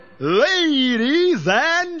Ladies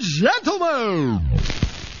and gentlemen.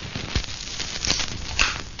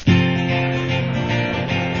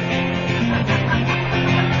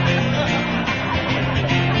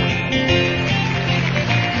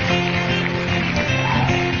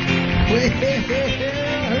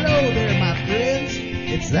 Hello there, my friends.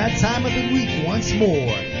 It's that time of the week once more.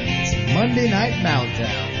 It's Monday Night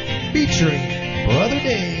Meltdown, featuring Brother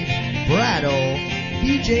Dave, Brado,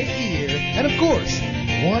 DJ Ear, and of course,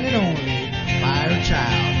 one and only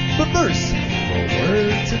Firechild. But first, a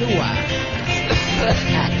word to the wise.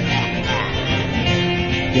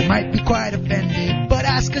 You might be quite offended, but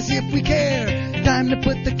ask us if we care. Time to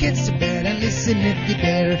put the kids to bed and listen if you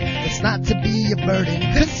dare. It's not to be a burden.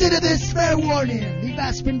 Consider this fair warning. Leave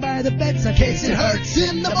aspirin by the bedside in case it hurts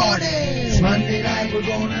in the morning. It's Monday night, we're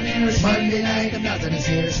going on air. It's Monday night, the Meltdown is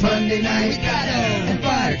here. It's Monday night, Brado and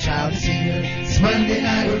Firechild is here. It's Monday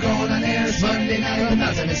night, we're going on air. It's Monday night, the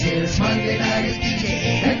Meltdown is here. It's Monday night,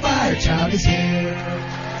 DJ and Firechild is here.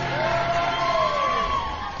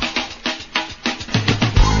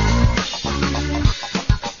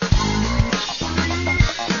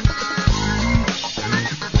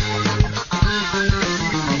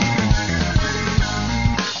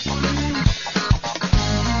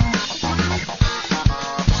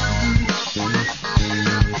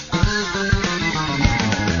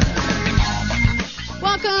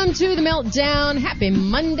 To the Meltdown. Happy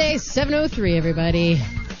Monday, 7:03, everybody.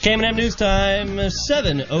 KM&M News Time,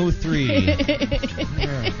 7:03.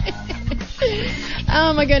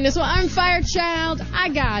 Oh, my goodness. Well, I'm Firechild. I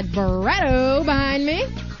got Brado behind me.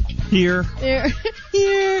 Here. Here.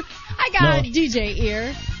 I got DJ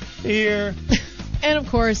Ear. Here. And, of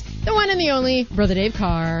course, the one and the only Brother Dave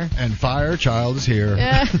Carr. And Firechild is here.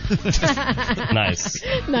 Nice.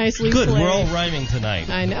 Nicely Good. slayed. We're all rhyming tonight.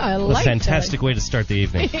 I know. I like a fantastic way to start the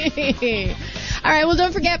evening. All right. Well,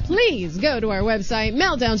 don't forget, please go to our website,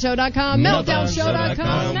 meltdownshow.com.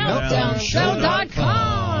 Meltdownshow.com.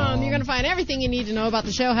 Meltdownshow.com. You're going to find everything you need to know about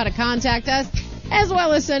the show, how to contact us, as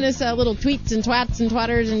well as send us little tweets and twats and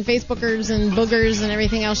twatters and Facebookers and boogers and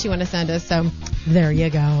everything else you want to send us. So there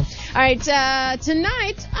you go. All right,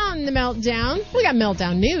 tonight on the Meltdown, we got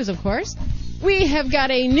Meltdown News, of course. We have got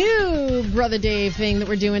a new Brother Dave thing that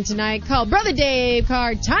we're doing tonight called Brother Dave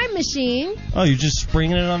Carr Time Machine. Oh, you're just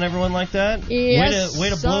springing it on everyone like that? Yes, way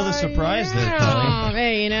to blow the surprise there, Kelly.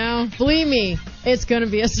 Hey, believe me, it's going to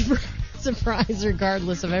be a surprise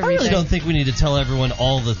regardless of everything. I really don't think we need to tell everyone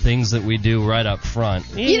all the things that we do right up front.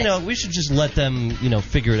 You know, we should just let them,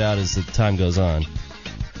 figure it out as the time goes on.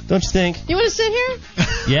 Don't you think? You want to sit here?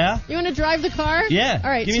 Yeah? You want to drive the car? Yeah. All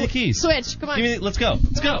right. Give me the keys. Switch. Come on. Let's go.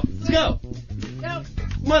 Go.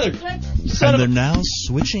 Mother. And they're now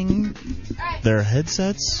switching their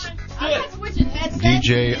headsets. I'm not switching headsets.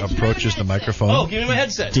 DJ approaches the microphone. Oh, give me my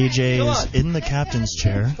headset. DJ is in the captain's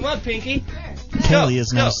chair. Come on, Pinky. Kelly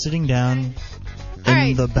is now sitting down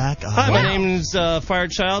in the back aisle. Hi, my name is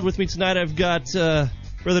Firechild. With me tonight I've got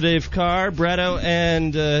Brother Dave Carr, Brado,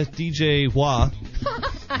 and DJ Wah.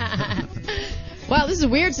 Wow, this is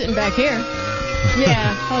weird sitting back here.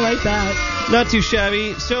 Yeah, I like that. Not too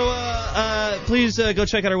shabby. So please go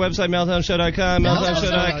check out our website, meltdownshow.com.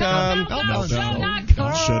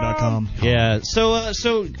 Meltdownshow.com. Yeah. So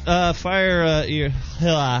Fire,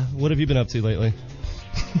 what have you been up to lately?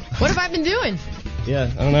 What have I been doing? Yeah,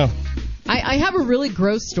 I don't know. I have a really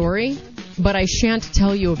gross story, but I shan't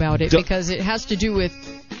tell you about it because it has to do with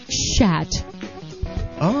shat.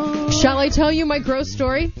 Oh. Shall I tell you my gross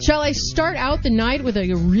story? Shall I start out the night with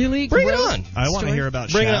a really gross story? Bring it on. I want to hear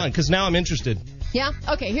about Bring shat. it on, because now I'm interested. Yeah?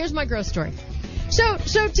 Okay, here's my gross story. So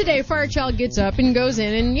today, Firechild gets up and goes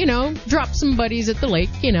in and, drops some buddies at the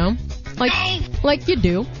lake, like you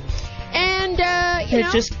do. And,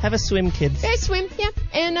 just have a swim, kids. I swim, yeah.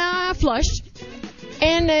 And flushed.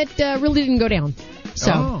 And it really didn't go down.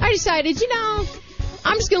 So I decided,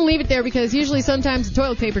 I'm just going to leave it there because usually sometimes the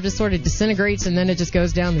toilet paper just sort of disintegrates and then it just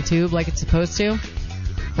goes down the tube like it's supposed to.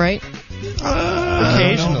 Right? Occasionally.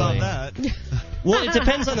 I don't know about that. Well, it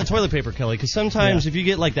depends on the toilet paper, Kelly, because sometimes if you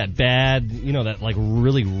get like that bad, that like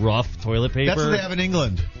really rough toilet paper. That's what they have in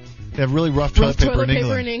England. They have really rough toilet paper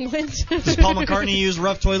in England. Does Paul McCartney use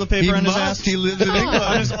rough toilet paper on his ass? He lives in England.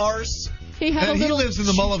 On his arse? He lives in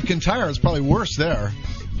the Mull of Kintyre. It's probably worse there.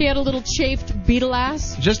 He had a little chafed beetle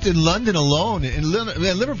ass. Just in London alone, in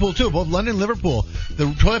Liverpool too, both London and Liverpool,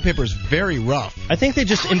 the toilet paper is very rough. I think they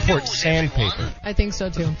just import sandpaper. I think so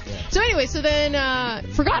too. So anyway, so then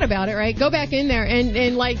forgot about it, right? Go back in there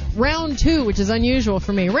and like round two, which is unusual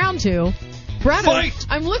for me. Round two, Brado, Fight!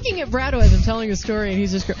 I'm looking at Brado as I'm telling a story, and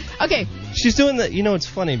he's just okay. She's doing that. You know, it's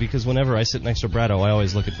funny because whenever I sit next to Brado, I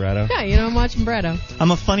always look at Brado. Yeah, you know, I'm watching Brado.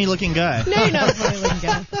 I'm a funny-looking guy. No, you're not a funny-looking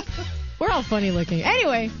guy. We're all funny-looking.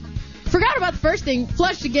 Anyway, forgot about the first thing,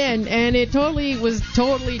 flushed again, and it was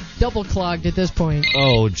totally double-clogged at this point.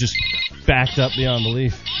 Oh, just backed up beyond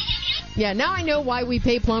belief. Yeah, now I know why we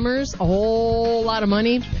pay plumbers a whole lot of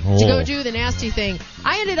money to go do the nasty thing.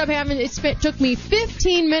 I ended up took me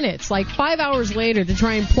 15 minutes, like 5 hours later, to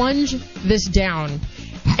try and plunge this down.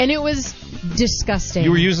 And it was disgusting.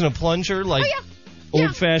 You were using a plunger, like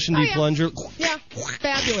old-fashioned plunger? Yeah,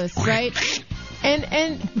 fabulous, right?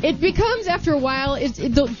 And it becomes, after a while,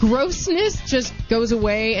 the grossness just goes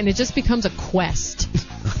away, and it just becomes a quest.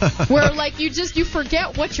 Where, like, you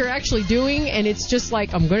forget what you're actually doing, and it's just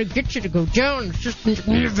like, I'm going to get you to go down.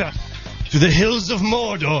 To the hills of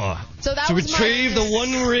Mordor. So that to was retrieve the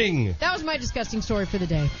One Ring. That was my disgusting story for the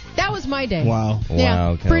day. That was my day. Wow.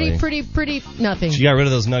 Yeah, Wow, Kelly. pretty nothing. She got rid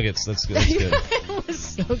of those nuggets. That's good. That's good. It was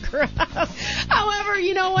so gross. However,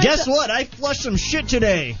 you know what? Guess what? I flushed some shit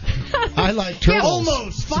today. I like turtles.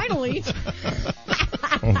 Almost. Finally.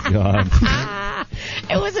 Oh, God.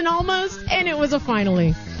 It was an almost, and it was a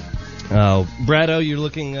finally. Oh, Brado, you're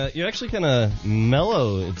looking. You're actually kind of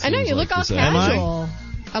mellow. I know, you look all casual.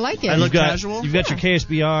 I like it. I look casual? You've got your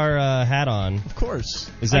KSBR hat on. Of course.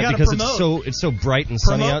 Is that because it's so bright and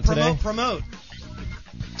sunny out today? Promote.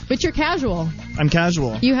 But you're casual. I'm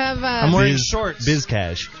casual. You have. I'm wearing shorts. Biz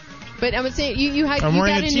cash. But I would say I'm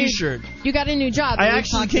wearing a T-shirt. You got a new job. I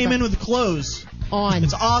actually came in with clothes. On.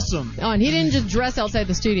 It's awesome. On. He didn't just dress outside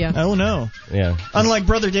the studio. Oh, no. Yeah. Unlike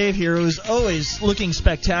Brother Dave here, who's always looking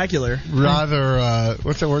spectacular. Rather,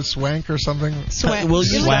 what's that word, swank or something? Swag.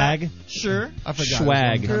 Swag. Sure. I forgot.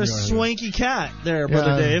 Swag. You're a swanky cat there,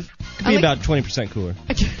 Brother Dave. Could be about 20% cooler.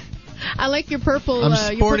 I like your purple. I'm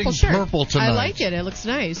your sporting purple shirt. purple tonight. I like it. It looks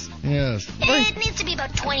nice. Yes. It needs to be about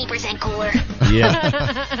 20% cooler.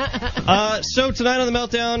 Yeah. So tonight on the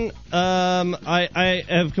Meltdown, I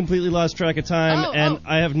have completely lost track of time, and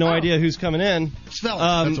I have no idea who's coming in. Svelte.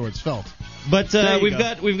 That's the word, svelte. But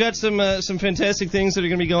we've got some fantastic things that are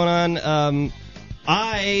going to be going on.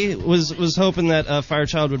 I was hoping that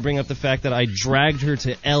Firechild would bring up the fact that I dragged her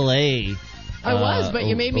to L.A. I was, but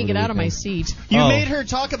you made me get out of my seat. You made her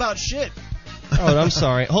talk about shit. Oh, I'm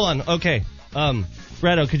sorry. Hold on. Okay.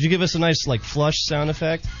 Brado, could you give us a nice, like, flush sound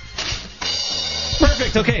effect?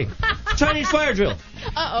 Perfect. Okay. Chinese fire drill.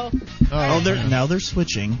 Uh-oh. Now they're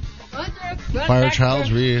switching.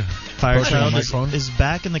 Firechild is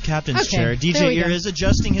back in the captain's chair. there DJ we Ear go. is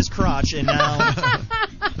adjusting his crotch and now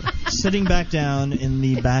sitting back down in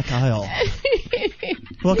the back aisle.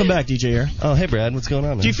 Welcome back, DJ Ear. Oh, hey, Brad. What's going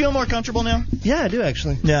on, man? Do you feel more comfortable now? Yeah, I do,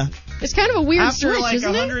 actually. Yeah. It's kind of a weird After switch, like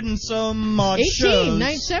isn't 100 and some odd 18,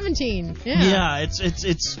 shows. 17. Yeah. Yeah,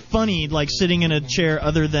 it's funny, like sitting in a chair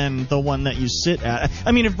other than the one that you sit at.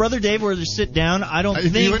 I mean, if Brother Dave were to sit down, I don't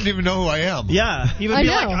think you wouldn't even know who I am. Yeah, he would I be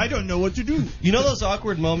know. like, I don't know what to do. You know those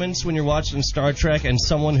awkward moments when you're watching Star Trek and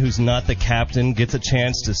someone who's not the captain gets a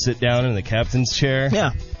chance to sit down in the captain's chair?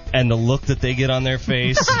 Yeah. And the look that they get on their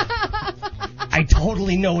face. I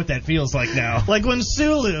totally know what that feels like now. Like when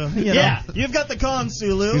Sulu, Yeah. You've got the con,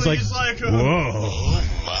 Sulu. He's and like, whoa. Oh,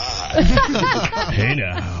 my. Hey,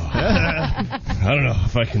 now. I don't know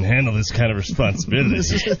if I can handle this kind of responsibility.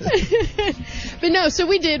 But no, so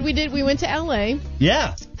we went to L.A.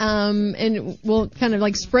 Yeah. And we'll kind of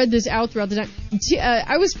like spread this out throughout the time.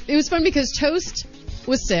 It was fun because Toast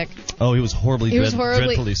was sick. Oh, he was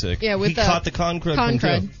dreadfully sick. Yeah, with he caught the con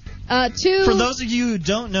crud. For those of you who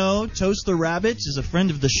don't know, Toast the Rabbit is a friend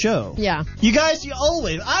of the show. Yeah. You guys,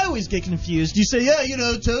 I always get confused. You say, yeah,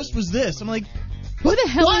 Toast was this. I'm like, who the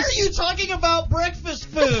hell why is... are you talking about breakfast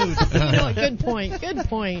food? No, good point.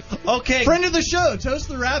 Okay. Friend of the show, Toast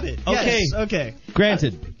the Rabbit. Okay. Yes, okay.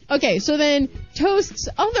 Granted. Okay, so then Toast's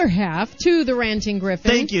other half, to the Ranting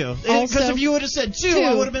Griffin. Thank you. Because if you would have said two,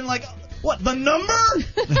 I would have been like, what, the number?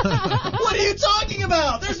 What are you talking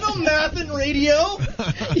about? There's no math in radio.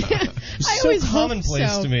 Yeah, I so always commonplace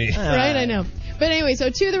hope so. to me. Right, I know. But anyway,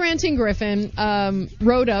 so To the Ranting Griffin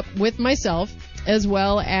rode up with myself, as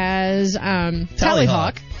well as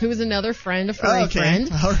Tallyhawk, who was another friend, a furry friend.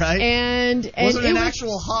 All right. And wasn't it an was,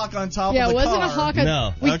 actual hawk on top yeah, of the it wasn't car. a hawk.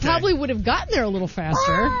 No. We Okay. probably would have gotten there a little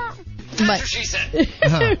faster. That's what she said.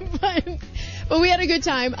 But we had a good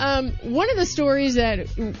time. One of the stories that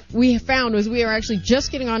we found was we were actually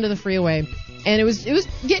just getting onto the freeway, and it was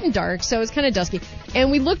getting dark, so it was kind of dusky.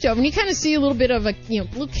 And we looked over, and you kind of see a little bit of a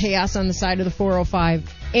little chaos on the side of the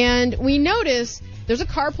 405, and we noticed there's a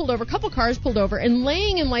couple cars pulled over, and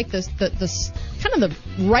laying in like the kind of the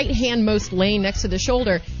right hand most lane next to the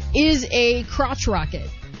shoulder is a crotch rocket.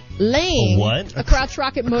 Laying What? a crotch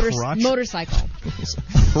rocket Crotch? motorcycle.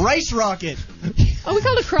 Rice rocket. Oh, we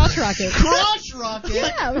call it a crotch rocket. Crotch rocket?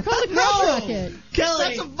 Yeah, we call it a crotch rocket. Kelly.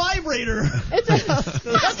 That's a vibrator. It's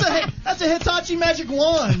That's a Hitachi magic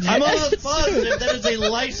wand. I'm almost positive that is a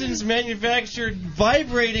licensed manufactured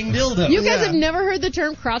vibrating dildo. You guys have never heard the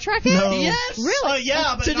term crotch rocket? No. Yes. Really?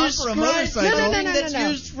 Yeah, but To not for a describe motorcycle. No. that's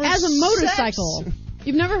used for As a sex. motorcycle.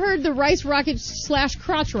 You've never heard the rice rocket /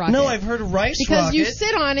 crotch rocket? No, I've heard a rice because rocket. you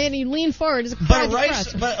sit on it and you lean forward. It's a But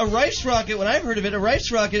crotch. a rice rocket. When I've heard of it, a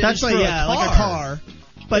rice rocket That's is like, for yeah, a car. like a car.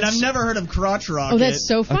 But I've never heard of crotch rocket. Oh, that's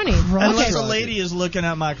so funny. Unless Okay. a lady is looking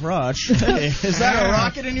at my crotch. Hey, is that a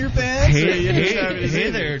rocket in your pants? Or you just have it as Hey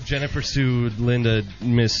in? there, Jennifer Sue, Linda,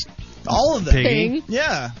 Miss All of them. Thing.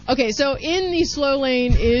 Yeah. Okay, so in the slow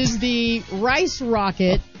lane is the rice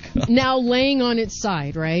rocket now laying on its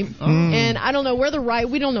side, right? And I don't know where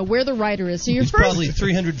we don't know where the rider is. So your He's first probably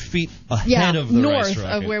 300 feet ahead of the north rice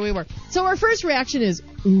rocket. of where we were. So our first reaction is,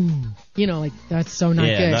 ooh, like that's so not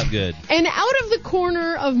good. not good. And out of the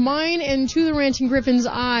corner of mine and To the Ranching Griffin's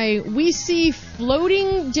eye, we see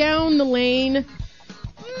floating down the lane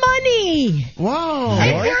money. Wow.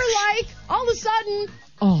 And we're like, all of a sudden,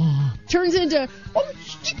 turns into,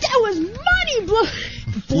 that was money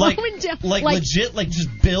blowing down. Like legit, like just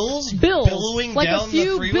bills billowing like down a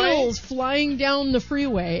few the freeway? bills flying down the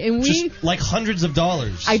freeway. And Just like hundreds of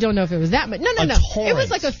dollars. I don't know if it was that much. No. torrent. It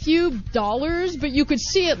was like a few dollars, but you could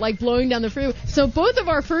see it like blowing down the freeway. So both of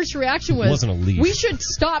our first reaction was, wasn't a leaf. we should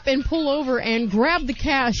stop and pull over and grab the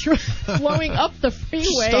cash flowing up the freeway.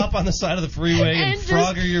 Just stop on the side of the freeway and And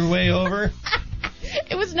frogger your way over.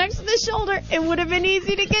 It was next to the shoulder. It would have been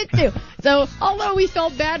easy to get to. So, although we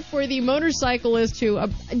felt bad for the motorcyclist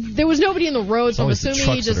there was nobody in the road, so I'm Always the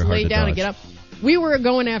assuming he trucks that just are hard laid to down and dodge. get up. We were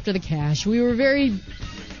going after the cash. We were very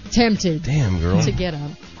tempted Damn, girl. to get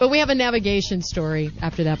up. But we have a navigation story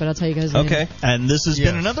after that, but I'll tell you guys later. Okay. And this has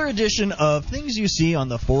been Yes. another edition of Things You See on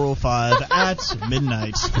the 405 at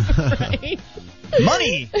midnight. Right?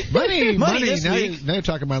 Money! Money. this Now, week. now you're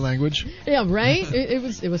talking my language. Yeah, right? It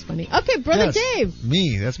was funny. Okay, Brother Yes. Dave,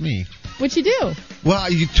 Me. That's me. what'd you do?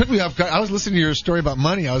 Well, you took me off guard. I was listening to your story about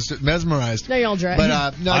money. I was mesmerized. No, y'all dry. But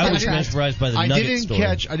no, I I was didn't- mesmerized by the I nugget didn't story.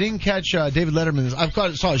 catch David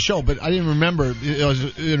Letterman's. Saw his show, but I didn't remember it was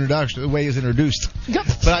introduction, the way he was introduced.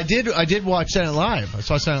 But I did watch Saturday Night Live. I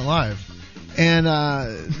saw Saturday Night Live, and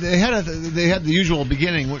they had the usual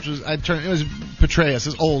beginning, which was it was Petraeus,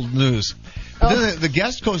 this old news. But then the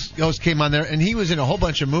guest host came on there, and he was in a whole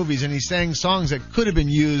bunch of movies, and he sang songs that could have been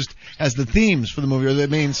used as the themes for the movie or the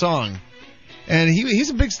main song. And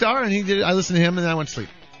he's a big star, and I listened to him, and then I went to sleep.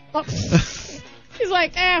 Oh. He's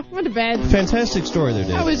like, went to bed. Fantastic story there,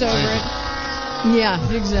 Dave. I was over it.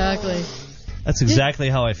 Yeah, exactly. That's exactly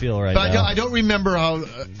how I feel right But now. I don't remember how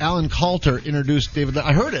Alan Coulter introduced David.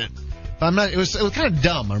 I heard it, but I'm not. It was kind of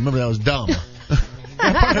dumb. I remember that was dumb.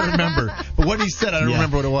 I probably remember, but what he said, I don't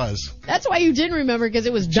remember what it was. That's why you didn't remember, because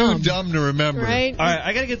it was dumb. Too dumb to remember. Right? All right,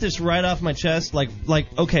 I got to get this right off my chest.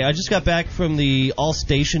 Okay, I just got back from the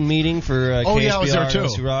all-station meeting for KSBR yeah, I was there too. and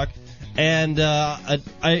OC Rock, and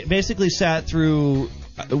I basically sat through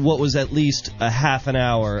what was at least a half an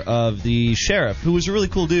hour of the sheriff, who was a really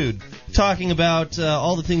cool dude, talking about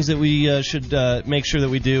all the things that we should make sure that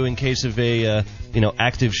we do in case of a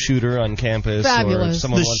active shooter on campus. Fabulous. Or if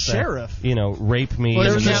someone The wants sheriff? to, rape me. Well,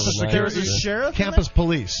 in the there's middle campus of the night. There was a sheriff? Campus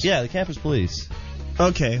police. Yeah, the campus police.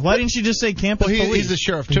 Okay, why didn't you just say campus Well, police? he's the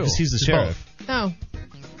sheriff too. Because he's the sheriff. Oh.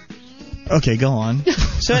 Okay, go on.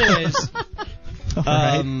 So, anyways, All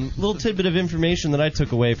right. little tidbit of information that I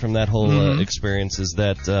took away from that whole experience is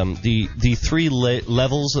that the three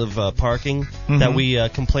levels of parking that we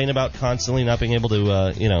complain about constantly not being able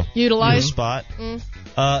to Utilize. spot,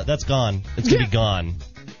 that's gone. It's gonna be gone.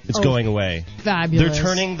 It's going away. Fabulous. They're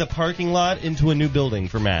turning the parking lot into a new building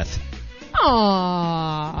for math.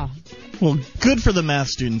 Aww. Well, good for the math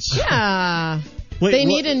students. Yeah. Wait, They what-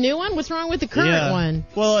 need a new one? What's wrong with the current one?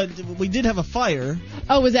 Well, we did have a fire.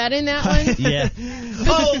 Oh, was that in that one? Yeah.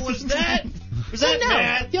 Oh, was that? Was that No.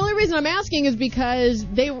 math? The only reason I'm asking is because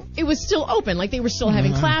it was still open, like they were still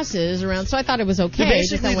having classes around, so I thought it was okay.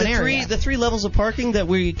 Basically, just that one area. the three levels of parking that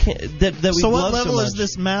we that we So what love level so much. is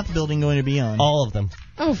this math building going to be on? All of them.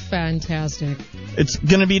 Oh, fantastic. It's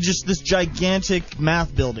going to be just this gigantic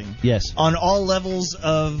math building. Yes. On all levels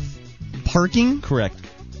of parking? Correct.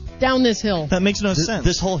 Down this hill. That makes no sense.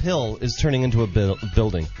 This whole hill is turning into a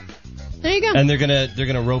building. There you go. And they're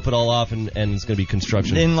gonna rope it all off, and it's gonna be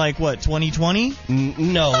construction. In like what, 2020?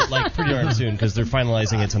 No, like pretty darn soon, because they're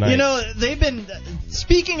finalizing it tonight. You know, they've been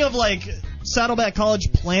speaking of like Saddleback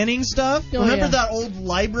College planning stuff. Oh, remember yeah. that old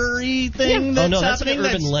library thing Yeah. that's Oh, no, that's happening? an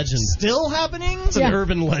urban legend. Still happening? It's Yeah. an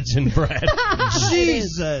urban legend, Brad.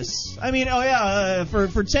 Jesus. I mean,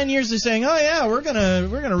 for 10 years they're saying, oh yeah, we're gonna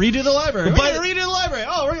redo the library. We're gonna redo the library.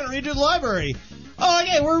 Oh, we're gonna redo the library. Oh,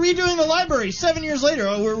 okay, we're redoing the library. 7 years later,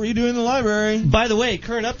 oh, we're redoing the library. By the way,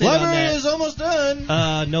 current update Library on that. is almost done.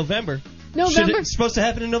 November. November? It's supposed to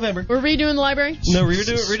happen in November. We're redoing the library? No, we're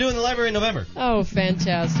doing the library in November. Oh,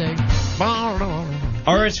 fantastic.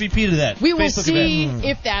 RSVP to that. We will Facebook see event.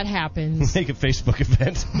 if that happens. Make a Facebook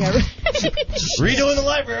event. Yeah, right. Redoing the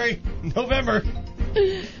library, November.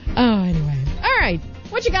 Oh, anyway. All right.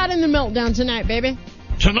 What you got in the meltdown tonight, baby?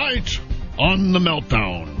 Tonight on The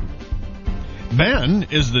Meltdown. Ben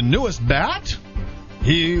is the newest bat.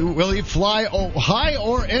 Will he fly high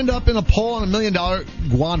or end up in a pole on $1 million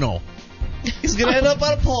guano? He's gonna end up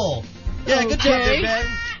on a pole. Yeah, good job there, Okay. Ben.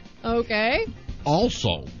 Okay.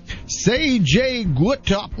 Also, Sanjay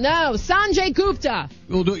Gupta. No, Sanjay Gupta.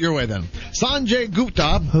 We'll do it your way then. Sanjay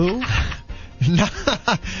Gupta. Who?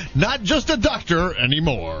 Not just a doctor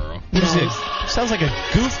anymore. Sounds like a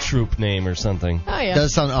goof troop name or something. Oh, yeah.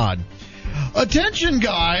 Does sound odd. Attention,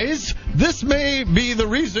 guys. This may be the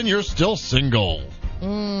reason you're still single.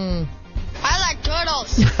 I like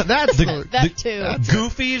turtles. That's That too.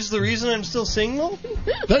 Goofy's the reason I'm still single?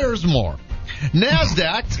 There's more.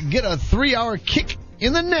 NASDAQ get a 3-hour kick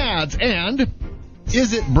in the nads, and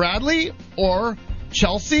is it Bradley or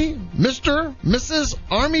Chelsea, Mr., Mrs.,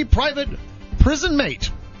 Army Private, Prison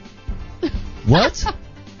Mate? What? So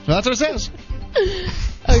that's what it says.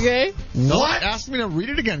 Okay. What? Ask me to read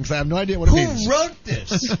it again because I have no idea what it means. Who wrote this?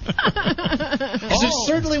 'Cause it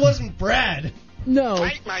certainly wasn't Brad. No.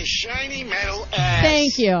 Bite my shiny metal ass.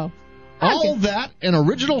 Thank you. All that and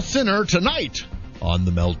Original Sinner tonight on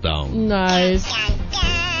The Meltdown. Nice.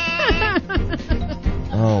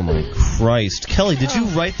 Oh, my Christ. Kelly, did you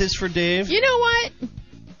write this for Dave? You know what?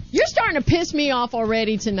 You're starting to piss me off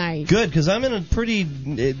already tonight. Good, because I'm in a pretty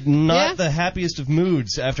not the happiest of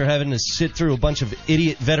moods after having to sit through a bunch of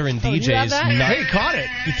idiot veteran Oh, you got DJs. that? Hey, caught it.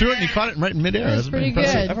 You threw it and you caught it right in midair. That's pretty good.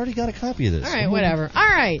 I've already got a copy of this. All right, whatever. All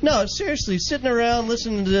right. No, seriously, sitting around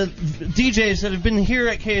listening to DJs that have been here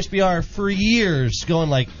at KSBR for years, going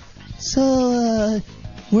like, so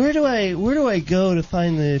where do I go to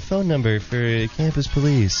find the phone number for campus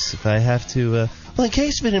police if I have to? Well, in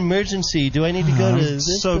case of an emergency, do I need to go to I'm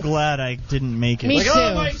this? so glad I didn't make it. Me Like, too.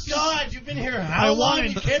 oh my God, you've been here how long?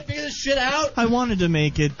 And you can't figure this shit out? I wanted to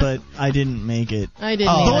make it, but I didn't make it. I didn't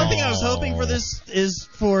Oh. The either. one thing I was hoping for this is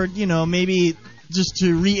for, maybe just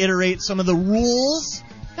to reiterate some of the rules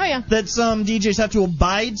Oh, yeah. that some DJs have to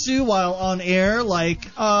abide to while on air. Like,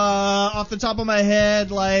 off the top of my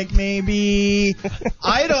head, like maybe,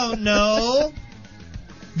 I don't know,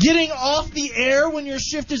 getting off the air when your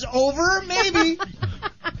shift is over, maybe.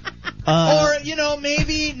 Or,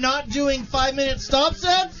 maybe not doing 5-minute stop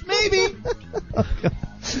sets, maybe.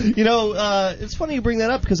 It's funny you bring that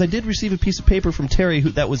up because I did receive a piece of paper from Terry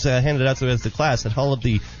that was handed out to us the class that all of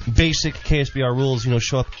the basic KSBR rules,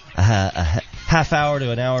 show up a half hour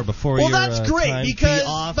to an hour before your Well, that's great time. because, Be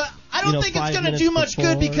off, but I don't think it's 5 going to minutes do much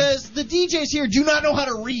before. good because the DJs here do not know how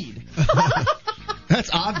to read. That's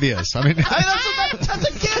obvious. I mean, That's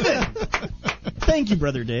a given. Thank you,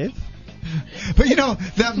 Brother Dave. but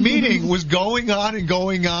that meeting was going on, and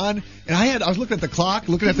I was looking at the clock,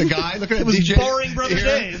 looking at the guy, looking at It was DJ. boring, Brother here.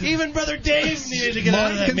 Dave. Even Brother Dave needed to get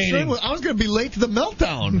out of My that concern meeting. was I was going to be late to the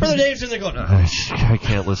meltdown. Brother Dave's in there going, I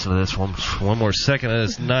can't listen to this one more second of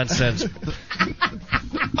this nonsense.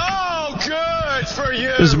 Oh, good for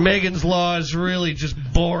you. This Megan's Law is really just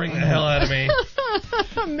boring the hell out of me.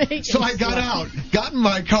 So I got out, got in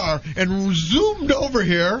my car, and zoomed over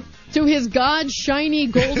here. To his God's shiny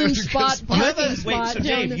golden spot parking Wait, spot. so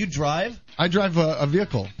down Dave, you drive? I drive a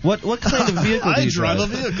vehicle. What kind of vehicle do you drive? a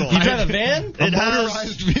vehicle. You drive a van? A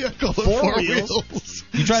motorized vehicle with four four wheels. wheels.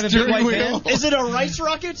 You drive a big Steering white wheel. van? Is it a Rice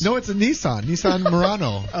Rocket? No, it's a Nissan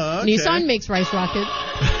Murano. Okay. Nissan makes rice rocket.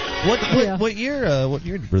 What year? What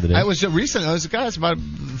year, Brother Dave? I was recent. I was about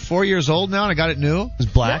 4 years old now, and I got it new. It's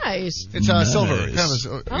black. Nice. It's silver. Kind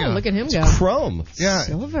of Oh, look at him go. Chrome. Yeah.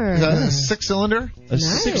 Silver. It's a 6-cylinder. A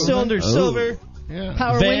Nice. 6-cylinder silver. Yeah.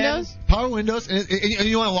 Power Van. windows? Power windows. And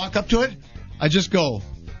you want to walk up to it? I just go.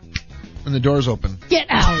 And the door's open. Get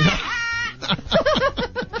out.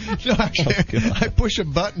 No, actually, I push a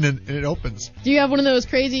button and it opens. Do you have one of those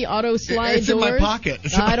crazy auto slide It's doors? in my pocket.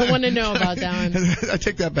 I don't want to know about that one. I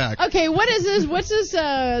take that back. Okay, what is this? What's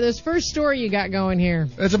this first story you got going here?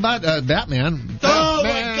 It's about Batman. Oh,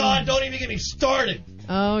 Batman. my God, don't even get me started.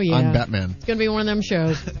 Oh, yeah. On Batman. It's going to be one of them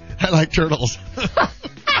shows. I like turtles.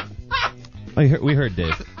 We heard,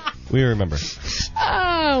 Dave. We remember.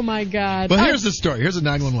 Oh, my God. Well, here's the story. Here's a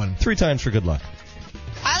 911. 3 times for good luck.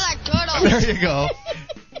 I like turtles. There you go.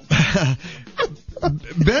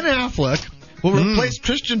 Ben Affleck will replace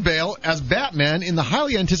Christian Bale as Batman in the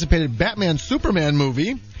highly anticipated Batman-Superman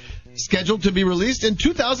movie, scheduled to be released in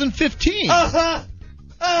 2015. And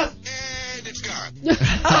it's gone.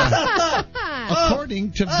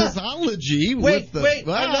 According to Visology. Wait, I'm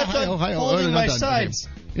not done holding my sides.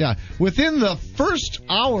 Okay. Yeah. Within the first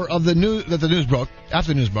hour of the news after the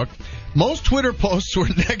news broke, most Twitter posts were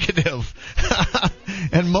negative.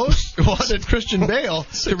 And most wanted Christian Bale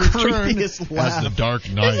to return as the Dark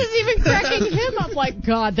Knight. This is even cracking him up like,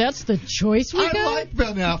 God, that's the choice we got? I like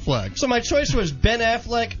Ben Affleck. So my choice was Ben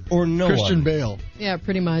Affleck or no Christian one. Bale. Yeah,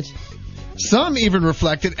 pretty much. Some even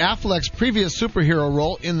reflected Affleck's previous superhero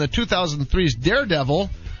role in the 2003's Daredevil,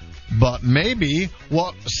 but maybe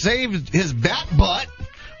what saved his bat butt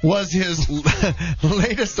was his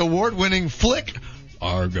latest award-winning flick,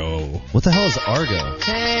 Argo. What the hell is Argo?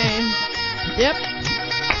 Hey. Yep.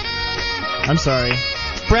 I'm sorry.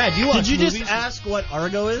 Brad, you watch Did you movies? just ask what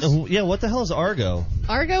Argo is? Yeah, what the hell is Argo?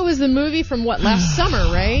 Argo was the movie from last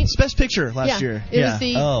summer, right? It's Best Picture last year. It was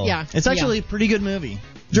the Oh. It's actually a pretty good movie.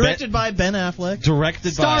 Directed by Ben Affleck.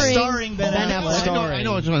 Starring Ben Affleck. I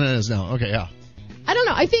know which one it is now. Okay, yeah. I don't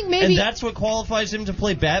know. I think maybe And that's what qualifies him to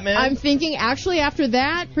play Batman? I'm thinking actually after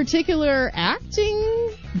that particular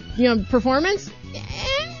acting, performance,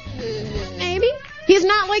 maybe. He's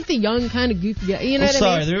not like the young kind of goofy guy. You know what I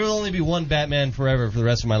sorry, mean? there will only be one Batman forever for the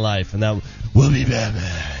rest of my life, and that will be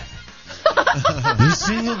Batman. The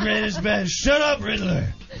single greatest Batman. Shut up,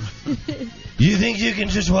 Riddler. You think you can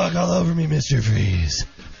just walk all over me, Mr. Freeze?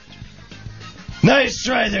 Nice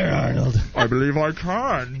try there, Arnold. I believe I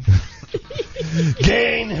can.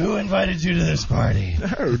 Kane, who invited you to this party?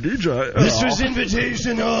 Oh, DJ. This was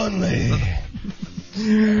invitation only.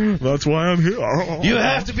 That's why I'm here. You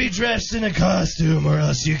have to be dressed in a costume or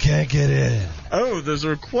else you can't get in. Oh, those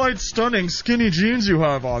are quite stunning skinny jeans you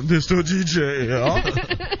have on, Mr. DJ.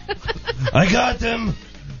 I got them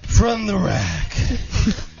from the rack.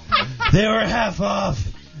 They were half off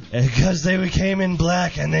because they came in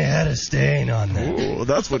black and they had a stain on them. Oh,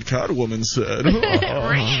 that's what Catwoman said.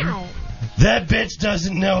 That bitch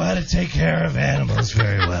doesn't know how to take care of animals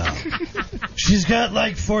very well. She's got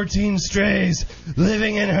like 14 strays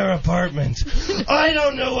living in her apartment. I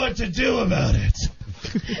don't know what to do about it.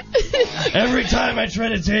 Every time I try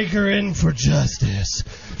to take her in for justice,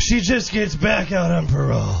 she just gets back out on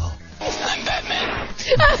parole. I'm Batman.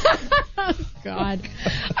 Oh, God.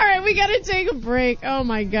 All right, we got to take a break. Oh,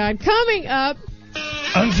 my God. Coming up.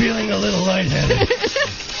 I'm feeling a little lightheaded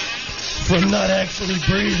from not actually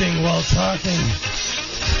breathing while talking.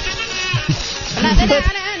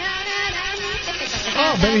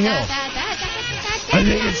 Oh, Benny Hill. I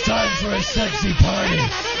think it's time for a sexy party.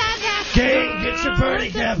 Kane, get your party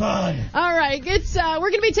cap on. All right, we're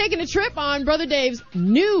going to be taking a trip on Brother Dave's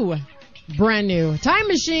brand new time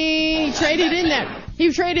machine.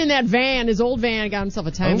 He traded in that van, his old van, got himself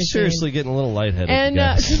a time machine. I'm seriously getting a little lightheaded. And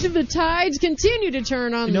the tides continue to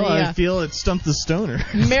turn on I feel it stumped the stoner.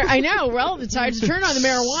 I know. Well, the tides turn on the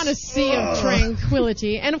marijuana sea of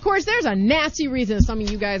tranquility. And, of course, there's a nasty reason some of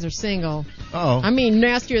you guys are single. Oh. I mean,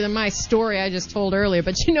 nastier than my story I just told earlier.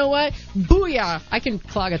 But you know what? Booyah. I can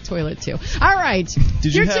clog a toilet, too. All right.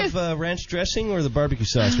 Did you have ranch dressing or the barbecue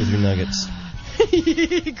sauce with your nuggets?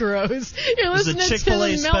 Gross. You're listening a to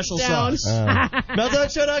Chick-fil-A the special Meltdown. sauce.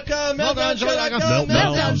 Meltdownshow.com. Meltdownshow.com.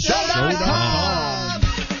 Meltdownshow.com.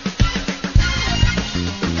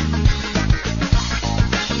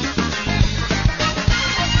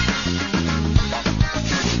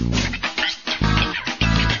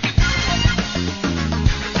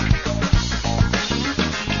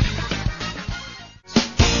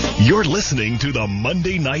 You're listening to the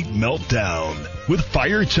Monday Night Meltdown with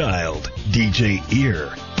Firechild, DJ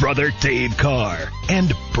Ear, Brother Dave Carr,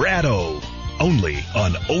 and Brado. Only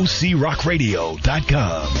on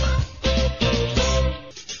OCRockRadio.com.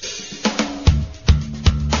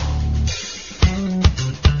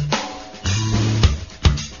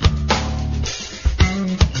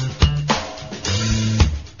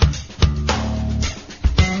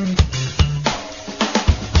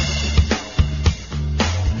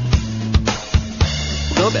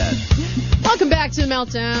 Welcome back to the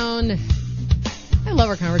Meltdown. I love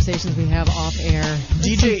our conversations we have off air.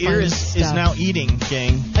 DJ Ear is now eating,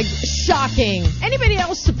 gang. Like, shocking. Anybody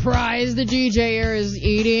else surprised that DJ Ear is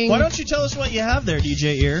eating? Why don't you tell us what you have there,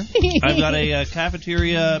 DJ Ear? I've got a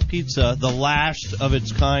cafeteria pizza, the last of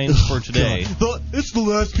its kind for today. It's the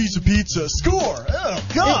last piece of pizza. Score! Oh,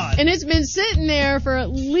 God! And it's been sitting there for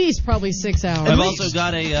at least probably 6 hours. I've also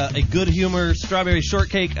got a good humor strawberry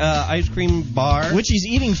shortcake ice cream bar. Which he's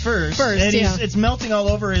eating first. And it's melting all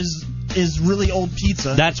over his really old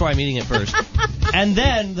pizza. That's why I'm eating it first. And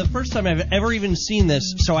then, the first time I've ever even seen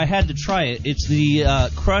this, so I had to try it, it's the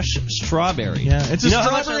Crush Strawberry. Yeah, it's a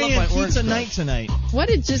strawberry and pizza night tonight.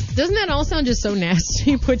 Doesn't that all sound just so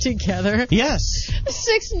nasty put together? Yes. A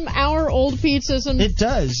 6-hour-old pizza. It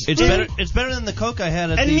does. It's better than the Coke I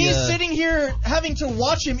had at and the... And me sitting here having to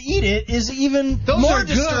watch him eat it is even Those more are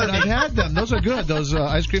disturbing. good. I've had them. Those are good. Those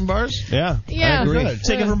ice cream bars. Yeah. Yeah. I agree.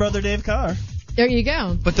 Take it from Brother Dave Carr. There you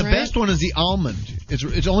go. But the best one is the almond. They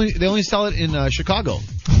only sell it in Chicago.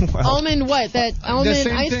 Wow. Almond what? That almond the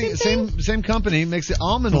same ice thing, cream thing? Same company makes the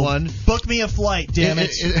almond one. Book me a flight, damn it.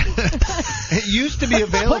 It used to be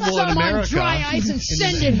available in America. On dry ice and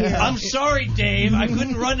send it here. I'm sorry, Dave. I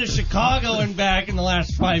couldn't run to Chicago and back in the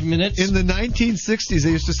last 5 minutes. In the 1960s,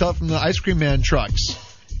 they used to sell it from the ice cream man trucks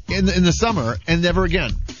in the summer, and never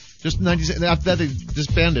again. Just 90. After that, they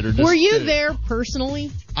disbanded or. Were you there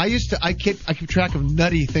personally? I used to. I keep track of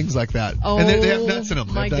nutty things like that. Oh, and they have nuts in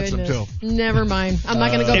them. My They have nuts in goodness. them too. Never mind. I'm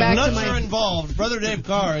not going to go back if to nuts my. are involved, Brother Dave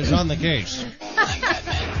Carr is on the case.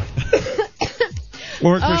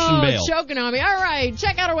 Or Christian Bale. Choking on me. All right.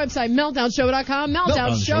 Check out our website, meltdownshow.com,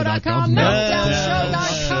 meltdownshow.com,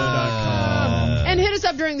 meltdownshow.com. And hit us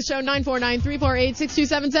up during the show,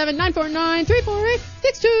 949-348-6277,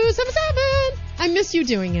 949-348-6277. I miss you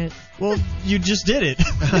doing it. Well, you just did it.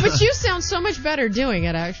 But you sound so much better doing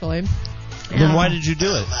it, actually. Then why did you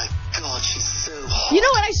do it? Oh my God, she's so hot. You know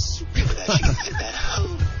what? She can fit that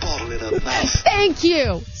whole bottle in her mouth. Thank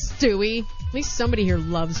you, Stewie. At least somebody here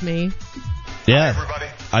loves me. Yeah. Everybody.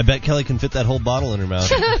 I bet Kelly can fit that whole bottle in her mouth.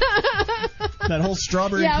 That whole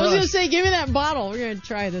strawberry Yeah, I was crush. going to say, give me that bottle. We're going to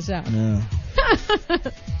try this out. Yeah.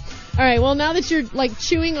 All right, well, now that you're, like,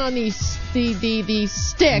 chewing on the stick in the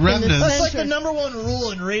Remnants. center. That's like the number one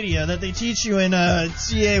rule in radio that they teach you in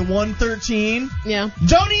CA 113. Yeah.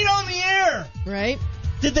 Don't eat on the air! Right?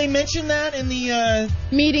 Did they mention that in the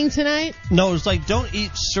meeting tonight? No, it's like don't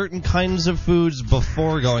eat certain kinds of foods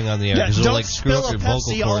before going on the air. Yeah, It'll don't like screw spill up a your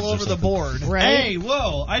vocal Pepsi cords all or over the something. board. Right. Hey,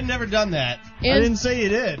 whoa! I've never done that. I didn't say you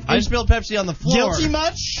did. I spilled Pepsi on the floor. Guilty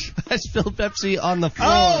much? I spilled Pepsi on the floor.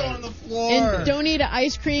 Oh, on the floor. And don't eat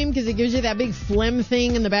ice cream because it gives you that big phlegm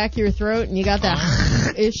thing in the back of your throat and you got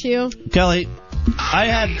that issue. Kelly, I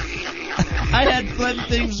had phlegm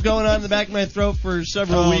things going on in the back of my throat for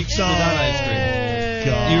several weeks without ice cream.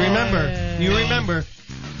 God. You remember.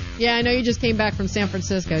 Yeah, I know you just came back from San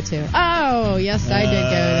Francisco, too. Oh, yes, I did go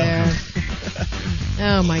there.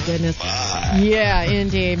 Oh, my goodness. Yeah,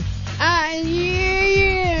 indeed.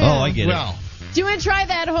 Yeah. Oh, I get Well, Do you want to try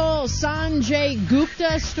that whole Sanjay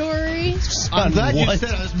Gupta story? I'm glad you what?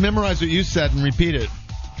 said it. Let's memorize what you said and repeat it. it.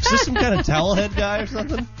 Is this some kind of towelhead guy or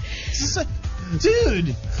something?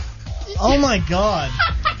 Dude. Oh, my God.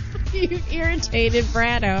 You irritated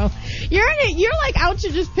Brado. You're like out to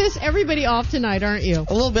just piss everybody off tonight, aren't you?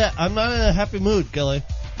 A little bit. I'm not in a happy mood, Kelly.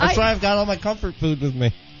 That's why I've got all my comfort food with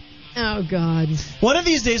me. Oh, God. One of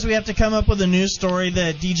these days we have to come up with a news story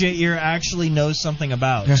that DJ Ear actually knows something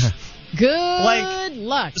about. Good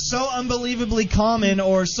luck. So unbelievably common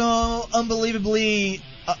or so unbelievably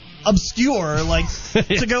obscure, like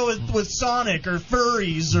to go with Sonic or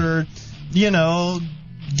furries or,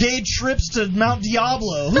 gay trips to Mount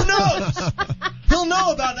Diablo. Who knows? He'll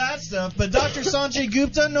know about that stuff, but Dr. Sanjay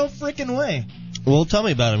Gupta, no freaking way. Well, tell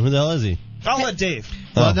me about him. Who the hell is he? I'll let Dave.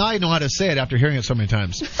 Well, now I know how to say it after hearing it so many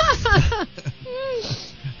times.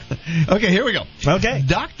 Okay, here we go. Okay.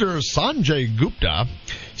 Dr. Sanjay Gupta,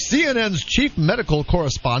 CNN's chief medical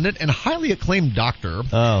correspondent and highly acclaimed doctor,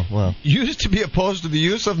 Oh, well. used to be opposed to the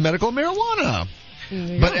use of medical marijuana.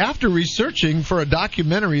 But after researching for a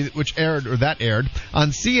documentary which aired on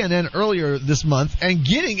CNN earlier this month and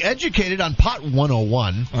getting educated on Pot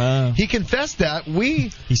 101, he confessed that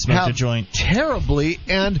he smoked have a joint. terribly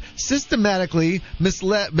and systematically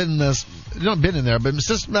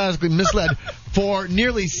systematically misled for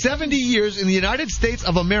nearly 70 years in the United States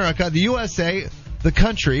of America, the USA, the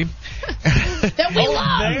country. That we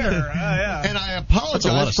love. There. Yeah. And I That's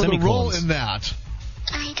a lot apologize of for the role semicolons. in that.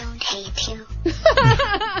 I don't hate you.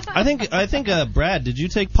 I think Brad, did you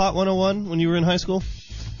take Pot 101 when you were in high school?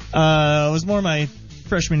 It was more my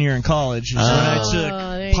freshman year in college is when I there took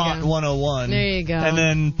you Pot go. 101. There you go. And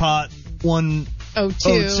then Pot 1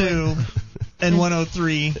 02 and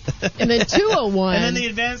 103. And then 201. And then the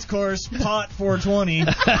advanced course, Pot 420,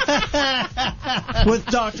 with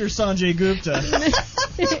Dr. Sanjay Gupta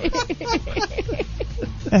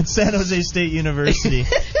at San Jose State University.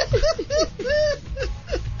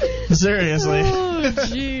 Seriously. Oh,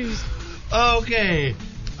 jeez. Okay.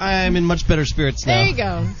 I'm in much better spirits now. There you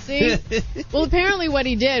go. See? Well, apparently what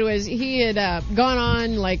he did was he had gone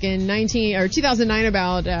on like in 2009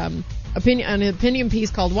 about an opinion piece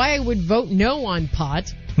called "Why I Would Vote No on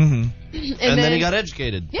Pot." Mm-hmm. And then he got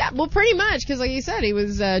educated. Yeah, well, pretty much, because like you said, he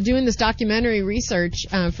was doing this documentary research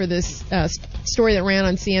for this story that ran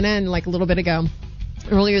on CNN like a little bit ago,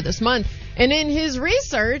 earlier this month. And in his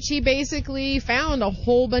research, he basically found a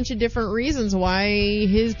whole bunch of different reasons why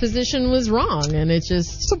his position was wrong, and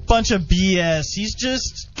it's a bunch of BS. He's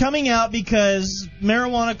just coming out because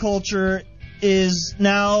marijuana culture is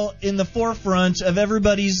now in the forefront of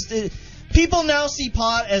everybody's. People now see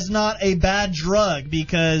pot as not a bad drug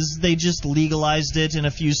because they just legalized it in a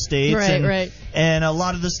few states. Right. And a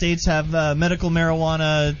lot of the states have medical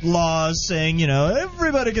marijuana laws saying,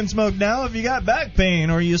 everybody can smoke now if you got back pain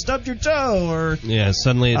or you stubbed your toe or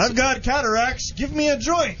suddenly I've got cataracts, give me a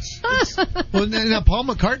joint. Well, now Paul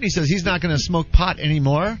McCartney says he's not going to smoke pot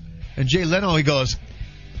anymore. And Jay Leno, he goes,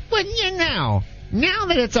 well, now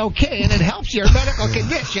that it's okay and it helps your medical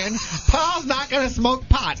condition, Paul's not going to smoke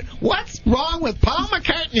pot. What's wrong with Paul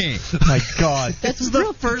McCartney? My God. This is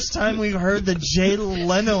the first time we've heard the Jay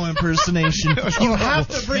Leno impersonation. You have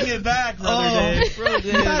to bring it back, Brother Dave.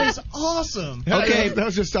 That is awesome. Okay. That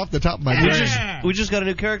was just off the top of my brain. We just got a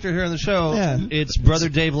new character here on the show. Yeah. It's Brother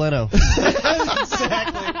Dave Leno.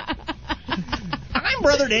 Exactly. I'm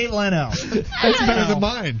Brother Dave Leno. That's better than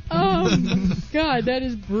mine. Oh, God, that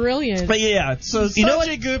is brilliant. But yeah, so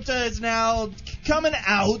Sanjay Gupta is now coming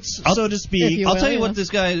out, so to speak. I'll tell you what this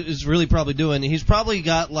guy is really probably doing. He's probably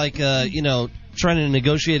got like, trying to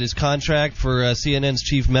negotiate his contract for CNN's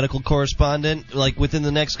chief medical correspondent, like within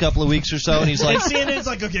the next couple of weeks or so. And he's like, and CNN's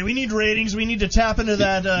like, okay, we need ratings. We need to tap into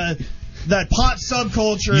that pot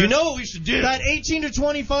subculture. You know what we should do? That 18 to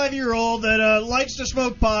 25-year-old that likes to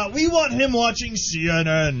smoke pot. We want him watching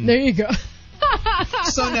CNN. There you go.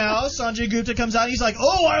 So now Sanjay Gupta comes out. He's like,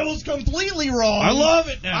 oh, I was completely wrong. I love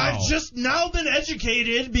it now. I've just now been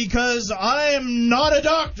educated because I am not a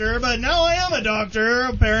doctor, but now I am a doctor,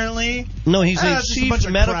 apparently. No, he's a chief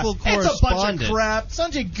medical correspondent. It's a bunch of crap.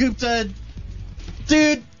 Sanjay Gupta,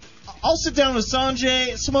 dude, I'll sit down with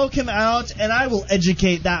Sanjay, smoke him out, and I will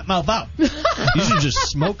educate that mouth out. You should just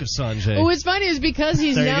smoke a Sanjay. Well, what's funny is because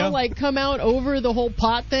he's now come out over the whole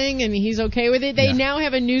pot thing and he's okay with it, they now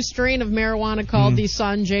have a new strain of marijuana called the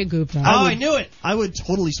Sanjay Gupta. I knew it. I would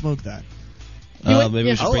totally smoke that. Maybe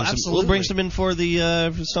we should bring some. We'll bring some in for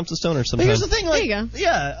the Stump the Stoner sometime. Here's the thing, there you go.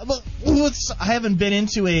 Yeah, I haven't been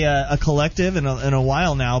into a collective in a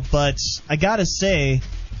while now, but I gotta say,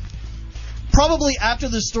 probably after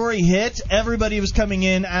the story hit, everybody was coming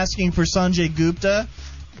in asking for Sanjay Gupta,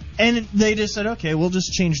 and they just said, okay, we'll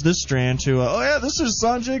just change this strand to, this is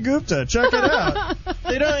Sanjay Gupta, check it out.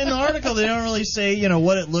 They don't, in the article, they don't really say,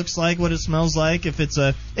 what it looks like, what it smells like, if it's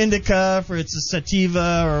a indica, or it's a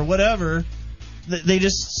sativa, or whatever. They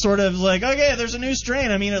just sort of like, okay, there's a new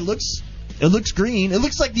strain. I mean, it looks green. It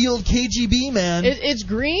looks like the old KGB, man. It's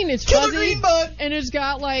green. It's Kill fuzzy. The green bud. And it's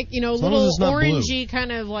got like, little orangey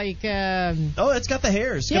kind of like. It's got the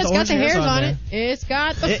hairs. It's got the hairs on it. It's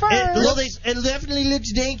got the fur. It definitely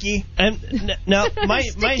looks danky. And now my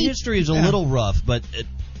history is a little rough, but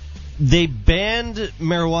they banned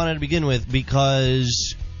marijuana to begin with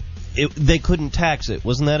because they couldn't tax it.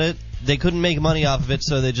 Wasn't that it? They couldn't make money off of it,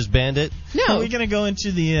 so they just banned it. No. Are we going to go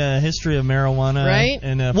into the history of marijuana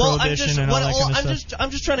and prohibition and all that kind of stuff? I'm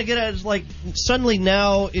just trying to get at it. Like suddenly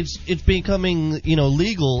now it's becoming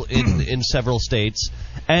legal in several states,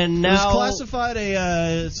 and now it was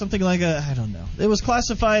classified something like I don't know. It was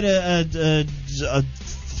classified it's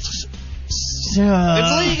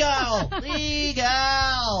legal.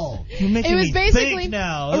 Legal. You're making it was me basically think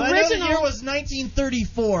now. original. I know the year was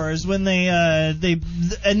 1934 is when they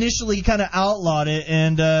initially kind of outlawed it,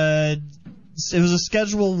 and it was a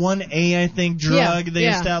Schedule 1A, I think, drug. They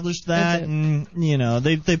established that, and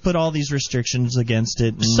they put all these restrictions against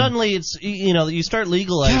it. Suddenly, it's you start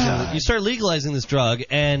legalizing this drug,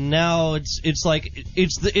 and now it's like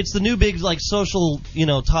it's the new big like social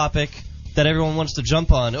topic that everyone wants to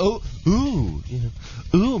jump on.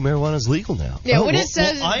 Marijuana's legal now. Yeah, what it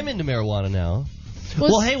says. I'm into marijuana now.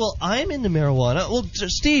 I'm into marijuana. Well,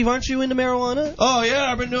 Steve, aren't you into marijuana? Oh yeah,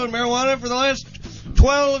 I've been doing marijuana for the last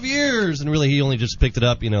 12 years. And really, he only just picked it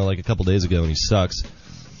up, like a couple days ago, and he sucks.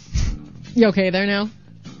 You okay there now?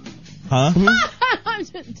 Huh?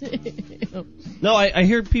 No, I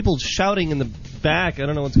hear people shouting in the back. I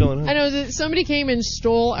don't know what's going on. I know that somebody came and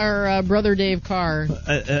stole our brother Dave car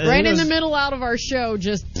right in the middle out of our show.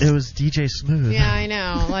 It was DJ Smooth. Yeah, I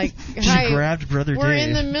know. Like, she grabbed Brother we're Dave.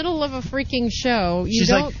 in the middle of a freaking show. You She's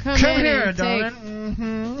don't like, come come in here, and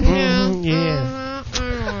darling. Yeah.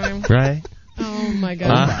 Right? Oh my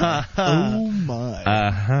God. Oh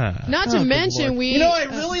my. Not to mention we. You know, I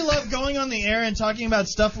really love going on the air and talking about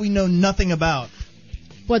stuff we know nothing about.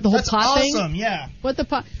 What, the whole That's pot thing? awesome, yeah. What the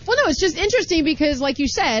pot? Well, no, it's just interesting because, like you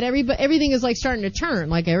said, everything is like starting to turn.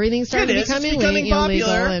 Like everything's starting to become It's becoming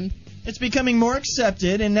popular. illegal. And It's becoming more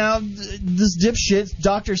accepted, and now this dipshit,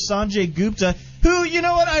 Dr. Sanjay Gupta, who, you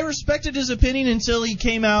know what, I respected his opinion until he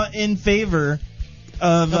came out in favor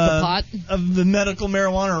of the pot? of the medical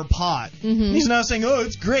marijuana or pot. Mhm. He's now saying, oh,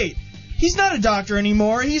 it's great. He's not a doctor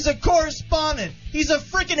anymore. He's a correspondent. He's a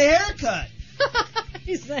freaking haircut.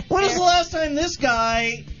 When was the last time this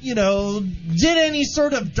guy, did any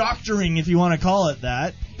sort of doctoring, if you want to call it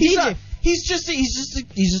that? He's just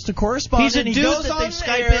a correspondent. He's a He dude goes that they on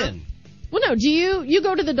Skype air. in. Well, no. Do you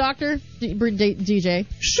go to the doctor, DJ?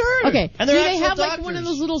 Sure. Okay. And do they're they actual have like doctors. one of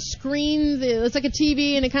those little screens? It's like a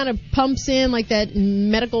TV, and it kind of pumps in like that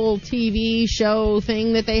medical TV show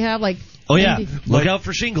thing that they have, like. Oh, yeah. Look out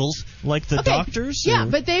for shingles. Like the doctors? Yeah,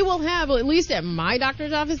 or- but they will have, at least at my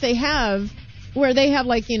doctor's office, they have where they have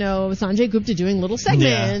like, Sanjay Gupta doing little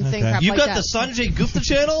segments and crap You like got that. the Sanjay Gupta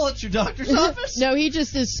channel at your doctor's office? No, he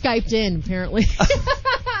just is Skyped in, apparently.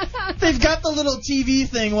 They've got the little TV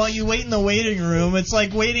thing while you wait in the waiting room. It's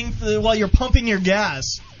like waiting while you're pumping your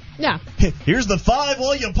gas. Yeah. Here's the 5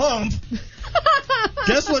 while you pump.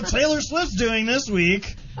 Guess what Taylor Swift's doing this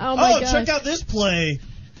week? Oh, my gosh. Check out this play.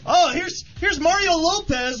 Oh, here's Mario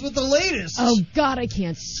Lopez with the latest. Oh, God, I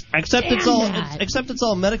can't Except it's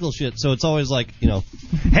all medical shit, so it's always like,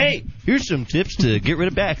 hey, here's some tips to get rid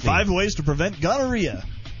of back pain. 5 ways to prevent gonorrhea.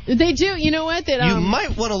 They do. You know what? That you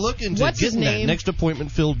might want to look into what's his getting that name? next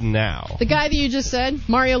appointment filled now. The guy that you just said,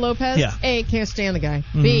 Mario Lopez? Yeah. A, can't stand the guy.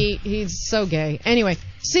 B, he's so gay. Anyway,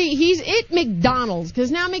 see, he's at McDonald's, because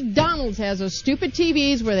now McDonald's has those stupid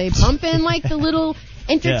TVs where they pump in, like, the little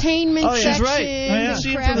entertainment Oh, yeah. section. He's right. and See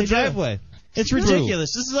him crap. from the driveway. It's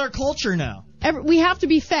ridiculous. This is our culture now. We have to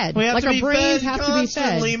be fed. We have like to our be brains fed have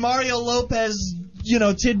constantly. to be fed. Mario Lopez,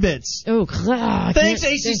 tidbits. Oh, God. Thanks,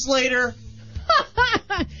 AC Slater.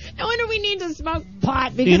 No wonder we need to smoke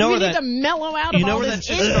pot, because You know we where need that- to mellow out of you know all where this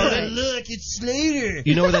that shit input. started? Look, it's Slater.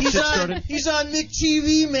 You know where that shit started? He's on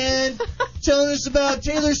McTV, man, telling us about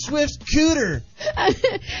Taylor Swift's cooter.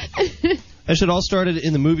 That shit all started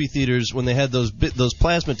in the movie theaters when they had those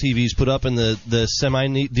plasma TVs put up in the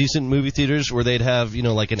semi-decent movie theaters where they'd have,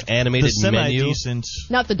 like an animated The menu. semi-decent.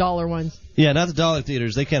 Not the dollar ones. Yeah, not the dollar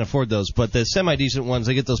theaters. They can't afford those. But the semi-decent ones,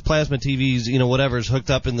 they get those plasma TVs, whatever's hooked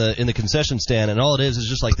up in the concession stand, and all it is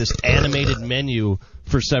just like this animated menu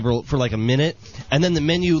for like a minute, and then the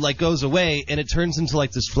menu like goes away, and it turns into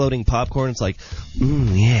like this floating popcorn. It's like,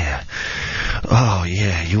 yeah, oh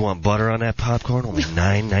yeah, you want butter on that popcorn? Only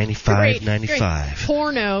 $9.95.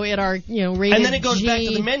 Porno at our, rated And then it goes G, back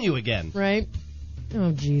to the menu again. right?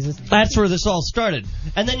 Oh, Jesus. That's where this all started.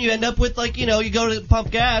 And then you end up with, like, you go to pump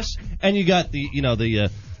gas, and you got the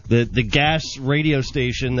gas radio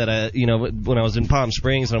station that when I was in Palm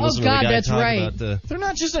Springs, and I'm listening to the guy that's talking right. about They're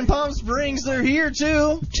not just in Palm Springs, they're here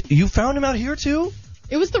too. You found him out here too?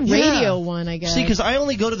 It was the radio one, I guess. See, because I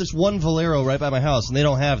only go to this one Valero right by my house, and they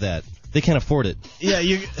don't have that. They can't afford it. Yeah,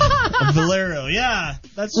 a Valero. Yeah,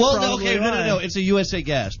 that's probably why. No. It's a USA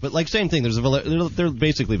Gas, but like same thing. There's a Valero. They're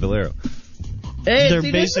basically Valero. They're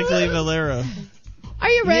basically Valero. Are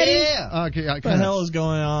you ready? Yeah. Okay. What the hell is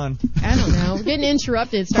going on? I don't know. We're getting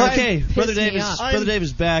interrupted. Okay, Brother Dave Dave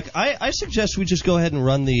is back. I suggest we just go ahead and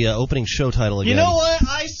run the opening show title again. You know what?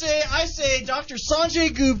 I say Dr.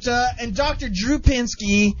 Sanjay Gupta and Dr. Drew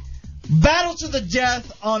Pinsky battle to the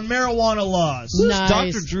death on marijuana laws. Who's Nice.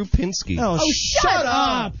 Dr. Drew Pinsky? Oh, shut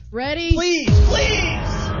up. Ready? Please. What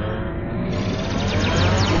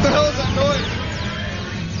the hell is that noise?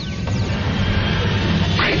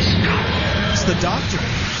 It's the doctor.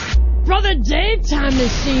 Brother Dave time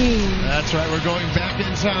machine. That's right. We're going back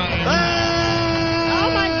in time.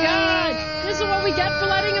 Oh, my God. This is what we get for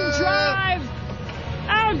letting him drive.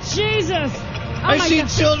 Oh, Jesus. Oh, I my see God.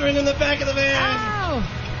 children in the back of the van. Oh.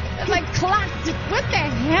 It's like clock. What the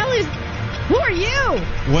hell is... Who are you?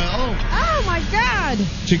 Well, Oh, my God.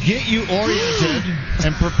 to get you oriented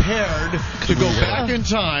and prepared to go back in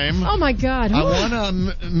time, Oh, my God. I want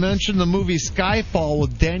to mention the movie Skyfall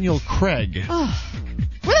with Daniel Craig. Oh.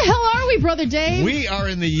 Where the hell are we, Brother Dave? We are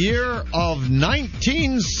in the year of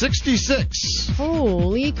 1966.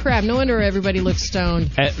 Holy crap. No wonder everybody looks stoned.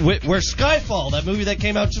 Where Skyfall, that movie that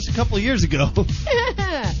came out just a couple of years ago.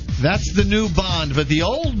 That's the new Bond, but the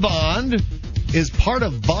old Bond is part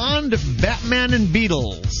of Bond, Batman, and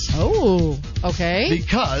Beatles. Oh, okay.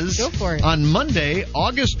 Because Go for it. on Monday,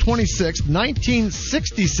 August 26,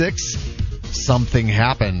 1966, something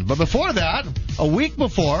happened. But before that, a week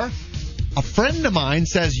before, a friend of mine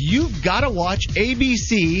says, you've got to watch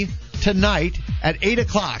ABC tonight at 8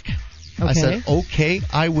 o'clock. I Okay. said, okay,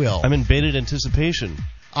 I will. I'm in bated anticipation.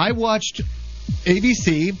 I watched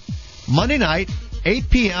ABC Monday night, 8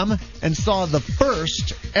 p.m., and saw the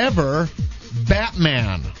first ever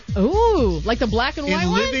Batman Ooh, like the black and white in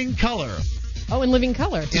one? living color. Oh, in living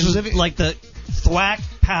color. This was like the thwack,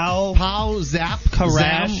 pow, Pow, zap,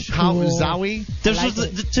 Karash. zam, how, Cool. zowie. This like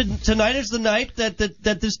was tonight is the night that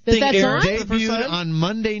this thing that's aired on? for the first Debuted time? on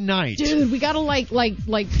Monday night. Dude, we gotta like turn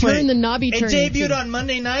Wait, the knobby It turn. debuted on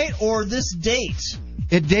Monday night or this date?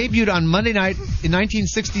 It debuted on Monday night in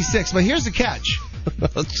 1966. But here's the catch.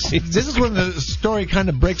 Oh, Jesus. This is when the story kind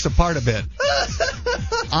of breaks apart a bit.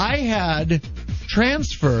 I had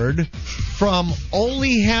transferred from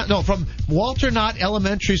from Walter Knott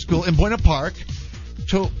Elementary School in Buena Park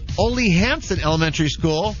to Ole Hansen Elementary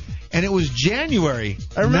School, and it was January.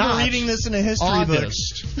 I remember not reading this in a history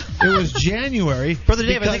August. It was January. Brother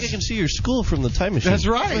Dave, I think I because- can see your school from the time machine. That's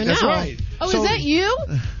right. I That's know. right. Oh, So- is that you?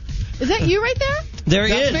 Is that you right there? There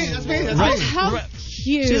he That's is. me, that's me, that's Right. me. Oh, how Right.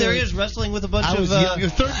 cute. See, there he is wrestling with a bunch I was of. young, in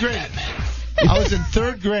third grade. I was in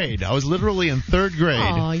third grade. I was literally in third grade.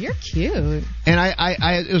 Oh, you're cute. And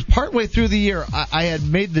it was partway through the year, I had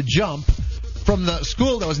made the jump from the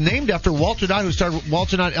school that was named after Walter Knott, who started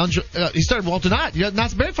Walter Knott. He started Walter Knott.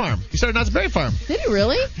 Knott's Berry Farm. He started Knott's Berry Farm. Did he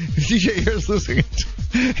really? DJ here's losing it.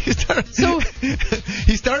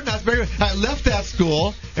 He started Knott's Berry. I left that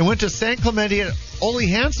school and went to San Clemente at Ole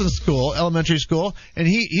Hansen School, elementary school, and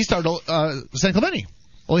he started San Clemente.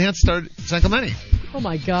 Ole Hansen started San Clemente. Oh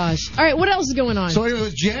my gosh. All right, what else is going on? So anyway, it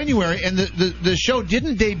was January, and the show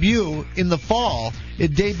didn't debut in the fall.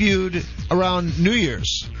 It debuted around New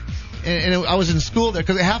Year's. And I was in school there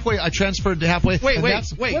because I transferred to halfway. Wait. What are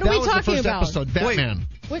we that was talking the first about? episode, Batman.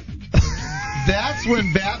 What? That's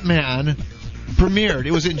when Batman premiered.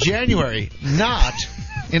 It was in January, not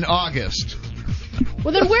in August.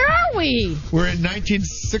 Well, then where are we? We're in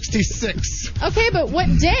 1966. Okay, but what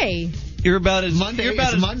day? You're about as Monday. You're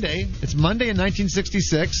about It's as, Monday. It's Monday in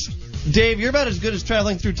 1966. Dave, you're about as good as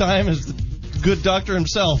traveling through time as the good doctor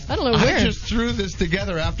himself. I don't know where. I just threw this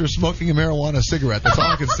together after smoking a marijuana cigarette. That's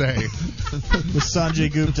all I can say. With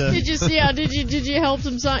Sanjay Gupta. Did you see? Did you help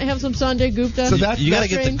have some Sanjay Gupta? So that's You got to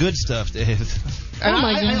that's- get the good stuff, Dave. And Oh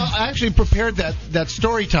my goodness. I actually prepared that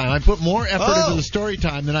story time. I put more effort into the story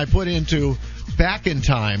time than I put into Back in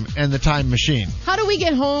Time and the Time Machine. How do we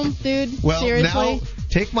get home, dude? Well, Seriously? now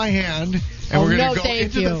take my hand and Oh, we're going no, to go thank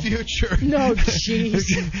into you. the future. No, jeez.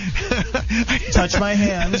 Touch my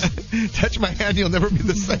hand. Touch my hand, you'll never be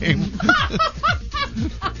the same.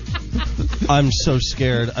 I'm so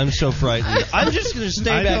scared. I'm so frightened. I'm just going to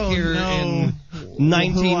stay I back don't here know in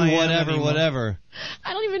 19 who I am whatever, anymore. whatever.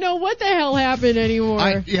 I don't even know what the hell happened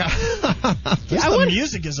anymore. Yeah. The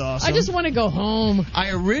music is awesome. I just want to go home.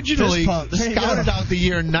 I originally Fist pump. There you scouted go. out the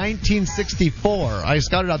year 1964. I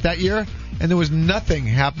scouted out that year, and there was nothing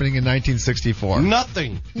happening in 1964.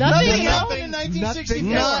 Nothing. Nothing Nothing else? happened in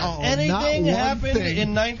 1964. Not anything not one happened thing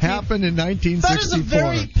in 19 happened in That 1964. is a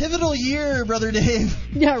very pivotal year, Brother Dave.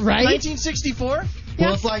 Yeah, right? 1964?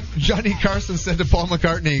 Well, it's like Johnny Carson said to Paul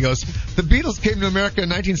McCartney. He goes, "The Beatles came to America in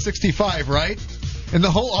 1965, right?" And the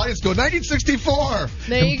whole audience go, 1964.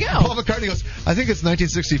 There you And go. Paul McCartney goes, "I think it's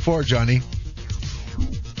 1964, Johnny."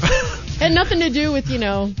 Had nothing to do with,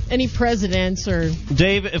 any presidents or...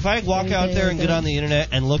 Dave, if I walk out there and get on the internet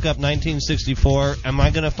and look up 1964, am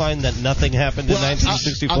I going to find that nothing happened in Well,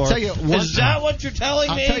 1964? I'll tell you one- Is that what you're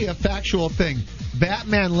telling I'll me? tell you a factual thing.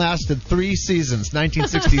 Batman lasted 3 seasons,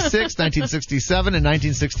 1966, 1967, and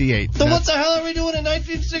 1968. Then what the hell are we doing in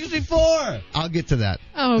 1964? I'll get to that.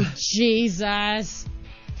 Oh, Jesus.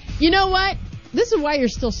 You know what? This is why you're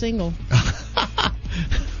still single.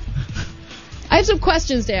 I have some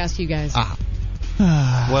questions to ask you guys.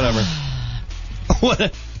 Whatever.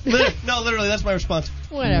 What? No, literally, that's my response.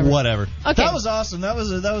 Whatever. Whatever. Okay. That was awesome. That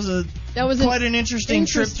was quite an interesting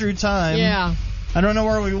trip through time. Yeah. I don't know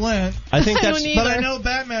where we went. I think I that's. don't But I either. know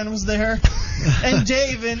Batman was there. And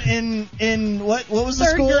Dave in what was the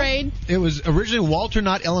Third school? grade. It was originally Walter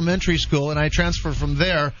Knott Elementary School, and I transferred from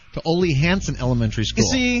there to Ole Hansen Elementary School.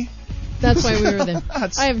 You see, That's why we were there.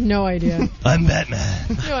 I have no idea. I'm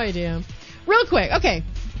Batman. No idea. Real quick. Okay.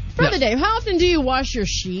 Brother Dave, how often do you wash your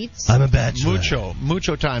sheets? I'm a bachelor.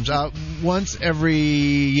 Mucho times. Once every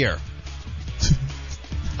year.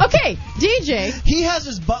 Okay, DJ. He has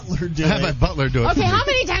his butler do I have it. my butler do it. Okay, for me. how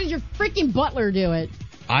many times does your freaking butler do it?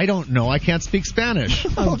 I don't know. I can't speak Spanish.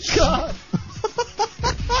 Oh, God.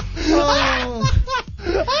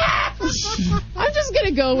 I'm just going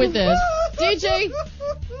to go with this. DJ,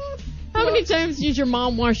 how many times does your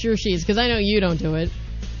mom wash your sheets? Because I know you don't do it.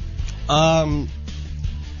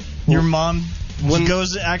 Your mom When-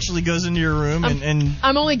 actually goes into your room and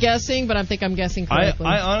I'm only guessing, but I think I'm guessing correctly.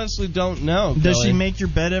 I honestly don't know. does she Kelly. make your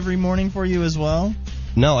bed every morning for you as well?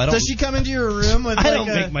 No, I don't. Does she come into your room with I like don't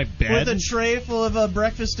make my bed. with a tray full of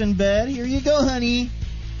breakfast in bed? Here you go, honey.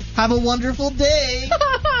 Have a wonderful day.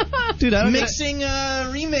 Dude, I don't Mixing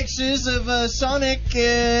remixes of Sonic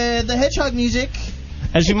the Hedgehog music.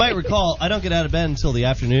 As you might recall, I don't get out of bed until the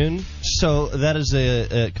afternoon, so that is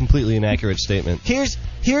a completely inaccurate statement. Here's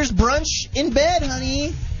brunch in bed,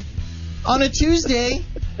 honey. On a Tuesday.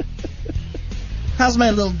 How's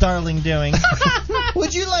my little darling doing?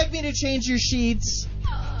 Would you like me to change your sheets?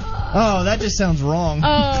 Oh, that just sounds wrong.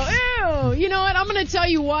 Oh, ew. You know what? I'm going to tell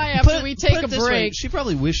you why after we take a this way, break. she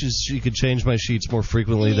probably wishes she could change my sheets more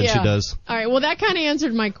frequently than she does. All right, well, that kind of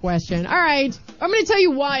answered my question. All right, I'm going to tell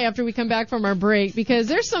you why after we come back from our break, because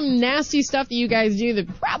there's some nasty stuff that you guys do that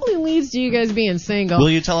probably leads to you guys being single. Will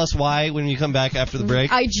you tell us why when you come back after the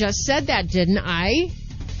break? I just said that, didn't I?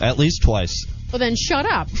 At least twice. Well, then shut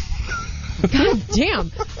up. God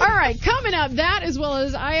damn. All right, coming up, that as well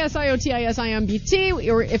as I.S.I.O.T.I.S.I.M.B.T.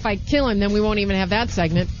 Or if I kill him, then we won't even have that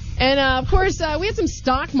segment. And, of course, we had some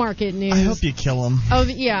stock market news. I hope you kill him. Oh,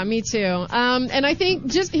 yeah, me too. And I think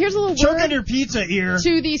just here's a little Choke word on your pizza ear.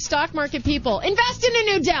 to the stock market people. Invest in a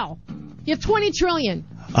new Dell. You have $20 trillion.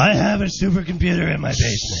 I have a supercomputer in my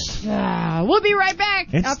basement. We'll be right back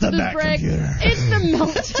It's after the this Mac break. computer. It's the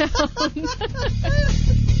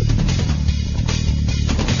Meltdown.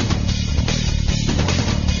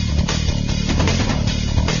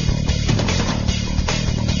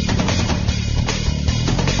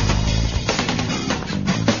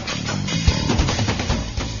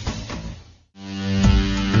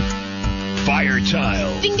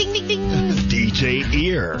 Firechild. Ding, ding, ding, ding. DJ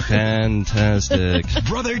Ear. Fantastic.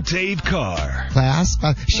 Brother Dave Carr. Class.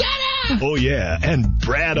 Shut up! Oh, yeah. And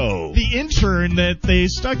Brado. The intern that they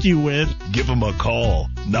stuck you with. Give them a call.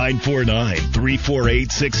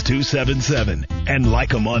 949-348-6277. And like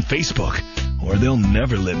them on Facebook. Or they'll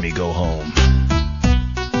never let me go home.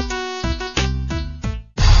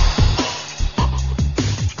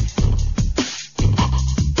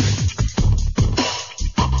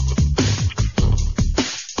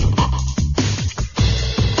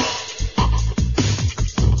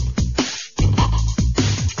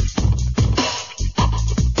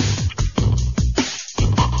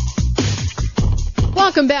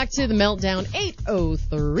 Welcome back to the Meltdown.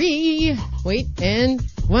 8:03. Wait, and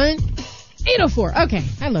 8:04. Okay,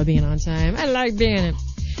 I love being on time. I like being it.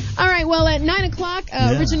 All right, well, at 9 o'clock,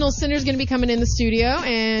 Original Sinner's going to be coming in the studio,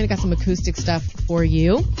 and got some acoustic stuff for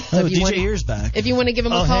you. So if you DJ Ear's back. If you want to give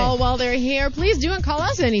them a call while they're here, please do, and call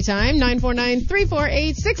us anytime.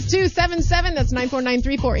 949-348-6277. That's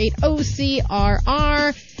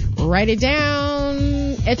 949-348-OCRR. Write it down.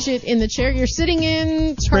 Etch it in the chair you're sitting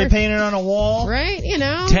in. Spray paint it on a wall. Right, you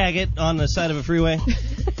know. Tag it on the side of a freeway.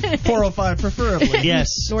 405 preferably.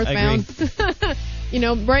 Yes, Northbound. You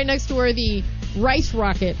know, right next to where the rice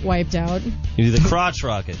rocket wiped out. You do the crotch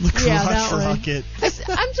rocket. Yeah, that Crotch one. rocket.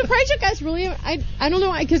 I'm surprised you guys really. I don't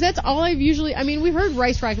know, because that's all I've usually. I mean, we've heard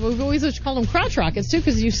rice rocket, but we've always just called them crotch rockets too,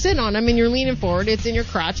 because you sit on them and you're leaning forward. It's in your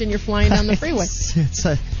crotch and you're flying down the freeway. It's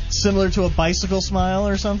similar to a bicycle smile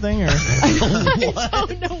or something, or I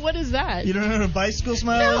don't know, what is that? you don't know what a bicycle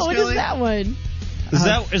smile No, is, what Kelly? is that one? Is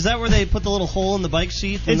that where they put the little hole in the bike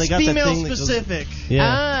seat? And It's they got that female thing specific. That goes,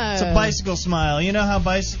 yeah. It's a bicycle smile. You know how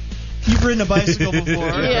you've ridden a bicycle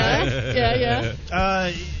before.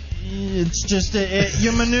 Yeah. It's just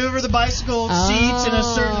you maneuver the bicycle seats in a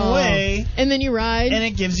certain way, and then you ride, and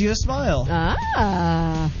it gives you a smile.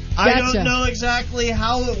 Gotcha. I don't know exactly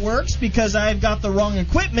how it works because I've got the wrong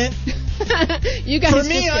equipment. You guys For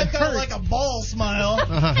me, just I've get got hurt. like a ball smile.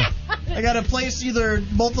 I got to place either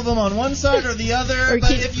both of them on one side or the other. Or But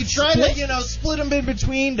keep if you try split? to, split them in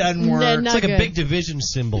between, doesn't work. Not It's like good. a big division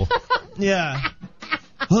symbol. Yeah.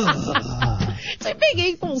 It's a big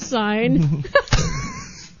equal sign.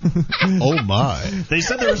 Oh, my. They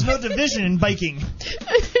said there was no division in biking.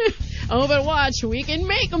 Oh, but watch, we can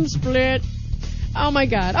make them split. Oh, my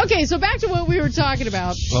God. Okay, so back to what we were talking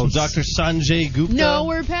about. Oh, Dr. Sanjay Gupta? No,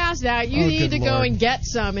 we're past that. You need to go Lord. and get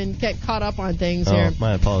some and get caught up on things here. Oh,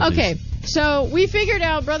 my apologies. Okay, so we figured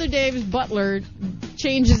out Brother Dave's butler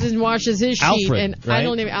changes and washes his sheet. Alfred, And right? I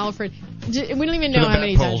don't even, Alfred. We don't even To know the how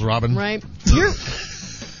many bat poles, times. Robin. Right? You're...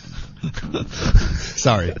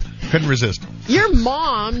 Sorry. Couldn't resist. Your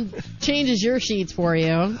mom changes your sheets for you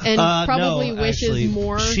and probably no, wishes actually,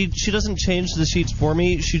 more. She doesn't change the sheets for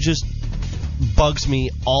me. She just bugs me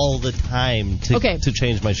all the time to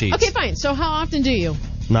change my sheets. Okay, fine. So how often do you?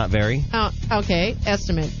 Not very. Okay,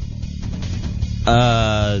 estimate.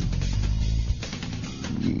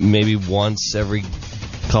 Maybe once every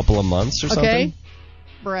couple of months or something. Okay.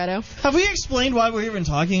 Brado. Have we explained why we're even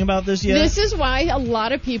talking about this yet? This is why a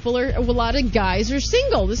lot of guys are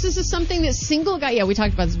single. This is something that single guys. Yeah, we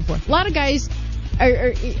talked about this before. A lot of guys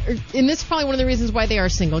are and this is probably one of the reasons why they are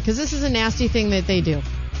single, because this is a nasty thing that they do.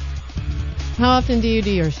 How often do you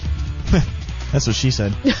do yours? That's what she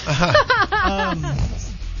said.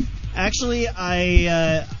 Actually,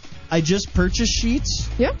 I just purchased sheets.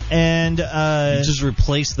 Yep. And You just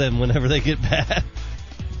replace them whenever they get bad.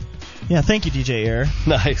 Yeah, thank you, DJ Air.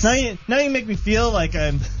 Nice. Now you make me feel like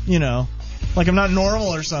I'm, like I'm not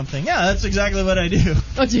normal or something. Yeah, that's exactly what I do.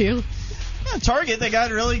 Oh, do you? Yeah, Target, they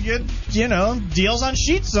got really good, deals on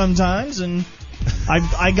sheets sometimes, and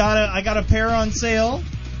I got a pair on sale.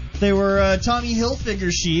 They were Tommy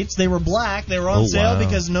Hilfiger sheets. They were black. They were on sale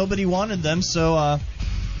because nobody wanted them. So, I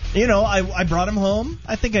brought them home.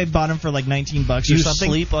 I think I bought them for like $19 or something. You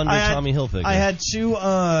sleep under Tommy Hilfiger. I had two.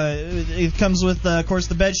 It comes with, of course,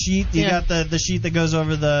 the bed sheet. You got the sheet that goes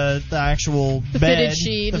over the actual bed. Fitted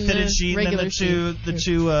sheet. The fitted sheet. And then the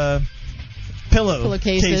two pillow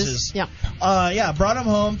cases. Yeah. Brought them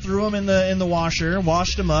home. Threw them in the washer.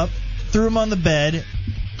 Washed them up. Threw them on the bed.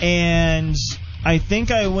 And I think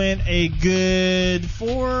I went a good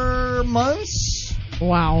 4 months.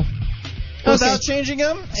 Wow. Without changing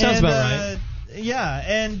them. Sounds about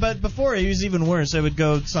right. But before it was even worse. It would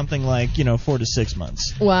go something like 4 to 6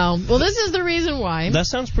 months. Wow. Well, this is the reason why. That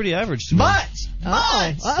sounds pretty average to me. But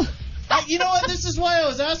you know what? This is why I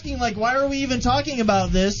was asking. Like, why are we even talking about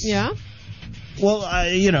this? Yeah. Well,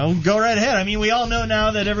 go right ahead. I mean, we all know now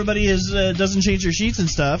that everybody doesn't change their sheets and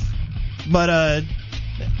stuff. But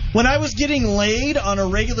when I was getting laid on a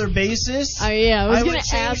regular basis, I would gonna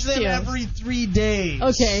change ask them you. every 3 days.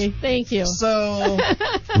 Okay, thank you. So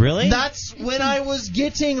really, that's when I was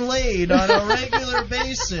getting laid on a regular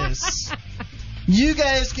basis. You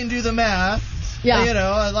guys can do the math.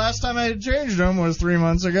 Yeah. Last time I changed them was 3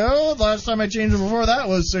 months ago. Last time I changed them before that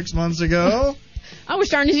was 6 months ago. I was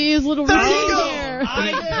starting to use a little routine here.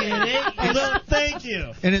 I get it. Thank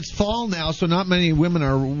you. And it's fall now, so not many women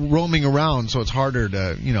are roaming around, so it's harder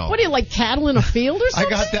to, What are you, like cattle in a field or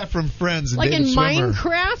something? I got that from friends. Like David in Swimmer.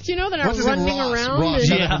 Minecraft, they're not What's his name? running Ross. around. Ross. and-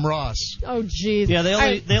 Got it from Ross. Oh, jeez. Yeah,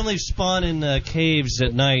 they only spawn in caves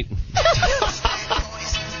at night.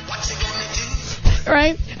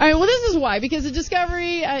 Right? All right, well, this is why. Because the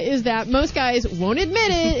discovery is that most guys won't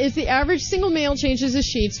admit it. It's the average single male changes his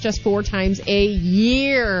sheets just 4 times a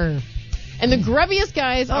year. And the grubbiest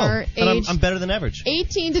guys are aged I'm better than average.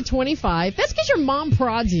 18 to 25. That's because your mom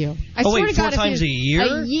prods you. I swear to God, 4 times a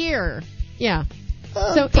year? A year. Yeah.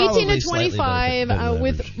 So 18 to 25,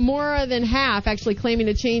 with more than half actually claiming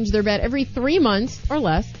to change their bed every 3 months or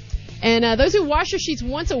less. And those who wash their sheets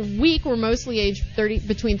once a week were mostly aged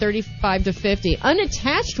between 35 to 50.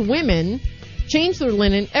 Unattached women change their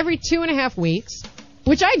linen every 2.5 weeks,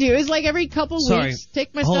 which I do. Is like every couple weeks,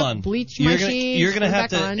 take my stuff, bleach my sheets. You're going to have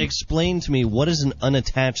back to on. explain to me, what is an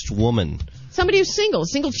unattached woman? Somebody who's single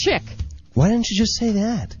chick. Why didn't you just say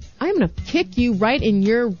that? I'm going to kick you right in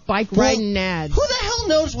your bike riding nads. Who the hell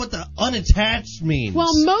knows what the unattached means?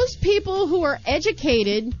 Well, most people who are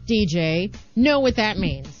educated, DJ, know what that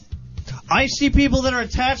means. I see people that are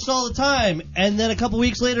attached all the time, and then a couple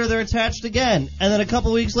weeks later they're attached again, and then a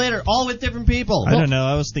couple weeks later, all with different people. I don't know.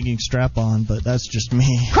 I was thinking strap-on, but that's just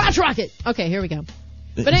me. Crotch rocket! Okay, here we go.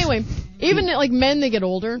 But anyway, even like men that get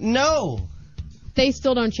older, no, they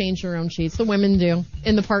still don't change their own sheets. The women do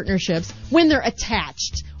in the partnerships when they're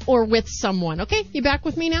attached or with someone. Okay, you back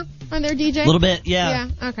with me now on there, DJ? A little bit, yeah.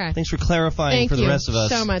 Yeah, okay. Thanks for clarifying for the rest of us.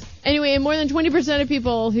 Thank you so much. Anyway, and more than 20% of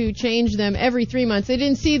people who change them every 3 months, they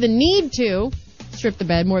didn't see the need to strip the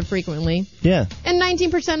bed more frequently. Yeah. And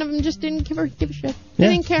 19% of them just didn't give a shit. They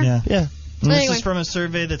didn't care. Yeah. And Anyway. this is from a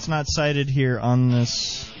survey that's not cited here on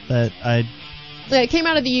this that I... Yeah, it came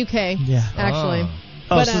out of the UK, Yeah. actually.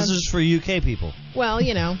 Oh, But, so this is for UK people. well,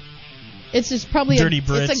 It's just probably Dirty It's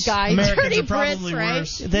Brits. a guy. Americans Dirty are probably Brits, right?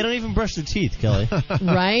 worse. They don't even brush their teeth, Kelly.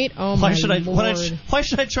 Right? Oh my Why should I? Lord. Why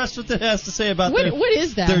should I trust what that has to say about What their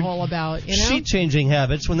is that their all about? You know? sheet changing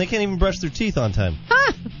habits when they can't even brush their teeth on time?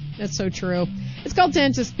 Ha! That's so true. It's called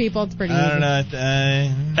dentist, people. It's pretty easy. I don't know.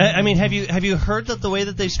 I mean, have you heard that the way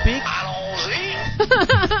that they speak?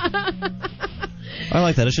 I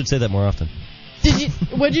like that. I should say that more often.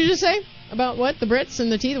 What'd you just say about what the Brits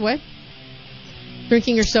and the teeth? What?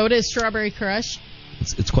 Drinking your soda is strawberry crush.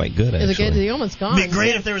 It's quite good. Actually. Is it good? It's almost gone. It'd be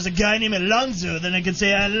great if there was a guy named Alonzo. Then I could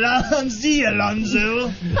say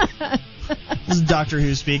Alonzo. This is Doctor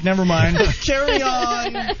Who speak. Never mind. Carry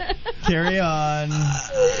on. I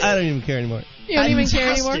don't even care anymore. You don't even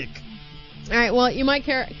care anymore? Fantastic. All right, well, you might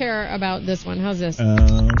care about this one. How's this?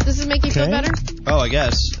 Does this make you feel better? Oh, I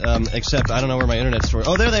guess. Except I don't know where my internet's stored.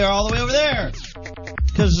 Oh, there they are, all the way over there.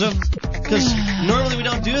 Because normally we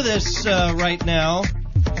don't do this right now.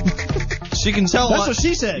 So you can tell. That's what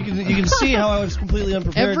she said. You can see how I was completely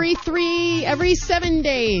unprepared. Every 7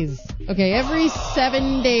 days. Okay, every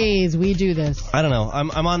 7 days we do this. I don't know.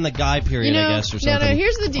 I'm on the guy period, I guess, or something. No,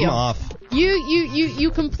 here's the deal. I'm off.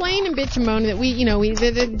 You complain and bitch and moan that we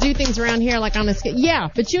do things around here like on a scale. Yeah,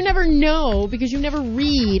 but you never know because you never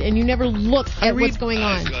read and you never look at what's going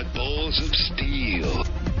on. I've got balls of steel.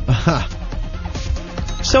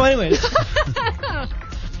 So, anyways.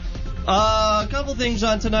 A couple things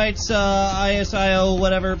on tonight's I.S.I.O.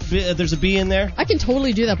 whatever. There's a B in there. I can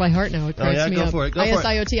totally do that by heart now. It cracks me go up. for it.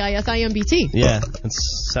 I.S.I.O.T.I.S.I.M.B.T. Yeah, that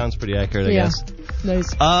sounds pretty accurate, I guess.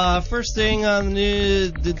 Nice. First thing on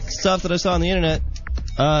the stuff that I saw on the internet.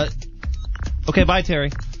 Okay, bye,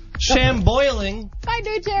 Terry. Shamboiling. Bye,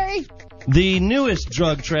 dude, Terry. The newest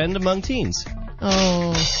drug trend among teens.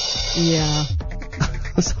 Oh, yeah.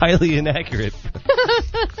 It's highly inaccurate.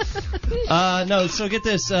 No, so get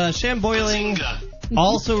this. Shamboiling,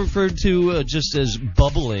 also referred to just as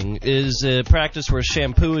bubbling, is a practice where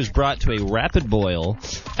shampoo is brought to a rapid boil,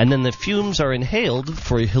 and then the fumes are inhaled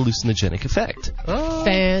for a hallucinogenic effect. Oh.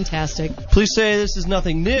 Fantastic. Police say this is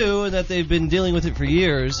nothing new and that they've been dealing with it for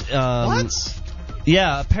years. What?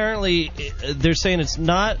 Yeah, apparently they're saying it's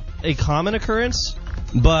not a common occurrence,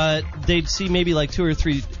 but they'd see maybe like 2 or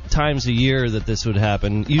 3 times a year that this would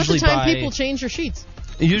happen. Usually That's the time by people change their sheets.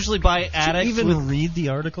 Usually by addicts. Did you even read the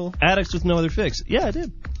article? Addicts with no other fix. Yeah, I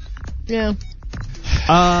did. Yeah.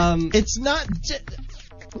 It's not.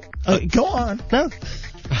 Go on. No.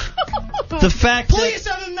 The fact Police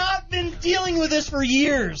have not been dealing with this for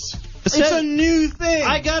years. It's a new thing.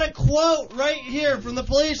 I got a quote right here from the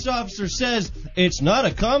police officer. Says it's not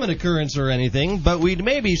a common occurrence or anything, but we'd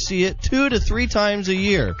maybe see it 2 to 3 times a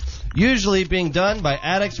year. Usually being done by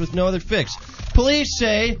addicts with no other fix. Police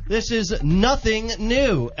say this is nothing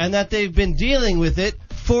new and that they've been dealing with it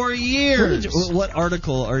for years. What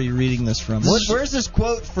article are you reading this from? Where's this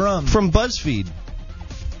quote from? From BuzzFeed.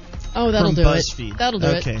 Oh, that'll From do BuzzFeed. it. That'll do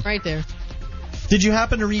Okay. it. Right there. Did you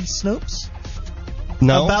happen to read Snopes?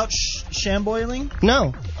 No. About shamboiling?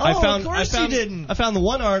 No. Oh, of course you didn't. I found the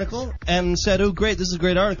one article and said, oh, great, this is a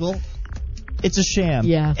great article. It's a sham.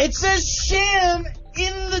 Yeah. It says sham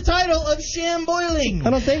in the title of Shamboiling. I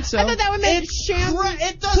don't think so. I thought that would make sham.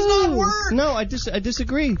 It does not work. No, I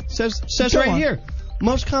disagree. Says Go right on. here.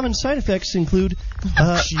 Most common side effects include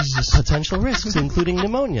potential risks, including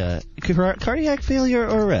pneumonia, cardiac failure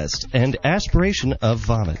or arrest, and aspiration of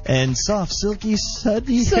vomit. And soft, silky,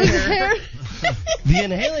 sudsy hair. The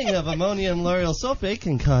inhaling of ammonium lauryl sulfate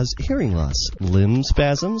can cause hearing loss, limb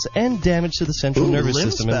spasms, and damage to the central nervous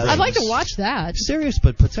system and brain. I'd like to watch that. Serious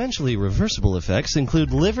but potentially reversible effects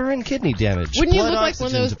include liver and kidney damage, Wouldn't you blood look like one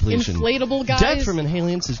of those depletion. inflatable guys? Death from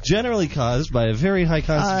inhalants is generally caused by a very high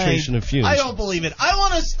concentration of fumes. I don't believe it. I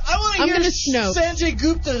want to hear Snope. Sanjay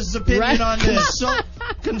Gupta's opinion on this.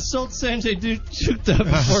 Consult Sanjay Gupta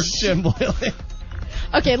before shamboiling.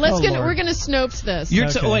 Okay, Lord. we're gonna Snopes this.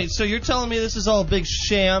 Wait, so you're telling me this is all a big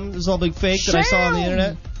sham? This is all big fake that I saw on the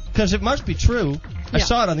internet? Because it must be true. I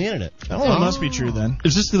saw it on the internet. Oh, it must be true then.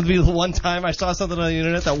 Is this going to be the one time I saw something on the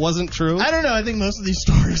internet that wasn't true? I don't know. I think most of these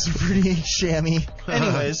stories are pretty shammy.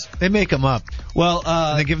 Anyways. They make them up. Well,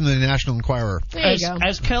 and they give them to the National Enquirer. There you go.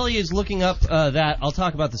 As Kelly is looking up that, I'll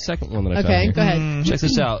talk about the second one that I found. Okay, here. go ahead. Check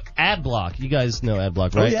this out. Adblock. You guys know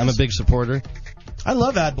Adblock, right? yes. I'm a big supporter. I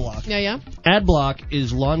love Adblock. Yeah. Adblock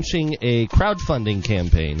is launching a crowdfunding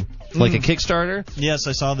campaign, like a Kickstarter, Yes,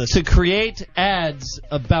 I saw this. to create ads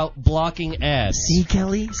about blocking ads. See,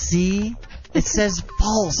 Kelly? See? It says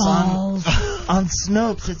false. On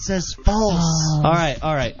Snopes. It says false. All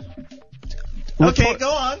right. Okay,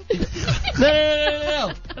 go on.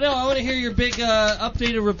 No, I want to hear your big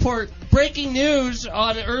updated report. Breaking news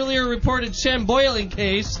on an earlier reported shamboiling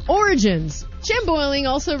case. Origins. Shamboiling,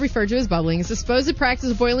 also referred to as bubbling, is a supposed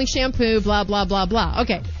practice of boiling shampoo, blah, blah, blah, blah.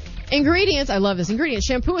 Okay. Ingredients. I love this. Ingredients.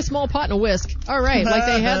 Shampoo, a small pot, and a whisk. All right. Like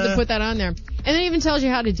they had to put that on there. And it even tells you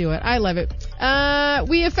how to do it. I love it.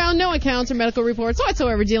 We have found no accounts or medical reports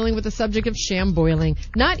whatsoever dealing with the subject of shamboiling.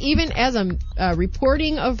 Not even as a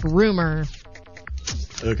reporting of rumor.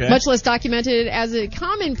 Okay. Much less documented as a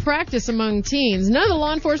common practice among teens. None of the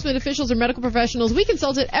law enforcement officials or medical professionals we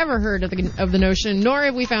consulted ever heard of the notion, nor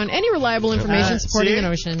have we found any reliable information supporting the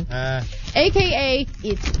notion. AKA,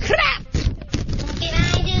 it's crap!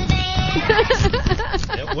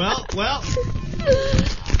 Well.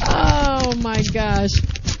 Oh, my gosh.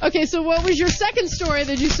 Okay, so what was your second story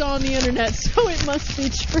that you saw on the internet? So it must be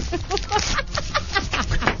true.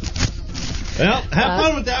 Well, have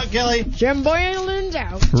fun with that, Kelly. Shamboiling's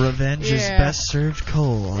out. Revenge is best served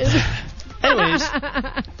cold. Anyways,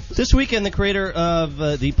 this weekend, the creator of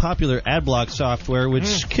the popular AdBlock software,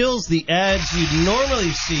 which kills the ads you'd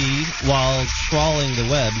normally see while trawling the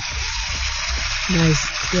web.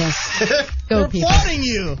 Nice. Yes. Go, We're people. applauding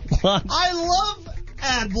you. I love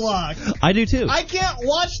AdBlock. I do too. I can't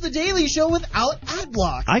watch The Daily Show without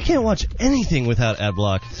AdBlock. I can't watch anything without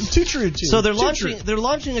AdBlock. Too true, too. So they're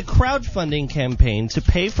launching a crowdfunding campaign to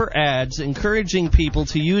pay for ads, encouraging people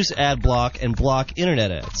to use AdBlock and block internet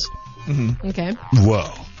ads. Mm-hmm. Okay.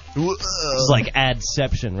 Whoa. It's like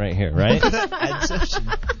Adception right here, right? Adception.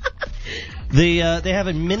 They have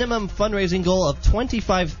a minimum fundraising goal of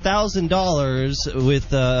 $25,000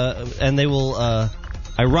 with and they will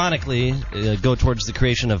ironically go towards the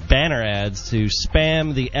creation of banner ads to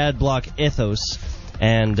spam the AdBlock ethos.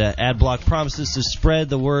 And AdBlock promises to spread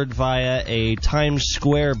the word via a Times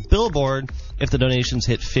Square billboard if the donations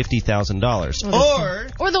hit $50,000.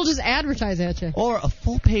 Or they'll just advertise at you. Or a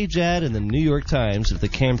full-page ad in the New York Times if the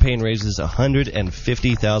campaign raises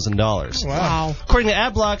 $150,000. Wow. According to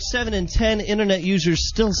AdBlock, 7 in 10 internet users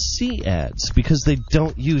still see ads because they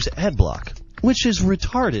don't use AdBlock, which is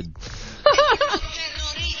retarded.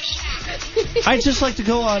 I'd just like to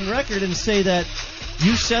go on record and say that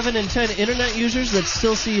you 7 in 10 internet users that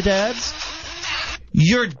still see ads,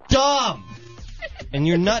 you're dumb. And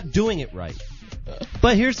you're not doing it right.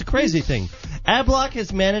 But here's the crazy thing. AdBlock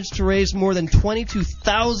has managed to raise more than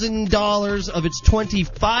 $22,000 of its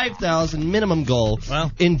 $25,000 minimum goal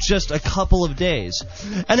in just a couple of days.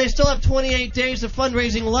 And they still have 28 days of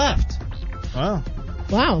fundraising left. Wow.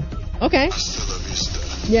 Okay.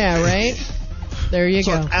 Yeah, right? There you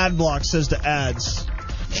go. That's what AdBlock says to ads.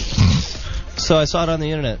 So I saw it on the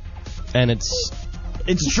internet, and it's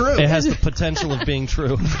true. It has the potential of being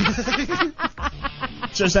true.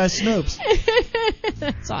 Just ask Snopes.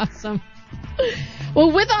 That's awesome.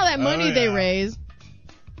 Well, with all that money they raise,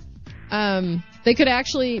 they could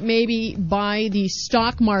actually maybe buy the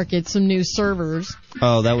stock market some new servers.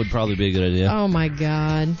 Oh, that would probably be a good idea. Oh, my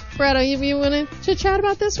God. Brado, you want to chit-chat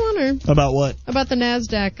about this one? Or about what? About the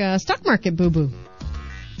NASDAQ stock market boo-boo.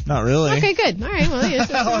 Not really. Okay, good. All right, well, yes,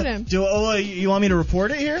 let's do it. You want me to report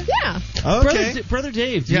it here? Yeah. Okay. Brother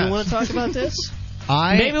Dave, do you want to talk about this?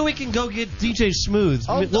 Maybe we can go get DJ Smooth.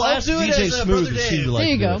 We'll ask do it DJ as Smooth Brother if she'd Dave. like There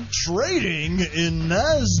you to go. do it. Trading in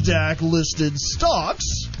NASDAQ-listed stocks,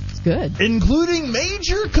 It's good. including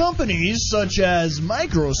major companies such as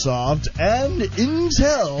Microsoft and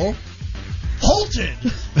Intel,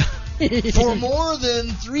 halted for more than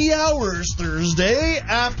 3 hours Thursday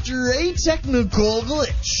after a technical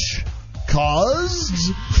glitch caused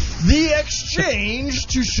the exchange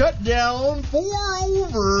to shut down for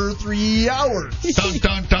over 3 hours. Dun,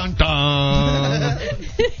 dun, dun, dun.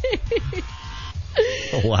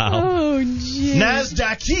 Wow. Oh, jeez.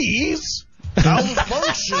 NASDAQ keys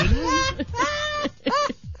malfunction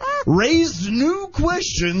raised new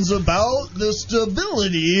questions about the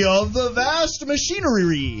stability of the vast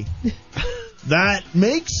machinery that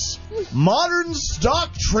makes modern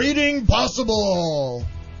stock trading possible.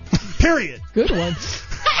 Period. Good one.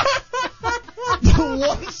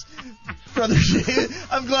 Once, Brother Dave,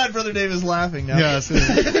 I'm glad Brother Dave is laughing now. Yes. Is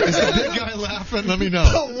the big guy laughing? Let me know.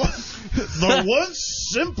 The once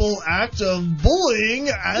simple act of bullying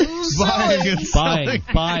and selling.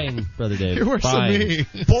 Buying, Brother Dave. You're worse than me.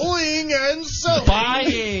 Bullying and selling.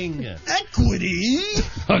 Buying. Equity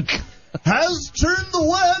has turned the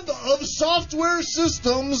web of software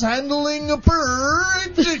systems handling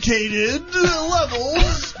indicated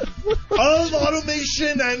levels of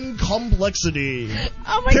automation and complexity.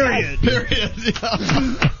 Oh, my Period. God. Period.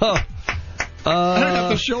 Yeah. I don't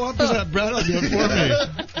have to show up to that. Brad will do it for me.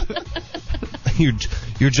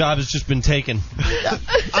 Your job has just been taken.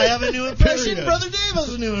 I have a new impression. Brother Dave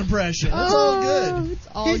has a new impression. It's all good. It's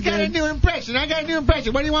all He's got a new impression. I got a new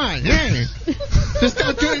impression. What do you want? Yeah. Just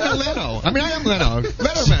start doing the Leno. I mean, I am Leno.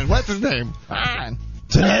 Letterman. What's his name? Fine.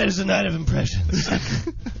 Tonight is the night of impressions. All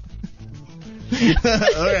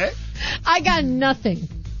right. I got nothing.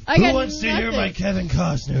 Who wants to hear my Kevin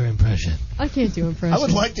Costner impression? I can't do impressions. I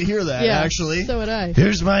would like to hear that, actually. So would I.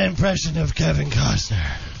 Here's my impression of Kevin Costner.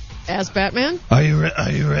 As Batman? Are you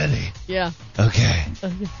ready? Yeah. Okay.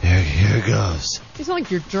 Here goes. You sound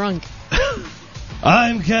like you're drunk.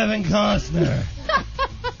 I'm Kevin Costner.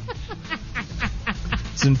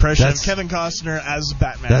 It's an impression of Kevin Costner as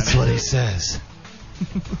Batman. That's what he says.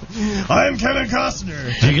 I'm Kevin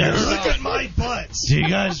Costner. Do you guys look at my butt? Do you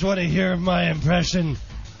guys want to hear my impression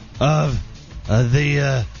of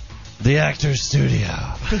the Actors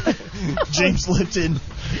Studio? James Lipton.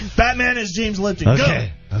 Batman is James Lipton.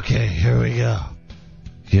 Okay, here we go.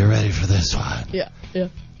 You ready for this one? Yeah.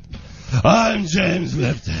 I'm James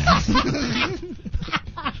Lipton.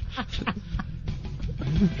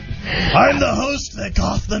 I'm the host that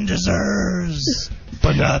Gotham deserves,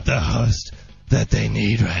 but not the host that they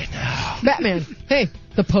need right now. Batman. Hey,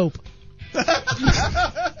 the Pope. That's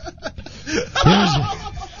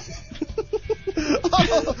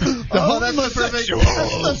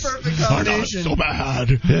the perfect combination. So bad.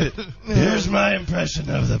 Here's my impression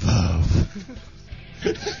of the Pope.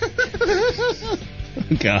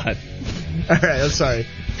 God. All right, I'm sorry.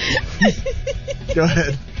 Go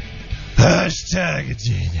ahead.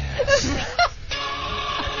 #genius.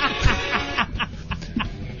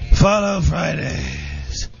 Follow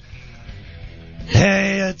Fridays.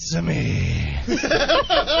 Hey, it's me.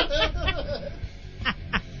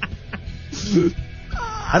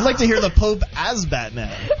 I'd like to hear the Pope as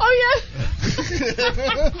Batman. Oh,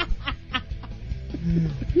 yeah.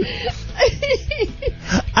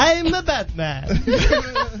 I'm a Batman.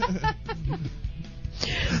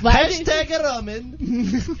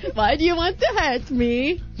 Ramen. Why do you want to hurt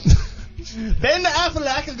me? Ben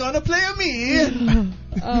Affleck is gonna play me.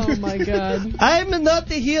 Oh, my God. I'm not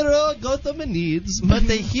the hero Gotham needs, but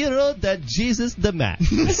the hero that Jesus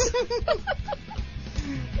demands.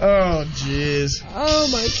 Oh, jeez. Oh,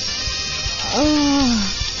 my...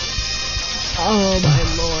 Oh, my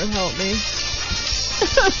Lord, help me.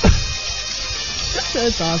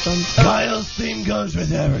 That's awesome. Kyle's theme goes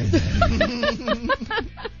with everything.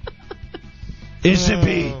 It should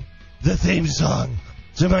be the theme song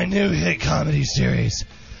to my new hit comedy series,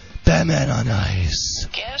 Batman on Ice.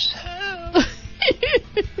 Guess who?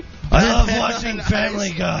 I love watching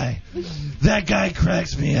Family Guy. That guy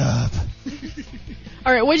cracks me up.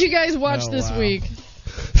 All right, what'd you guys watch this week?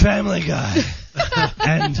 Family Guy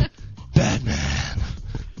and Batman.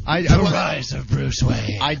 The Rise of Bruce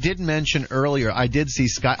Wayne. I did mention earlier, I did see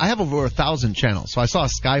Sky. I have over 1,000 channels, so I saw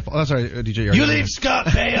Skyfall. Oh, sorry, DJ. You leave Scott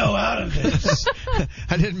Baio out of this.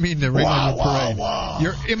 I didn't mean to ring on your parade.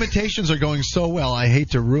 Your imitations are going so well, I hate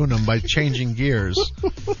to ruin them by changing gears.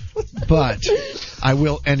 But I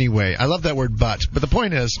will anyway. I love that word but. But the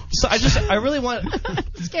point is... So I really want...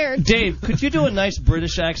 Scared. Dave, could you do a nice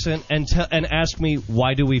British accent and ask me,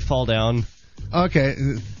 why do we fall down? Okay,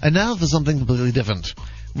 and now for something completely different.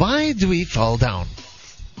 Why do we fall down?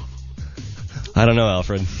 I don't know,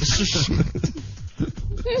 Alfred.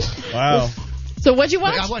 Wow. So what'd you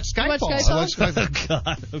watch? I watched Skyfall. I watched Skyfall? Oh,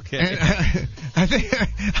 God, okay. And I think I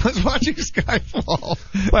was watching Skyfall.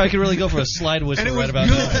 Well, I could really go for a slide whistle right about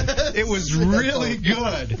now. It was really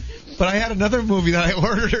good. But I had another movie that I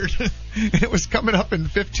ordered, and it was coming up in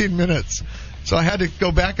 15 minutes. So I had to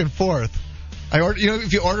go back and forth.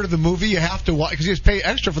 If you order the movie, you have to watch because you just pay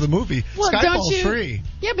extra for the movie. Well, Skyfall's free.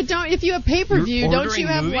 Yeah, but if you have pay-per-view, don't you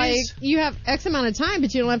have you have X amount of time,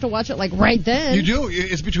 but you don't have to watch it right then. You do.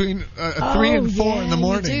 It's between 3 and 4 in the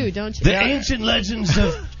morning. You do, don't you? The ancient legends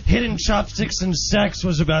of hidden chopsticks and sex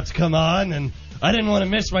was about to come on, and I didn't want to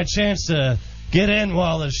miss my chance to get in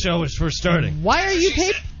while the show was first starting. Why are you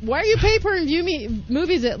pay-per-view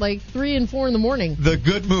movies at 3 and 4 in the morning? The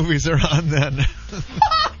good movies are on then.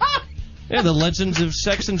 Yeah, the legends of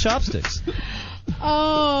sex and chopsticks.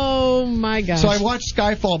 Oh, my gosh. So I watched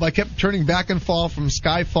Skyfall, but I kept turning back and forth from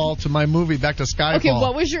Skyfall to my movie, back to Skyfall. Okay,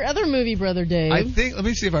 what was your other movie, Brother Dave? Let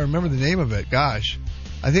me see if I remember the name of it. Gosh.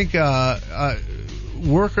 I think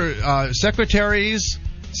secretaries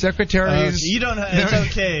Secretaries. You don't. It's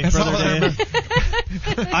okay, That's Brother all I Dave.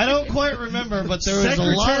 I don't quite remember, but there was a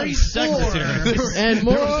lot of secretaries. And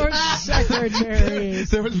more secretaries.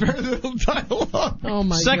 There was very little dialogue. Oh,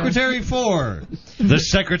 my God. Secretary 4, the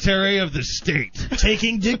Secretary of the State.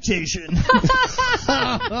 Taking dictation.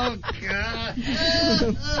 Oh, God.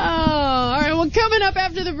 Oh, all right. Well, coming up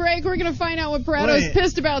after the break, we're going to find out what Brado's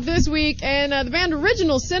pissed about this week. And the band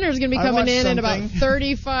Original Sinner is going to be coming in about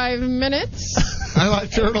 35 minutes. I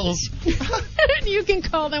like turtles. You can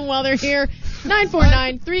call them while they're here.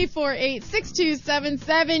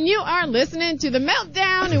 949-348-6277. You are listening to The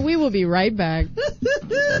Meltdown, and we will be right back.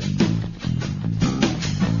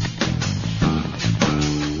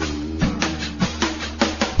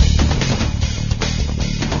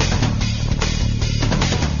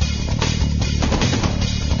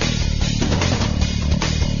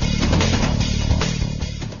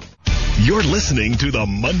 You're listening to the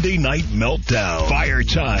Monday Night Meltdown.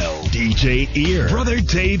 Firechild, DJ Ear, Brother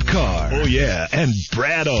Dave Carr. Oh, yeah, and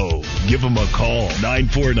Brado. Give them a call,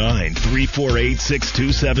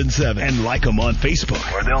 949-348-6277. And like them on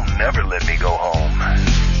Facebook, or they'll never let me go home.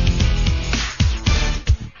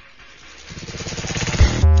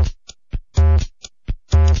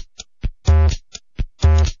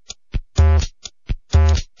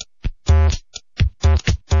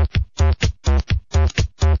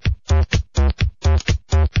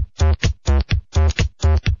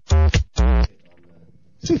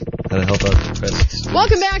 Gotta help out the press.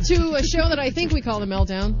 Welcome back to a show that I think we call The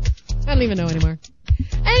Meltdown. I don't even know anymore.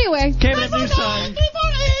 Anyway. Came at news time.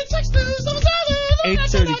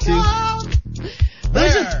 8:32.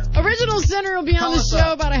 There. Original Sinner will be on the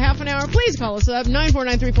show about a half an hour. Please call us up,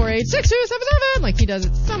 949-348-6277, like he does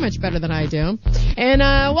it so much better than I do. And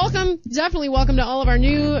definitely welcome to all of our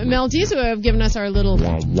new Melties who have given us our little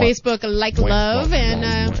Facebook love.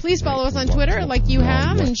 And please follow us on Twitter like you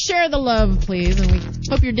have, and share the love, please. And we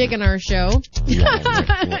hope you're digging our show.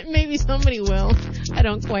 Maybe somebody will. I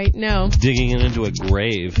don't quite know. Digging it into a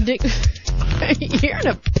grave. You're in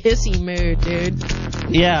a pissy mood, dude.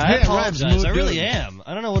 Yeah, I apologize. I really am.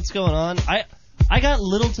 I don't know what's going on. I got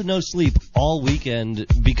little to no sleep all weekend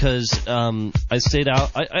because I stayed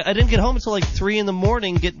out. I didn't get home until like 3 in the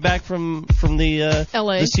morning. Get back from the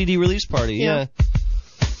LA. the CD release party. Yeah.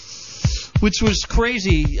 Which was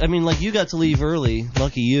crazy. I mean, like, you got to leave early.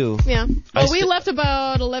 Lucky you. Yeah. Well, we left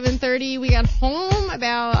about 11:30. I got home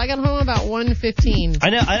about 1:15. I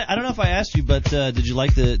know. I don't know if I asked you, but did you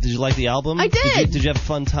like the album? I did. Did you have a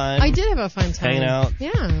fun time? I did have a fun time. Hanging out.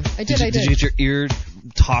 Yeah, I did. Did you get your ear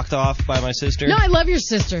talked off by my sister? No, I love your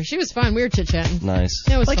sister. She was fun. We were chit-chatting. Nice.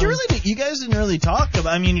 It was like, fun. you guys didn't really talk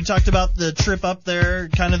about, I mean, you talked about the trip up there,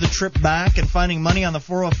 kind of the trip back, and finding money on the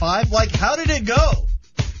 405. Like, how did it go?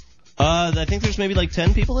 I think there's maybe like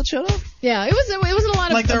 10 people that showed up. Yeah, it wasn't a lot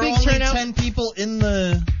of like, there were big only turnout. 10 people in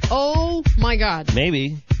the... Oh, my God.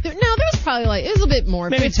 Maybe. There was probably it was a bit more.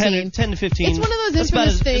 Maybe 15. 10 to 15. It's one of those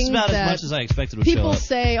infamous things it's about that as much as I expected would show people up.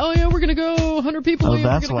 say, oh, yeah, we're going to go 100 people. Oh,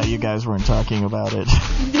 that's why you guys weren't talking about it.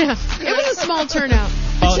 Yeah, it was a small turnout.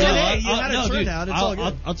 Oh, Sure, no, hey, you had a turnout. It's all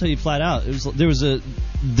good. I'll tell you flat out.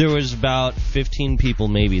 There was about 15 people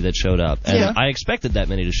maybe that showed up, and I expected that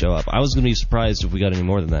many to show up. I was going to be surprised if we got any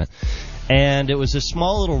more than that. And it was a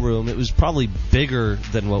small little room. It was probably bigger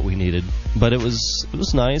than what we needed, but it was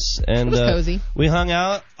nice. And it was cozy. We hung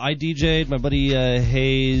out. I DJ'd. My buddy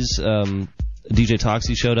Hayes, DJ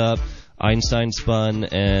Toxie showed up.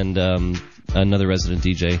 I.S.I.O.T.I.S.I.M.B.T, and another resident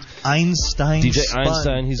DJ. Einstein DJ Spun.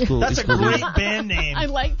 Einstein. He's cool. That's He's a cool great dude. band name. I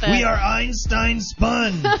like that. We are Einstein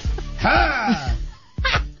Spun. Ha!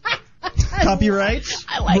 Copyright.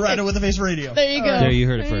 I like Brado it. with a Face Radio. There you go. There you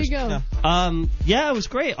heard it There first. you go. Yeah, it was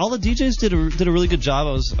great. All the DJs did a really good job.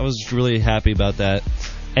 I was really happy about that.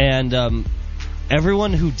 And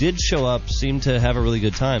everyone who did show up seemed to have a really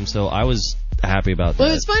good time. So I was happy about that.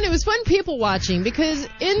 Well, it was fun. It was fun people watching because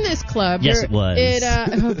in this club, Yes, it was.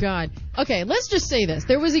 Oh God. Okay, let's just say this: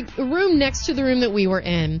 there was a room next to the room that we were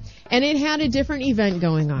in, and it had a different event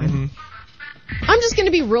going on. Mm-hmm. I'm just going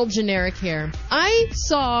to be real generic here. I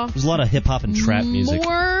saw There's a lot of hip hop and trap music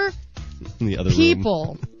more in the other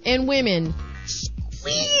people and women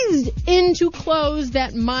squeezed into clothes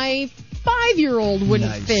that my 5-year-old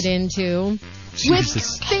wouldn't fit into,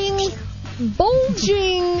 Jesus. with things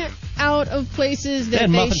bulging out of places that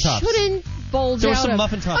they shouldn't bulge There were out some of.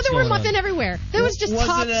 muffin tops there were going muffin on. everywhere. There was just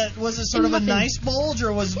tops. Was it sort of a muffins. nice bulge,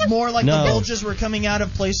 or was it more like No. the bulges were coming out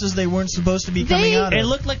of places they weren't supposed to be coming out of? It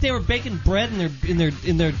looked like they were baking bread in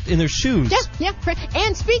their shoes. Yeah.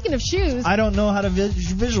 And speaking of shoes, I don't know how to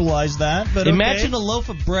visualize that, but Imagine a loaf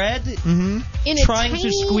of bread in a trying tiny,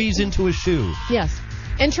 to squeeze into a shoe. Yes.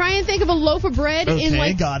 and try and think of a loaf of bread in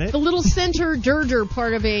like got it. the little center dirger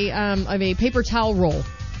part of a paper towel roll.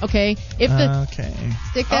 Okay, stick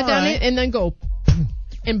that down it and then go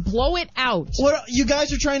and blow it out. What you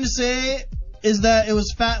guys are trying to say is that it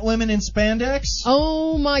was fat women in spandex?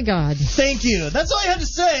 Oh my God! Thank you. That's all I had to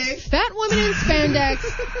say. Fat women in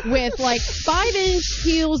spandex with like 5-inch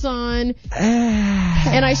heels on,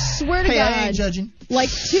 and I swear to God, I ain't judging. Like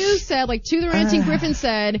the ranting Griffin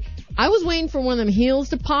said, I was waiting for one of them heels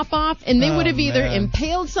to pop off, and they would have either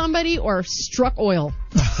impaled somebody or struck oil.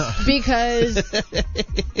 Because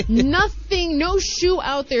no shoe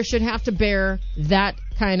out there should have to bear that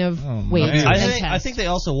kind of weight. I think they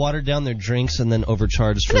also watered down their drinks and then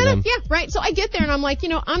overcharged for them. Yeah, right. So I get there and I'm like,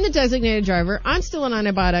 I'm the designated driver. I'm still on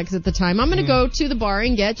antibiotics at the time. I'm going to go to the bar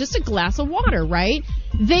and get just a glass of water, right?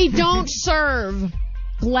 They don't serve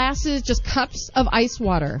glasses, just cups of ice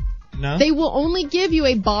water. No? They will only give you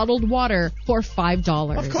a bottled water for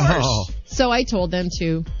 $5. Of course. Oh. So I told them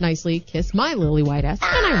to nicely kiss my lily white ass,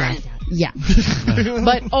 and I walked out. Yeah.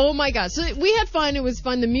 But, oh my God. So we had fun. It was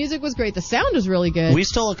fun. The music was great. The sound was really good. We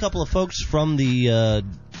stole a couple of folks from the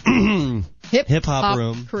hip-hop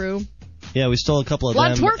room. Crew. Yeah, we stole a couple of them. A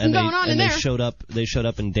lot of twerking and going on in they there. They showed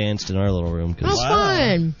up and danced in our little room. It was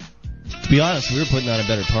fun. To be honest, we were putting on a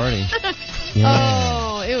better party.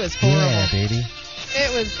 Oh, it was horrible. Yeah, baby.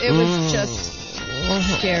 It was just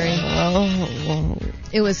scary.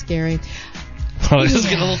 It was scary. Oh, this is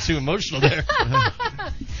getting a little too emotional there.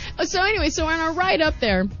 So anyway, on our ride up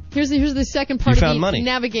there, here's the second part of the money.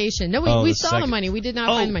 Navigation. No, we saw the money. We did not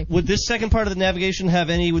find the money. Would this second part of the navigation have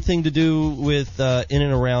anything to do with in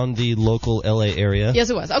and around the local LA area? Yes,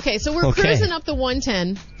 it was. Okay, so we're cruising up the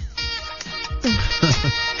 110.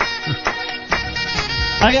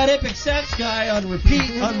 I got Epic Sax Guy on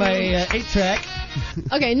repeat on my 8-track.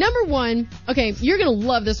 Okay, number one. Okay, you're gonna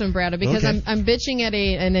love this one, Brado, because I'm bitching at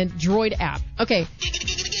a Droid app. Okay,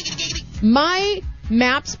 my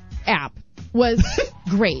Maps app was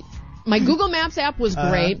great. My Google Maps app was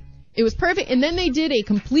great. It was perfect, and then they did a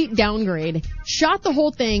complete downgrade. Shot the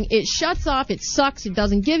whole thing. It shuts off. It sucks. It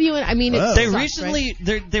doesn't give you it. I mean, it they sucks, recently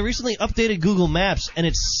right? they recently updated Google Maps, and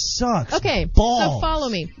it sucks. Okay, balls. So follow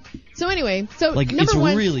me. So anyway, like, number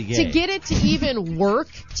one, really to get it to even work,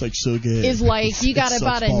 it's like so good. Is like you got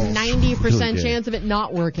about a 90% really chance of it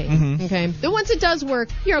not working. Okay, but once it does work,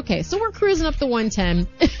 you're okay. So we're cruising up the 110,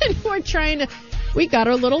 and we got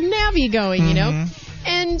our little navvy going,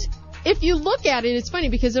 and if you look at it, it's funny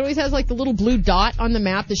because it always has like the little blue dot on the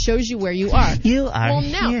map that shows you where you are. You are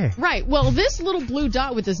here. Right. Well, this little blue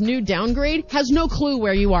dot with this new downgrade has no clue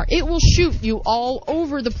where you are. It will shoot you all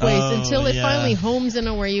over the place until it finally homes in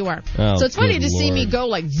on where you are. Oh, so it's funny to see me go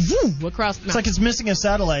like zoom across the map. It's like it's missing a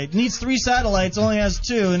satellite. It needs 3 satellites, only has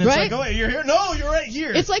 2, and it's like, oh, you're here? No, you're right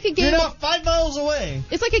here. It's like a game. You're now 5 miles away.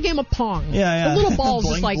 It's like a game of Pong. Yeah. The little ball's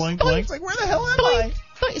blink, just like blink, blink. It's like, where the hell am I?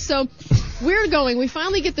 So we're going. We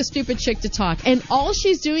finally get the stupid chick to talk, and all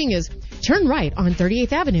she's doing is turn right on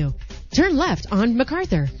 38th Avenue, turn left on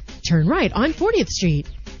MacArthur, turn right on 40th Street,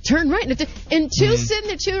 turn right. And two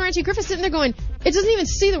Randy Griffiths sitting there going, it doesn't even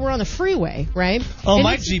see that we're on the freeway, right? Oh, and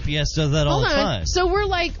my GPS does that all the time. So we're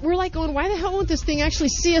like going, why the hell won't this thing actually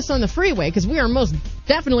see us on the freeway? Because we are most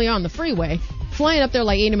definitely on the freeway, flying up there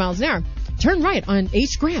like 80 miles an hour. Turn right on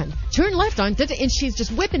H Grand. Turn left on... And she's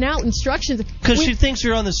just whipping out instructions. Because she thinks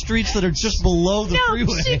you're on the streets that are just below the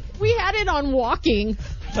freeway. We had it on walking.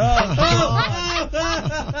 You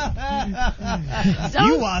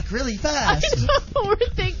walk really fast. I know, we're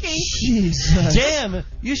thinking. Jesus. Damn,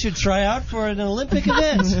 you should try out for an Olympic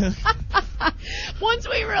event. Once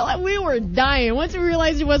we realized we were dying. Once we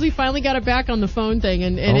realized it was, we finally got it back on the phone thing,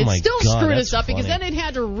 and it still screwed us up because then it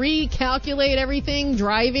had to recalculate everything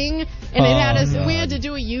driving, and it had us. We had to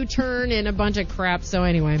do a U-turn and a bunch of crap. So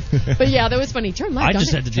anyway, but yeah, that was funny. Turn left. I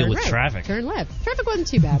just had to deal with traffic. Turn left. Traffic wasn't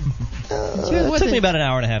too bad. It took me about an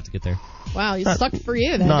hour and a half to get there. Wow, it sucked for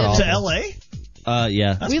you then. To L.A.?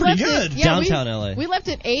 Yeah. That's pretty good. Downtown LA. We left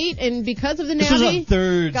at 8, and because of the This was on Navy,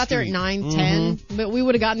 3rd got there at 9, 10. But we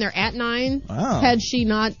would have gotten there at 9 Wow. had she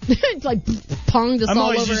not like ponged us I'm all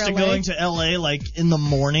always over used to LA. going to L.A. like in the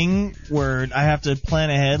morning where I have to plan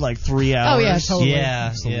ahead like 3 hours. Oh, yeah, totally. Yeah,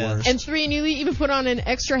 It's the worst. And 3, and you even put on an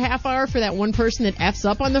extra half hour for that one person that F's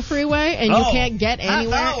up on the freeway, and you can't get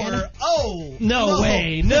anywhere. Half hour? No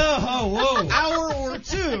way. No. Whoa. Hour or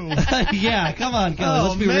 2. Yeah, come on, Kelly.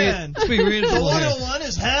 Let's be man. Let's be reasonable The here. 101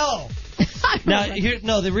 is hell.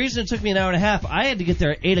 Now, the reason it took me an hour and a half, I had to get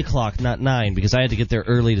there at 8 o'clock, not 9, because I had to get there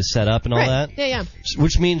early to set up and all that. Yeah.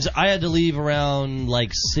 Which means I had to leave around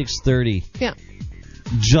like 6:30. Yeah.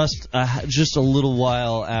 just a little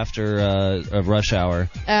while after rush hour.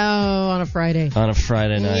 Oh, on a Friday. On a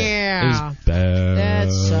Friday night. Yeah. It was bad.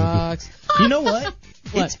 That sucks. You know what?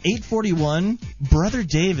 What? It's 8:41. Brother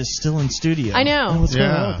Dave is still in studio. I know. What's going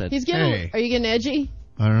on with it? He's getting. Are you getting edgy?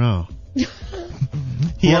 I don't know.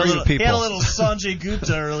 He had, you people? He had a little Sanjay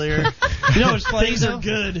Gupta earlier. You know, it's funny. Things are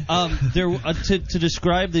good. To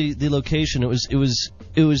describe the location, it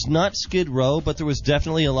was not Skid Row, but there was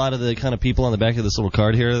definitely a lot of the kind of people on the back of this little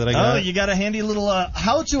card here that I got. Oh, you got a handy little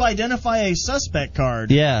how to identify a suspect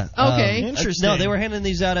card. Yeah. Okay. Interesting. No, they were handing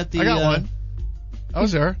these out at the. I got one. I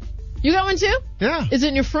was there. You got one too? Yeah. Is it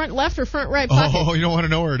in your front left or front right pocket? Oh, you don't want to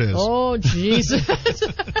know where it is. Oh, Jesus.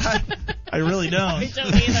 I really don't. I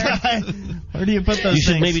don't either. Where do you put those You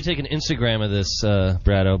should things? maybe take an Instagram of this,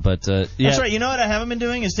 Brado. But yeah. That's right. You know what I haven't been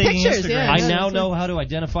doing is taking Pictures, Instagram. yeah. I now know how to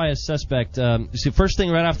identify a suspect. You see, first thing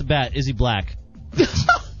right off the bat, is he black?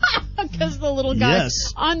 Because the little guy Yes.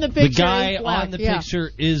 on the picture The guy is black. on the Yeah.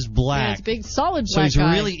 picture is Yeah, black. it's a big, solid So black he's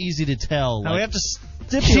guy. really easy to tell. Now we like, have to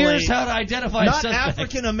stipulate. here's how to identify a Not suspect.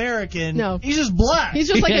 African American. No. He's just black. He's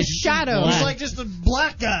just like Yeah, a he's just shadow. black. He's like just a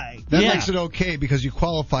black guy. That Yeah. makes it okay because you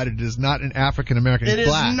qualified it as not an African American. It It's is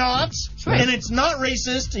black. not, Right. and it's not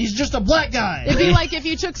racist. He's just a black guy. It'd be like if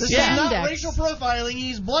you took This is not spandex. racial profiling.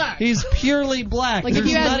 He's black. He's purely black. Like if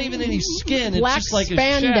There's you had not even any skin. black It's just like a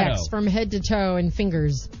spandex shadow. from head to toe and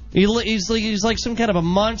fingers. He's like some kind of a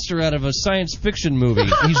monster out of a science fiction movie.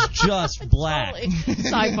 He's just black.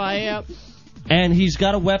 Sci-fi, yeah. And he's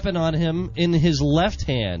got a weapon on him in his left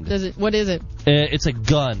hand. What is it? It's a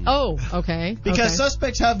gun. Oh, okay. Because okay.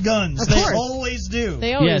 suspects have guns. Of They course. always do.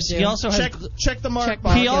 They always Yes, do. he also has. check the mark Check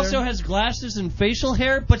box. He box. also has glasses and facial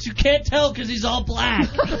hair, but you can't tell because he's all black.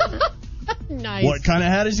 Nice. What kind of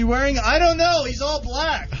hat is he wearing? I don't know. He's all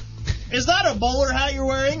black. Is that a bowler hat you're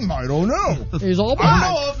wearing? I don't know. He's all I black.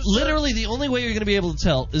 don't know, officer. Literally, the only way you're going to be able to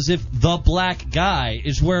tell is if the black guy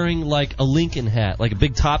is wearing like a Lincoln hat, like a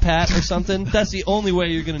big top hat or something. That's the only way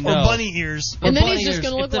you're going to Or know. bunny ears. And Or then bunny he's just ears.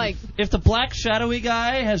 gonna look If the- like- If the black shadowy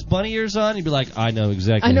guy has bunny ears on, you'd be like, I know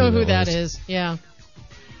exactly. I know who that was. is. Yeah.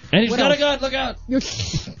 And he's What got else? a gun. Look out.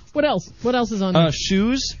 What else? What else is on there?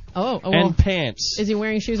 Shoes Oh, well. and pants. Is he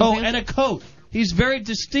wearing shoes and Oh, pants? and a coat. He's very Are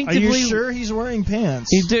distinctively. you sure he's wearing pants?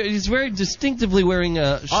 He's very distinctively wearing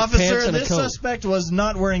pants Officer, and a this coat. suspect was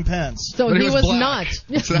not wearing pants. So But he was black.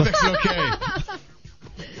 not. So that makes it okay.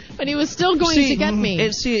 But he was still going to get me.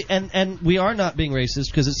 And we are not being racist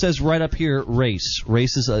because it says right up here, race.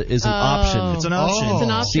 Race is an option. It's an option. It's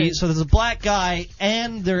an option. See, so there's a black guy,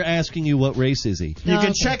 and they're asking you what race is he. You Oh,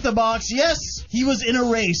 can okay. check the box. Yes, he was in a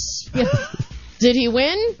race. Did he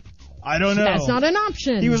win? I don't know. That's not an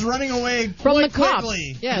option. He was running away From quite the cops,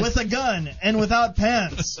 quickly yes. with a gun and without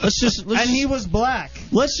pants. Let's He was black.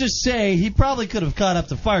 just say he probably could have caught up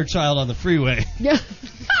to Firechild on the freeway. Yeah.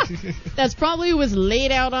 That's probably who was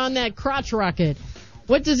laid out on that crotch rocket.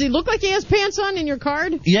 What, does he look like he has pants on in your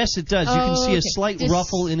card? Yes, it does. You can see okay. a slight Just-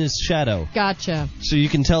 ruffle in his shadow, Gotcha. so you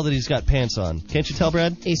can tell that he's got pants on. Can't you tell,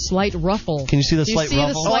 Brad? A slight ruffle. Can you see the Do you slight see the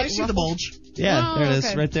ruffle? Oh, I slight see the bulge. Yeah, Oh, there it is,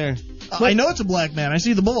 okay. right there. I know it's a black man. I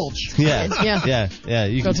see the bulge. Yeah, Yeah. yeah.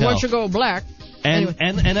 You can Because tell. once you go black. And,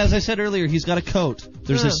 Anyway. and as I said earlier, he's got a coat.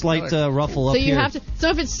 There's a slight ruffle up So you here. have to. So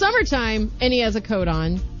if it's summertime and he has a coat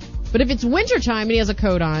on, but if it's wintertime and he has a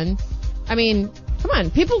coat on, I mean, come on,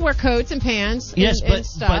 people wear coats and pants. Yes, and but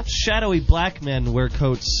stuff. shadowy black men wear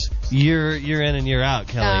coats year in and year out,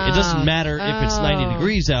 Kelly. It doesn't matter if it's 90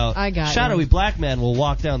 degrees out. I got shadowy you. black men will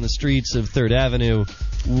walk down the streets of 3rd Avenue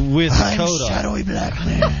with a coat on. shadowy black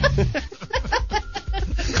man.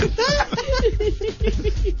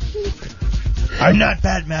 I'm not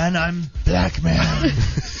Batman. I'm Black Man.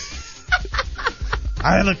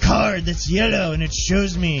 I have a card that's yellow and it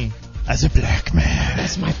shows me as a black man.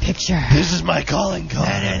 That's my picture. This is my calling card.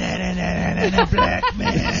 Black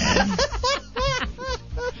man.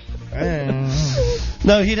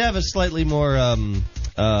 No, he'd have a slightly more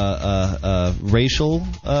racial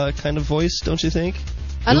kind of voice, don't you think?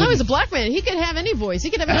 I don't know. He's a black man. He could have any voice.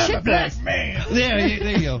 He could have a shit voice. man. There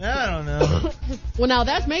you go. I don't know. Well, now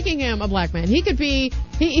that's making him a black man. He could be.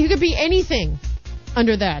 He could be anything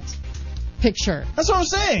under that picture, That's what I'm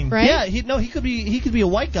saying. right? Yeah, he could be a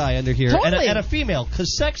white guy under here Totally. and a female,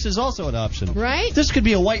 because sex is also an option. Right? This could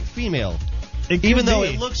be a white female, It even could though be.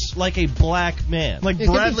 it looks like a black man. Like It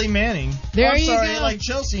could Bradley Manning. There I'm you sorry, go. like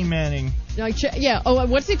Chelsea Manning. Like, yeah. Oh,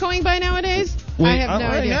 what's he going by nowadays? Wait, I have I'm- no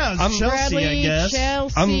right idea. now it's I'm- Chelsea, Bradley, I guess.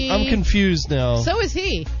 Chelsea. I'm confused now. So is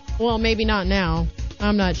he. Well, maybe not now.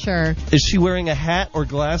 I'm not sure. Is she wearing a hat or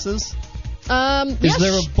glasses? Yes,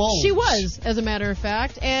 there a bulge? She was, as a matter of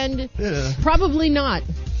fact, and Yeah. probably not.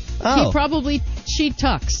 Oh. She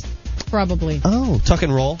tucks. Probably. Oh, tuck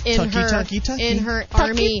and roll. In her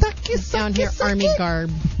army, down here, army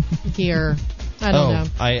garb gear. I don't know.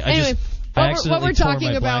 Anyway, what we're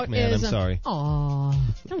talking about is... I'm sorry. Aw,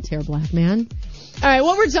 don't tear black man. All right,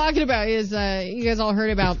 what we're talking about is, you guys all heard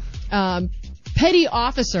about petty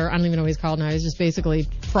officer. I don't even know what he's called now. He's just basically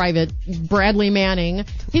Private Bradley Manning.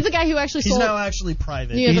 He's the guy who actually He's sold... now actually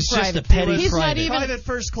private. He's just a petty He's private. not even... Private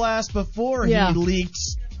first class before he leaked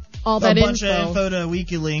all that a bunch of info to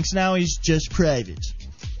WikiLeaks. Now he's just private.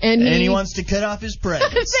 And he wants to cut off his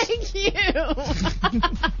privates. Thank you.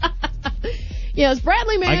 Yes,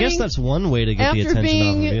 Bradley Manning. I guess that's one way to get the attention off of you.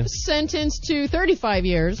 After being sentenced to 35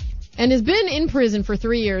 years and has been in prison for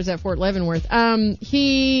 3 years at Fort Leavenworth, after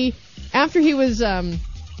he was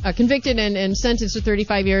convicted and sentenced to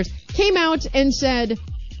 35 years, came out and said,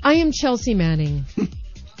 "I am Chelsea Manning."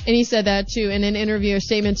 And he said that, too, in an interview, a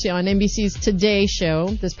statement on NBC's Today show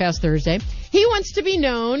this past Thursday. He wants to be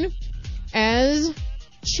known as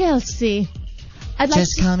Chelsea.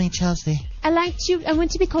 Just call me Chelsea. I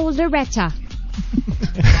want to be called Loretta.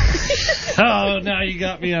 Oh, now you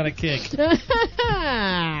got me on a kick.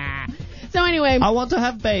 So anyway, I want to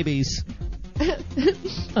have babies.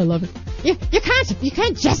 I love it. You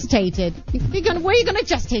can't gestate it. Where are you gonna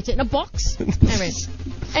gestate it, in a box?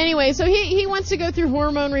 Anyway, so he wants to go through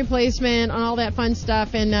hormone replacement and all that fun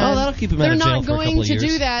stuff, and that'll keep him out of jail for a couple of years. They're not going to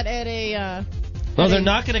do that at a. They're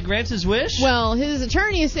not going to grant his wish? Well, his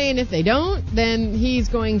attorney is saying if they don't, then he's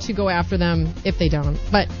going to go after them if they don't.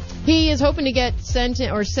 But he is hoping to get sent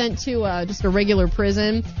to just a regular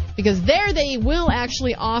prison, because there they will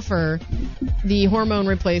actually offer the hormone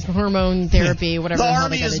replacement, hormone therapy, whatever. The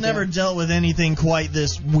Army has never dealt with anything quite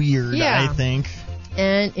this weird, I think.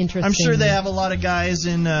 And interesting. I'm sure they have a lot of guys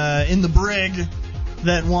in the brig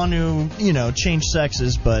that want to, change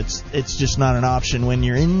sexes, but it's just not an option when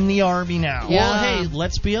you're in the Army now. Yeah. Well, hey,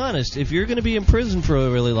 let's be honest. If you're going to be in prison for a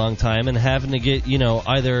really long time and having to get,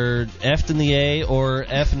 either F'd in the A or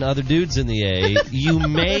F'ing other dudes in the A, you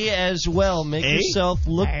may as well make yourself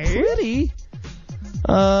look pretty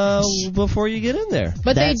before you get in there.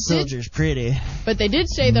 But that soldier's pretty. But they did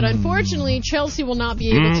say that, unfortunately, Chelsea will not be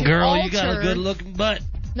able to girl, alter. You got a good-looking butt.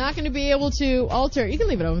 Not going to be able to alter. You can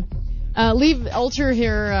leave it open. Alter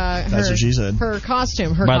That's what she said. Her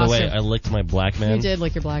costume. By the way, I licked my black man. You did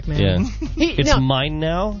lick your black man. Yeah. It's mine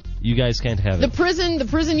now. You guys can't have it. The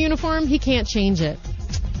prison uniform, he can't change it.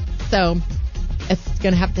 So it's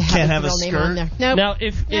gonna have to have his real name on there. Nope. Now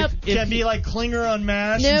if can't be like Klinger on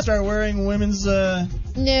MASH and start wearing women's Nope.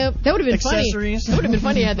 That would have been accessories. Funny. That would have been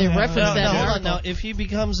funny had they referenced that. Hold on. Now, if he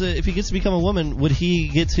gets to become a woman, would he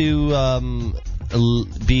get to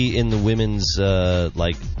be in the women's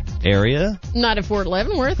area? Not at Fort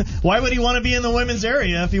Leavenworth. Why would he want to be in the women's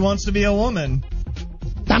area if he wants to be a woman?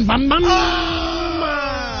 Bum, bum, bum.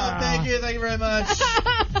 Thank you very much.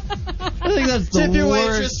 I think that's the Tip your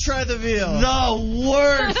worst. waitress, try the veal. The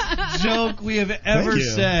worst joke we have ever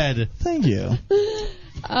said. Thank you.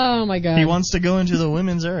 Oh my God. He wants to go into the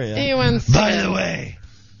women's area. He wants to. By the way,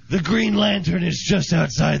 the Green Lantern is just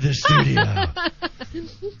outside the studio.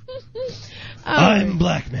 I'm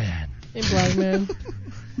Black Man. Hey, Black Man.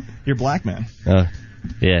 You're Black Man.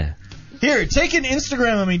 Yeah. Here, take an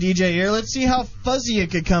Instagram of me, DJ Ear. Let's see how fuzzy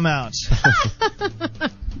it could come out.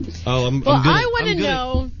 I'm good. I want to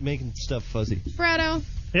know. Making stuff fuzzy. Brado.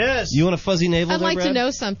 Yes. You want a fuzzy navel? I'd like to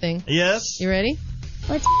know something. Yes. You ready?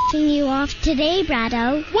 What's pissing you off today,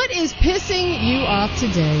 Brado? What is pissing you off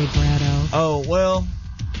today, Brado? Oh, well,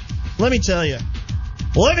 let me tell you.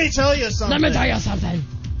 Let me tell you something.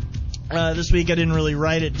 This week I didn't really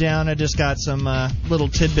write it down. I just got some little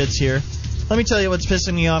tidbits here. Let me tell you what's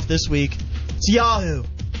pissing me off this week. It's Yahoo.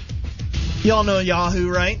 Y'all know Yahoo,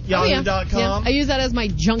 right? Yahoo.com. Yeah. I use that as my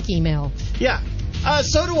junk email. Yeah.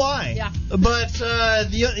 So do I. Yeah. But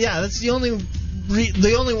that's the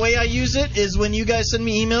only way I use it is when you guys send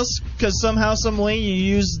me emails, because somehow, some way you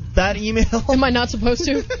use that email. Am I not supposed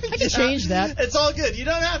to? I can change that. It's all good. You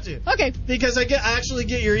don't have to. Okay. Because I actually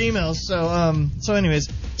get your emails. So anyways,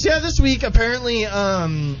 this week apparently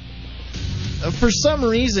for some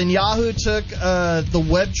reason Yahoo took the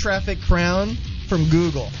web traffic crown from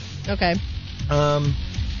Google. Okay.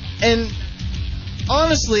 And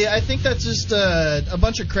honestly, I think that's just a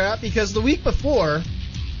bunch of crap, because the week before,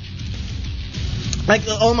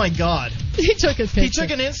 oh my God. He took his picture. He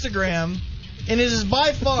took an Instagram, and it is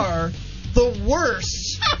by far the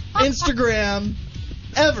worst Instagram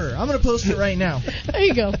ever. I'm going to post it right now. There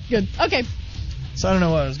you go. Good. Okay. So I don't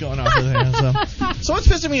know what was going on with there. So what's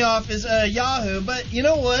pissing me off is Yahoo. But you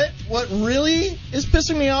know what? What really is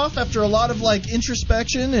pissing me off after a lot of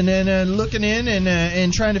introspection and then looking in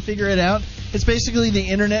and trying to figure it out It's basically the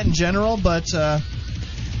internet in general, but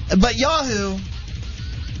Yahoo.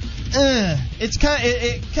 It's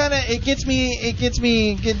it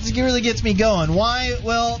really gets me going. Why?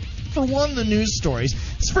 Well, for one, the news stories.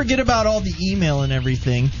 Let's forget about all the email and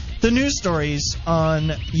everything. The news stories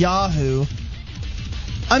on Yahoo.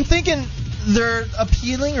 I'm thinking they're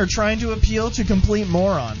appealing or trying to appeal to complete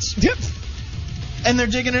morons. Yep. And they're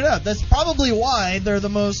digging it up. That's probably why they're the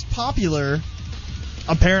most popular,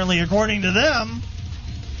 apparently according to them,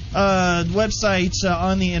 website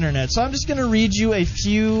on the internet. So I'm just going to read you a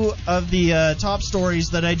few of the top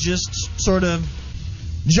stories that I just sort of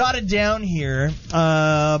jotted down here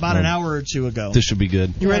about an hour or two ago. This should be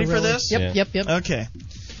good. You ready for this? Yep. Okay.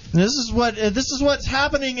 This is what's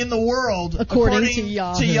happening in the world according to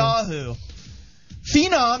Yahoo.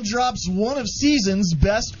 Phenom drops one of season's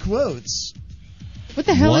best quotes. What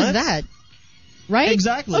the hell is that? Right?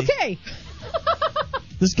 Exactly. Okay.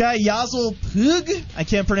 This guy, Yazel Puig, I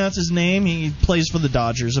can't pronounce his name. He plays for the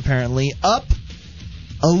Dodgers, apparently. Up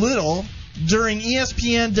a little during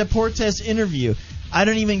ESPN Deportes interview. I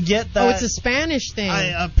don't even get that. Oh, it's a Spanish thing.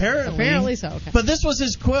 Apparently so. Okay. But this was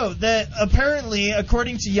his quote that apparently,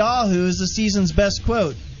 according to Yahoo, is the season's best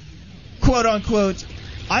quote. Quote unquote,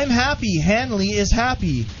 "I'm happy. Hanley is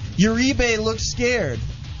happy. Uribe looks scared.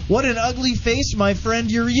 What an ugly face my friend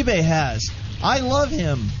Uribe has. I love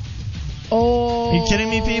him." Oh. Are you kidding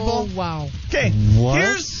me, people? Wow. Okay. What?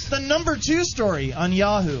 Here's the number 2 story on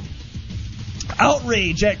Yahoo.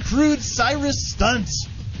 Outrage at crude Cyrus stunt.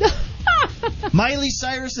 Miley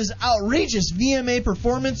Cyrus's outrageous VMA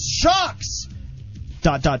performance shocks ...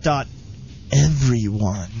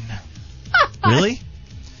 everyone. Really?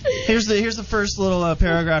 Here's the first little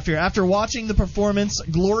paragraph here. After watching the performance,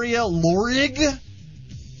 Gloria Lorig,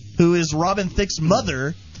 who is Robin Thicke's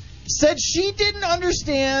mother, said she didn't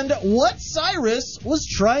understand what Cyrus was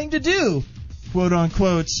trying to do. Quote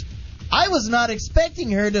unquote, "I was not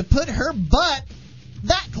expecting her to put her butt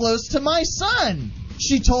that close to my son,"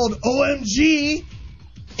 she told OMG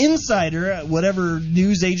Insider, whatever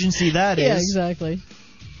news agency that is. Yeah, exactly.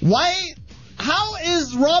 Why? How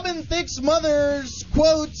is Robin Thicke's mother's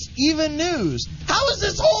quotes even news? How is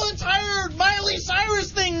this whole entire Miley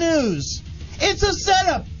Cyrus thing news? It's a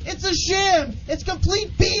setup. It's a sham. It's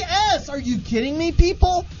complete BS. Are you kidding me,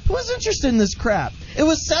 people? Who's interested in this crap? It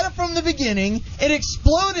was set up from the beginning. It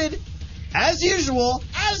exploded, as usual,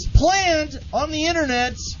 as planned on the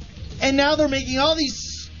internet. And now they're making all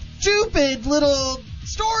these stupid little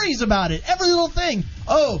stories about it. Every little thing.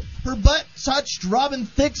 Oh, her butt touched Robin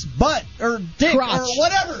Thicke's butt. Or dick. Crotch. Or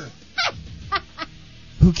whatever.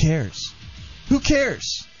 Who cares? Who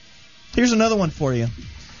cares? Here's another one for you.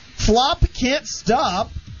 Flop can't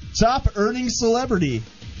stop top earning celebrity.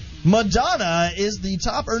 Madonna is the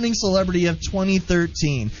top earning celebrity of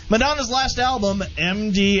 2013. Madonna's last album,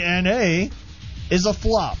 MDNA, is a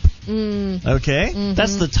flop. Okay? Mm-hmm.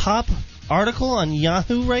 That's the top article on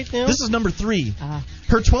Yahoo right now? This is number 3.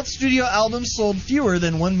 Her 12th studio album sold fewer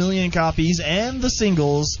than 1 million copies, and the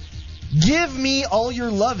singles Give Me All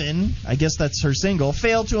Your Lovin', I guess that's her single,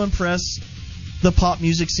 failed to impress the pop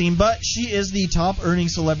music scene, but she is the top earning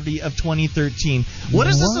celebrity of 2013. What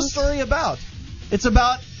is this a story about? It's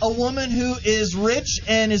about a woman who is rich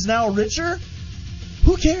and is now richer?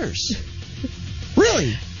 Who cares?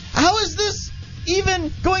 Really? How is this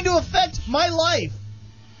even going to affect my life?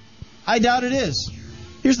 I doubt it is.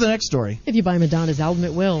 Here's the next story. If you buy Madonna's album,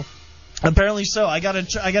 it will. Apparently so. I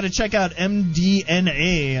gotta check out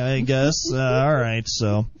MDNA, I guess. All right,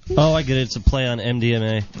 so. Oh, I get it. It's a play on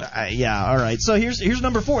MDMA. Yeah, all right. So here's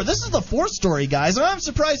number 4. This is the 4th story, guys. I'm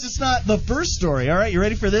surprised it's not the first story. All right, you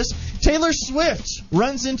ready for this? Taylor Swift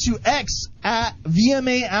runs into ex at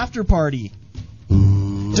VMA after party.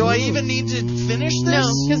 Do I even need to finish this?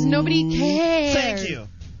 No, because nobody cares. Thank you.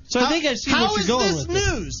 So I think I see what you're going with. How is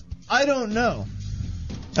this news? I don't know.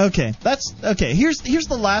 Okay, that's okay. Here's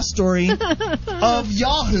the last story of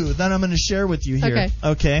Yahoo that I'm going to share with you here.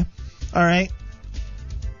 Okay. All right.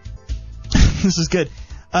 This is good.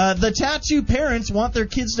 The tattoo parents want their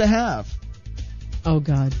kids to have. Oh,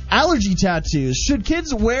 God. Allergy tattoos. Should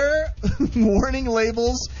kids wear warning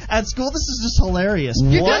labels at school? This is just hilarious.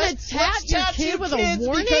 You're going to tattoo your kid with a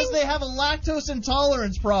warning? Because they have a lactose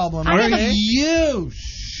intolerance problem. Are you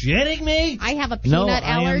shitting me? I have a peanut allergy.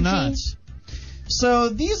 I am not. So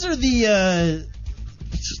these are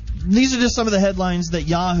just some of the headlines that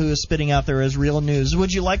Yahoo is spitting out there as real news.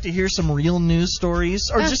 Would you like to hear some real news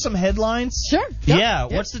stories or just some headlines? Sure. Yeah.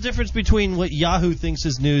 What's the difference between what Yahoo thinks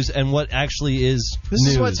is news and what actually is This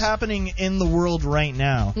news? is what's happening in the world right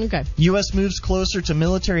now. Okay. U.S. moves closer to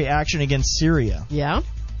military action against Syria. Yeah.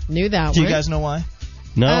 Knew that one. Do you guys know why?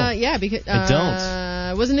 No. Yeah, because I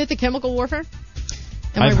don't. Wasn't it the chemical warfare?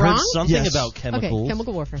 Am I've I heard wrong? something Yes. about chemicals. Okay,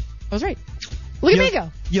 chemical warfare. I was right. Look at me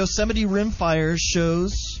go. Yosemite Rim fire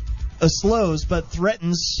slows but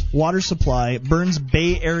threatens water supply, burns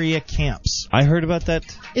Bay Area camps. I heard about that.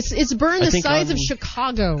 It's burned I the think size on- of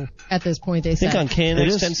Chicago at this point, they I said. think on KNX It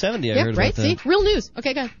is. 1070 I Yep, heard right? about See? that. Real news.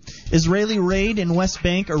 Okay, go ahead. Israeli raid in West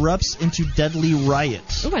Bank erupts into deadly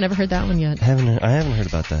riots. Oh, I never heard that one yet. I haven't heard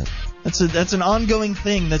about that. That's an ongoing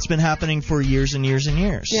thing that's been happening for years and years and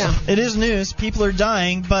years. Yeah. It is news. People are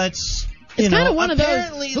dying, but It's kinda one of those,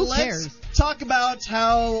 apparently who let's cares? talk about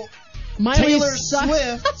how Miley Taylor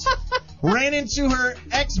sucks. Swift ran into her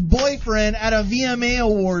ex-boyfriend at a VMA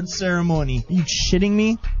Awards ceremony. Are you shitting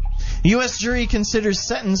me? U.S. jury considers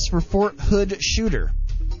sentence for Fort Hood shooter.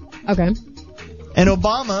 Okay. And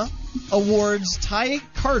Obama awards Ty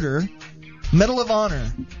Carter Medal of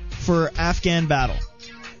Honor for Afghan battle.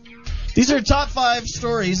 These are top 5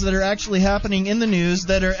 stories that are actually happening in the news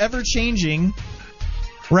that are ever-changing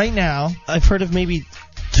right now. I've heard of maybe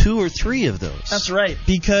 2 or 3 of those. That's right,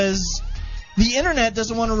 because the internet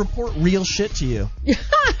doesn't want to report real shit to you.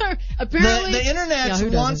 Apparently. The internet Yeah,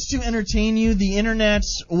 who wants to entertain you. The internet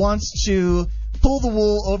wants to pull the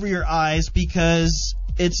wool over your eyes because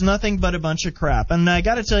it's nothing but a bunch of crap. And I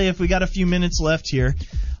got to tell you, if we got a few minutes left here,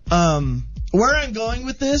 where I'm going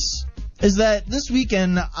with this is that this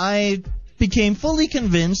weekend I became fully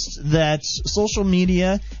convinced that social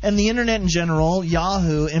media and the internet in general,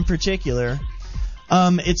 Yahoo in particular,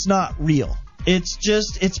 it's not real.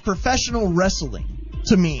 It's professional wrestling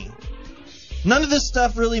to me. None of this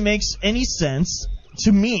stuff really makes any sense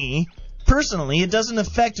to me personally. It doesn't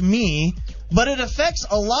affect me, but it affects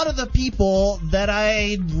a lot of the people that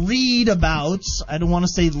I read about. I don't want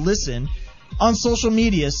to say listen on social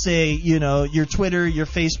media. Say, your Twitter, your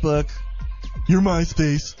Facebook, your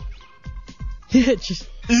MySpace. Just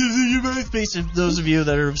Your MySpace, if those of you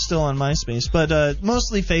that are still on MySpace, but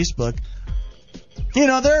mostly Facebook.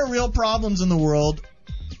 There are real problems in the world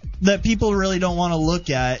that people really don't want to look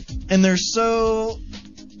at, and they're so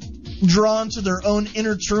drawn to their own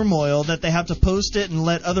inner turmoil that they have to post it and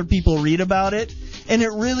let other people read about it, and it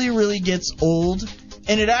really, really gets old,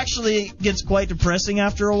 and it actually gets quite depressing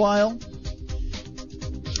after a while.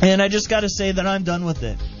 And I just got to say that I'm done with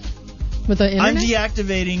it. with the internet? I'm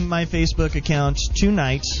deactivating my Facebook account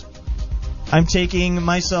tonight. I'm taking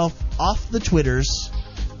myself off the Twitters.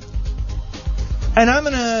 And I'm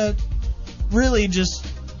going to really just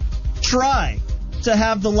try to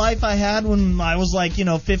have the life I had when I was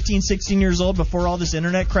 15, 16 years old, before all this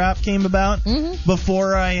internet crap came about,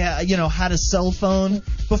 before I, had a cell phone,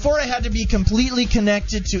 before I had to be completely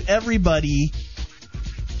connected to everybody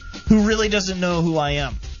who really doesn't know who I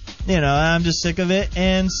am. I'm just sick of it.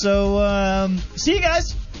 And so, see you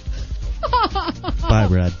guys. Bye,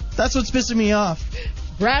 Brad. That's what's pissing me off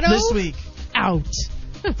Brado? this week. Out.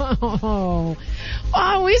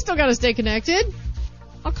 Oh, we still got to stay connected.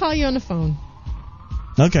 I'll call you on the phone.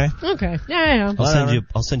 Okay. Okay. Yeah.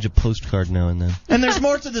 I'll send you a postcard now and then. And there's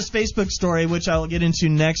more to this Facebook story, which I'll get into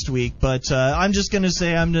next week. But I'm just gonna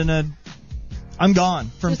say I'm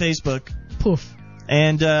gone from Facebook. Poof.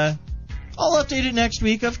 And I'll update it next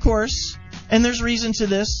week, of course. And there's reason to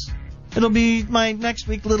this. It'll be my next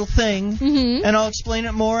week little thing, and I'll explain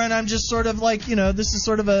it more. And I'm just sort of this is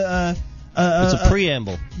sort of it's a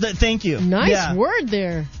preamble. Thank you. Nice word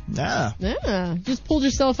there. Yeah. Yeah. Just pulled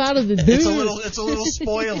yourself out of the It's a little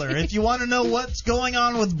spoiler. If you want to know what's going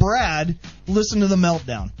on with Brad, listen to the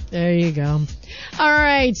Meltdown. There you go. All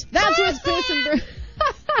right. That's what's pissing.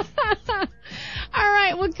 All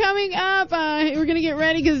right. Well, coming up, we're going to get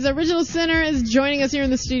ready because Original Sinner is joining us here in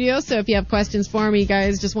the studio. So if you have questions for him, you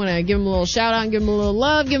guys just want to give him a little shout out and give him a little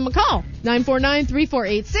love, give him a call.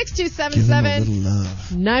 949-348-6277. Give him a little love.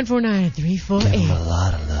 949-348. Give him a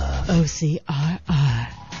lot of love. OCRR.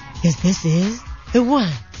 Because this is the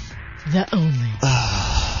one, the only,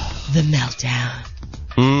 the Meltdown.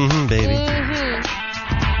 Mm-hmm, baby. Mm-hmm.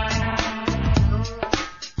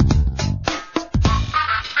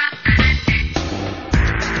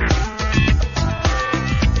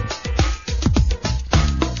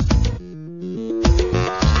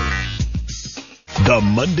 The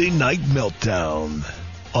Monday Night Meltdown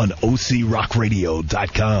on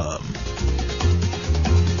OCRockRadio.com.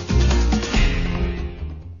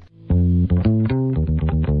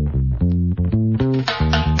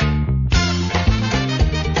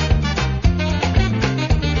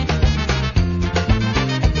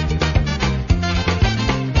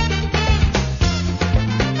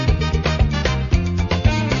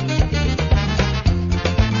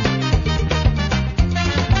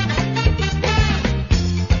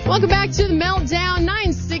 Welcome back to the Meltdown,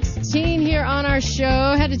 9:16 here on our show.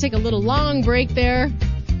 Had to take a little long break there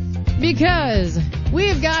because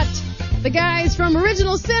we've got the guys from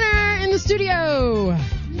Original Center in the studio.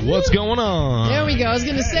 What's going on? There we go. I was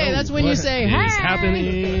going to say, that's when you say, What hi. is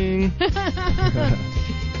happening?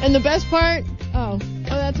 And the best part, oh,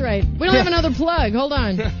 that's right. We don't have another plug. Hold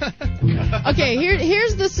on. Okay,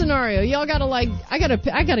 here's the scenario. Y'all gotta I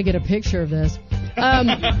gotta get a picture of this.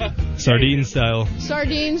 Sardine style.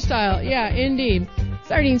 Sardine style. Yeah, indeed.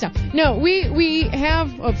 Sardine style. No, we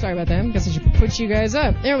have. Oh, sorry about that. I guess I should put you guys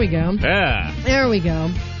up. There we go. Yeah. There we go.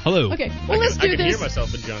 Hello. Okay. Well, let's do I can this. hear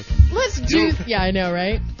myself in junk. Let's do. Yeah, I know,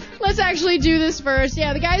 right? Let's actually do this first.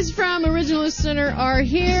 Yeah, the guys from Original Center are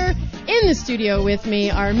here in the studio with me.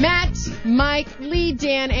 Are Matt, Mike, Lee,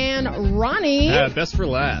 Dan, and Ronnie. Best for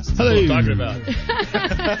last. Hello. That's what I'm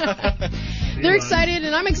talking about. They're excited,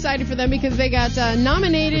 and I'm excited for them because they got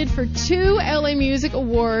nominated for 2 LA Music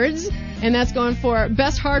Awards, and that's going for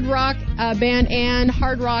Best Hard Rock Band and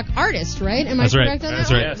Hard Rock Artist, right? Am I That's right. correct on that?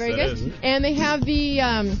 That's right. Yes, Very that good. is. And they have the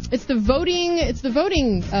it's the voting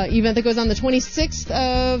event that goes on the 26th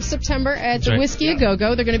of September at the right. Whiskey A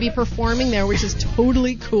Go-Go. They're going to be performing there, which is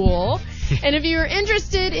totally cool. And if you're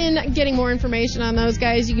interested in getting more information on those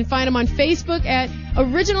guys, you can find them on Facebook at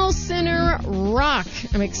Original Center Rock.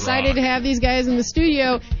 I'm excited to have these guys in the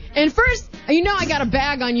studio. And first, I got a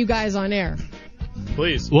bag on you guys on air.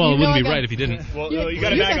 Please. Well, You it know wouldn't I be got- right if you didn't. Well, Yeah, you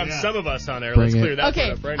got a you bag got- on some of us on air. Bring Let's it. clear that Okay,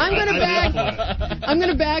 part up right I'm now.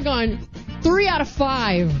 gonna bag on 3 out of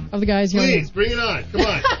 5 of the guys here. Please, bring it on. Come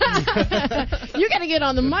on. You gotta get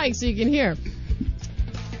on the mic so you can hear.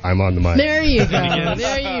 I'm on the mic. There you go. Begins.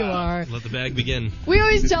 There you are. Let the bag begin. We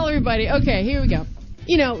always tell everybody, okay, here we go.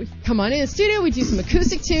 Come on in the studio, we do some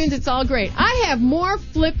acoustic tunes, it's all great. I have more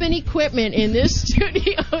flippin' equipment in this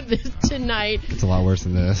studio tonight It's a lot worse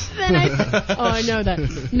than this. than I know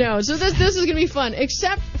that. No, so this is gonna be fun,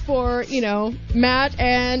 except for, Matt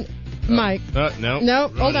and Mike. No. No,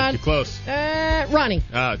 Ronnie, hold on. You're close. Ronnie.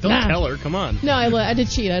 Don't Nah. tell her. Come on. No, I did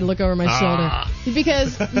cheat. I had to look over my Ah. shoulder.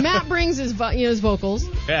 Because Matt brings his vocals.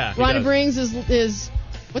 Yeah. he Ronnie does. brings his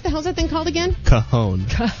what the hell's that thing called again? Cajon.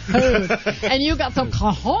 And you got some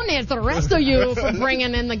cojones, the rest of you, for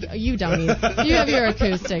bringing in you don't even. You have your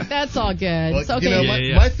acoustic. That's all good. Well, It's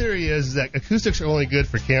okay. my theory is that acoustics are only good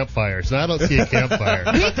for campfires, and I don't see a campfire.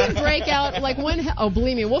 We could break out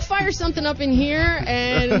believe me, we'll fire something up in here,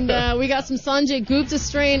 and we got some Sanjay Gupta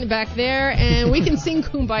strain back there, and we can sing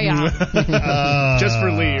Kumbaya. Just for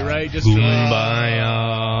Lee, right? Just for Lee.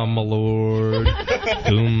 Kumbaya, my lord.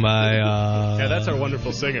 Kumbaya. Yeah, that's our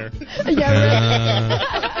wonderful singer. Yeah,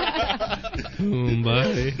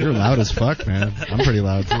 Kumbaya. You're loud as fuck, man. I'm pretty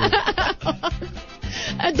loud, too.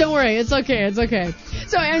 Don't worry, it's okay, it's okay.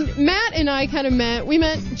 So, and Matt and I kind of met. We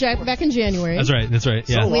met back in January. That's right.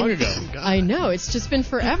 Yeah. So long ago. I know, it's just been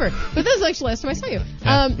forever. But this is actually the last time I saw you.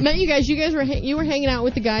 Met you guys. You guys were hanging out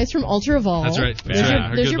with the guys from Ultra Evolve. That's right. There's Yeah, your,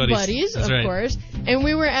 our there's good your buddies. That's of right. course. And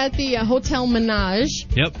we were at the Hotel Menage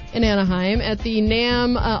Yep. in Anaheim at the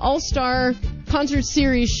NAMM All-Star Concert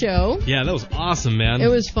Series show. Yeah, that was awesome, man. It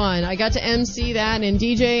was fun. I got to MC that and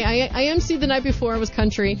DJ. I MC'd the night before. It was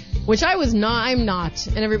country, which I was not. I'm not,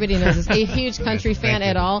 and everybody knows this. A huge country fan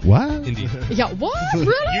at all. What? Indeed. Yeah, what?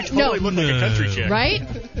 Really? You totally look like a country chick. Right?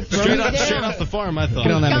 Straight off the farm, I thought.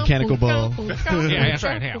 Get on that mechanical ball. Yeah, that's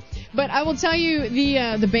right. Yeah. But I will tell you,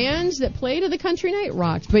 the bands that played at the country night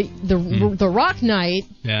rocked. But the rock night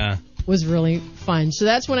Yeah. was really fun. So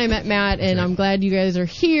that's when I met Matt, and I'm glad you guys are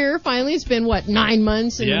here. Finally, it's been 9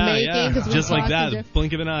 months in the making. 'Cause we Just like talked that,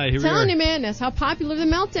 blink of an eye. Here we Telling are. you, man, that's how popular the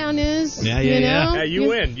Meltdown is. Yeah, you yeah. know? Yeah,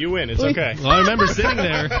 you win. It's okay. Well, I remember sitting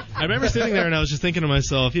there. And I was just thinking to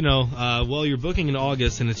myself, well, you're booking in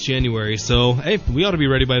August and it's January, so hey, we ought to be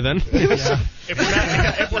ready by then.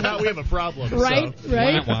 If we're not, we have a problem. Right, So.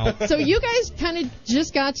 right. Wow. So you guys kind of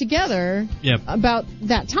just got together Yep. about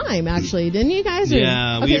that time, actually, didn't you guys? Or-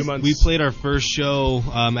 Yeah, Okay. we played our first show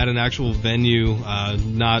at an actual venue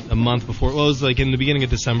not a month before. Well, it was like in the beginning of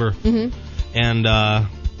December. Mhm. And,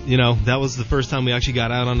 that was the first time we actually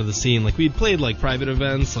got out onto the scene. Like, we'd played, like, private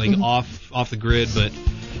events, like, off the grid, but,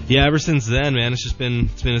 yeah, ever since then, man, it's been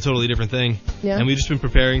a totally different thing. Yeah. And we've just been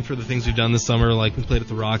preparing for the things we've done this summer. Like, we played at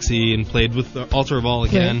the Roxy and played with Ultra Evolve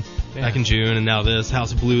again back in June, and now this.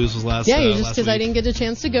 House of Blues was last Yeah, you last just because I week. didn't get a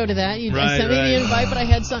chance to go to that. You Right, sent me right. the invite, but I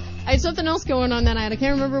had something else going on that night. I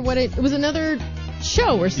can't remember what it was. Another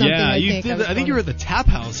show or something. Yeah, I you think. did. I think you were at the Tap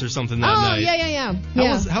House or something that Oh, night. yeah.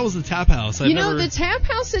 How was the Tap House? The Tap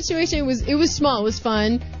House situation was small. It was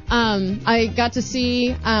fun. I got to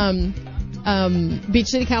see Beach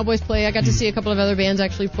City Cowboys play. I got to see a couple of other bands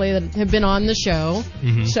actually play that have been on the show.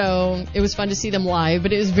 So it was fun to see them live,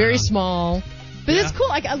 but it was very small. But it's cool.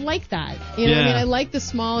 I like that. You know what I mean? I like the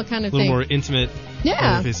small kind of a little thing. more intimate.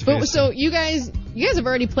 Yeah. Face-to-face. But so you guys have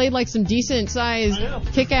already played like some decent sized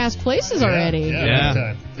kick-ass places already.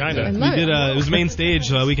 Yeah. Kind of. We did. It was main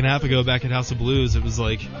stage a week and a half ago back at House of Blues. It was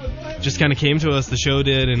like, just kind of came to us. The show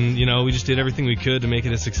did, and we just did everything we could to make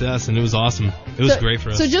it a success, and it was awesome. It was great for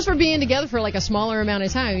us. So just for being together for like a smaller amount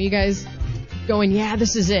of time, you guys going, yeah,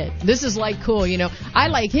 this is it. This is like cool, I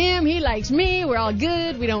like him, he likes me, we're all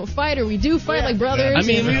good, we don't fight, or we do fight like brothers. I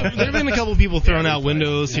mean, there have been a couple people throwing out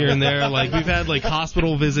windows here and there. Like, we've had, like,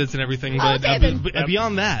 hospital visits and everything, but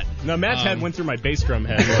beyond that. No, Matt's head went through my bass drum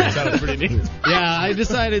head. That was pretty neat. Yeah, I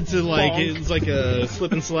decided to, like, it was like a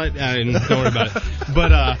slip and slide. Don't worry about it.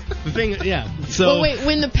 But the thing, so. Well, wait,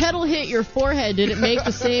 when the pedal hit your forehead, did it make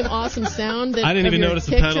the same awesome sound? I didn't even notice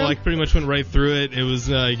the pedal. I pretty much went right through it. It was,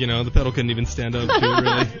 the pedal couldn't even stand up to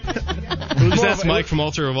it, really. Just ask Mike from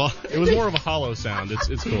Alter of All. It was more of a hollow sound.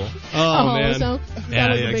 It's cool. Oh, man. Sound?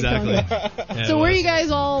 Yeah, exactly. So where are you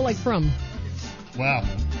guys all, like, from? Wow.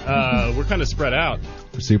 We're kind of spread out.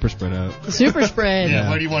 We're super spread out. Super spread. Yeah,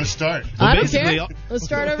 where do you want to start? I don't care. Let's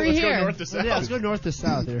start over Let's here. go north to south. Yeah, let's go north to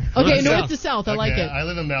south here. Okay, north to south. I like it. I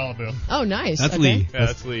live in Malibu. Oh, nice. That's okay. Lee. Yeah,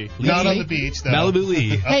 that's Lee. Not on the beach, though. Malibu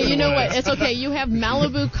Lee. Hey, you know what? It's okay. You have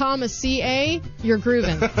Malibu, CA. You're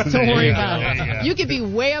grooving. Don't worry about it. You could be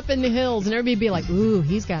way up in the hills, and everybody be like, "Ooh,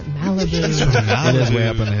 he's got Malibu." It is way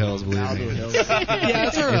up in the hills, believe me. Yeah,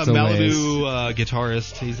 it's our Malibu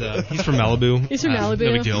guitarist. He's from Malibu. He's from Malibu.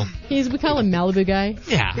 No big deal. We call him Malibu guy.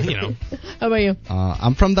 Yeah, How about you?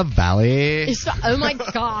 I'm from the Valley. Oh my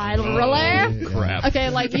God, really? Crap. Okay,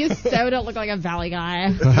 like you so don't look like a Valley guy.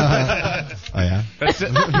 Oh yeah. That's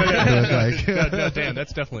no, Dan,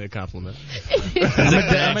 that's definitely a compliment.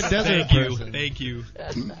 I'm a desert person. Thank you.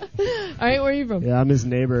 All right, where are you from? Yeah, I'm his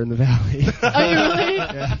neighbor in the Valley. Oh, you really?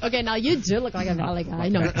 Yeah. Okay, now you do look like a Valley guy.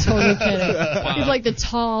 No, totally kidding. Wow. He's like the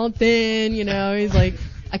tall, thin, he's like,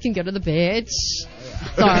 I can go to the beach.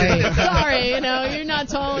 Sorry, you're not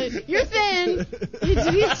tall. You're thin.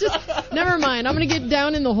 He's just, never mind. I'm going to get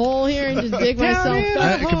down in the hole here and just dig myself.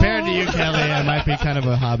 Compared to you, Kelly, I might be kind of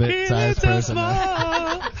a hobbit-sized person.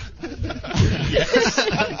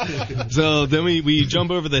 So then we jump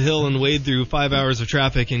over the hill and wade through 5 hours of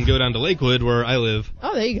traffic and go down to Lakewood, where I live.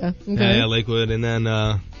 Oh, there you go. Okay. Yeah, Lakewood, and then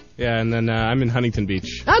I'm in Huntington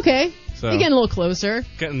Beach. Okay. So you're getting a little closer.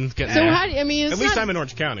 Getting so there. How do you, I mean, at least I'm in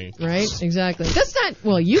Orange County. Right, exactly. That's not,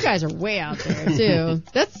 well, you guys are way out there, too.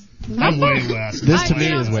 I'm way west. This to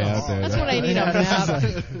me is way out there. That's what I need on a map.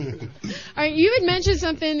 All right, you had mentioned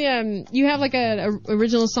something, you have like a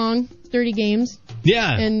original song, 30 Games.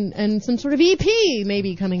 Yeah. And some sort of EP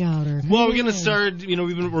maybe coming out. Well, we're going to start,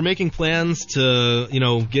 we're making plans to,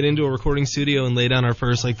 get into a recording studio and lay down our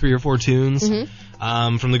first, 3 or 4 tunes.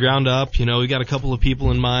 From the ground up. We got a couple of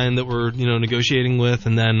people in mind that we're, negotiating with,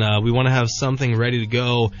 and then we want to have something ready to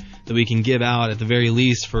go that we can give out at the very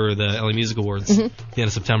least for the LA Music Awards at the end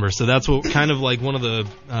of September. So that's what kind of one of the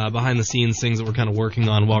behind-the-scenes things that we're kind of working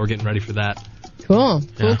on while we're getting ready for that. Cool.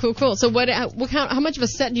 So how much of a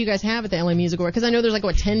set do you guys have at the LA Music Awards? Because I know there's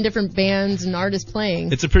 10 different bands and artists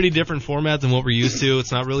playing. It's a pretty different format than what we're used to.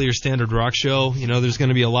 It's not really your standard rock show. There's going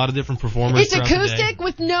to be a lot of different performers. It's acoustic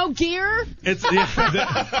with no gear. It's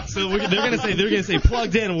so they're going to say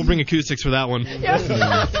plugged in, and we'll bring acoustics for that one.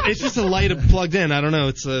 It's just a light of plugged in. I don't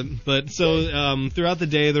know. Throughout the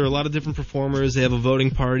day there are a lot of different performers. They have a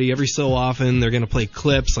voting party every so often. They're going to play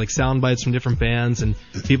clips sound bites from different bands, and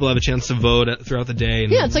people have a chance to vote throughout the day.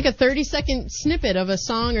 Yeah, it's like a 30-second snippet of a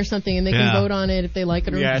song or something, and they can vote on it if they like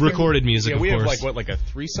it or not. Recorded music, of course. We have a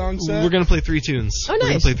 3-song set? We're going to play 3 tunes. Oh, nice. We're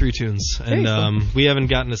going to play 3 tunes. Very cool. We haven't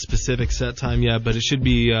gotten a specific set time yet, but it should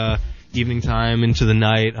be evening time into the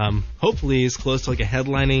night. Hopefully as close to a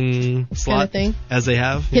headlining slot kind of thing as they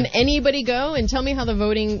have. Can anybody go? And tell me how the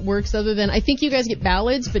voting works other than, I think you guys get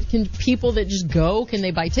ballots, but can people that just go, can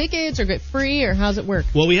they buy tickets or get free, or how's it work?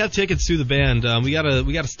 Well, we have tickets through the band. We got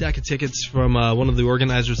a stack of tickets from one of the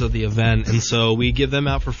organizers of the event, and so we give them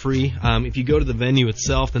out for free. If you go to the venue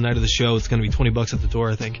itself the night of the show, it's going to be $20 at the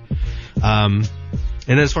door, I think.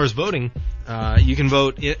 And then as far as voting, you can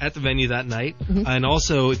vote at the venue that night. And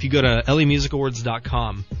also, if you go to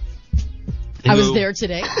lamusicawards.com. I was there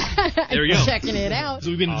today. There you go. Checking it out. So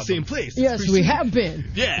we've been in the same place. Yes, we have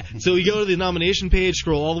been. Yeah. So you go to the nomination page,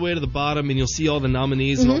 scroll all the way to the bottom, and you'll see all the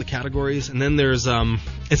nominees and all the categories. And then there's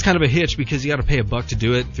it's kind of a hitch because you got to pay $1 to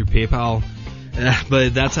do it through PayPal.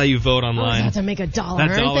 But that's how you vote Oh, online. that's to make $1. That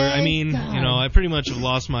aren't dollar, they? I mean, God. you know, I pretty much have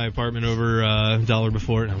lost my apartment over $1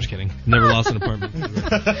 before. No, I'm just kidding. Never lost an apartment.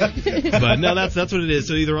 But no, that's what it is.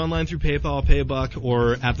 So either online through PayPal, pay $1,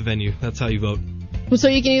 or at the venue. That's how you vote. Well, so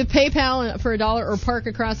you can either PayPal for $1 or park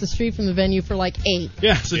across the street from the venue for like $8.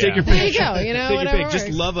 Yeah, so take your pick. There you go. You know, Take your whatever pick. Just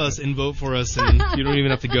works. love us and vote for us, and you don't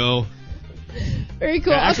even have to go. Very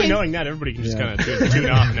cool. Yeah, actually, Okay. knowing that, everybody can just kind of tune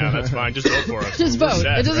off now. That's fine. Just vote for us. Just We're vote.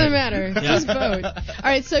 set, It doesn't right? matter. Just vote. All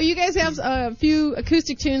right, so you guys have a few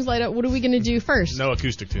acoustic tunes laid out. What are we going to do first? No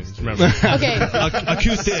acoustic tunes, remember. Okay.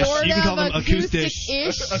 Acoustic. Sort You can call of them acoustic.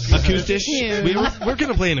 acoustic-ish. Acoustic. tunes. We're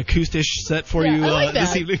going to play an acoustic set for Yeah, you I like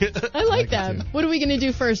this that. evening. I like that. What are we going to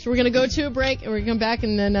do first? We're going to go to a break, and we're going to come back,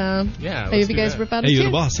 and then Yeah, maybe if you guys rip out a Hey, you're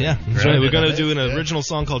tune. the boss, yeah. That's right. We're going to do an original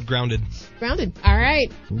song called Grounded. Grounded. All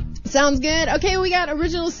right. Sounds good. Okay, we got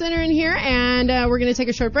Original Center in here, and we're going to take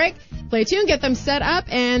a short break, play a tune, get them set up,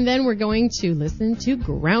 and then we're going to listen to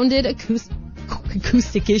Grounded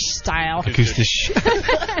acoustic-ish style. Acoustic.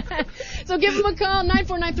 So give them a call,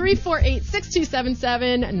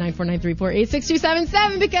 949-348-6277,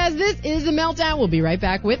 949-348-6277, because this is The Meltdown. We'll be right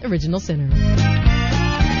back with Original Center.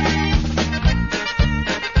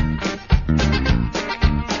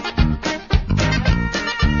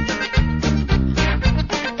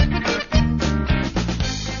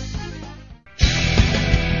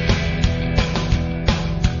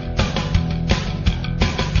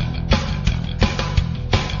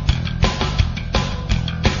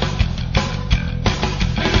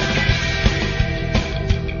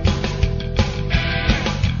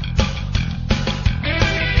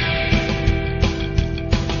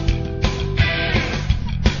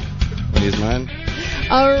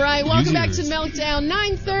 All right, welcome back to Meltdown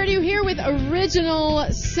 9:30. Here with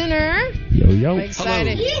Original Sinner. Yo. We're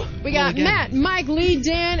excited. We got Matt, Mike, Lee,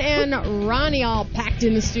 Dan, and Ronnie all packed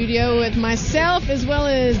in the studio with myself as well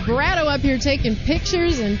as Brado up here taking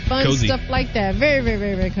pictures and fun Cozy. stuff like that. Very, very,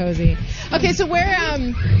 very, very cozy. Okay, so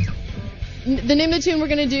the name of the tune we're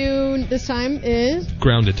going to do this time is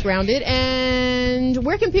Grounded. And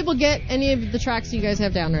where can people get any of the tracks you guys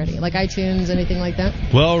have down already? Like iTunes, anything like that?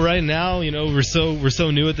 Well, right now, you know, we're so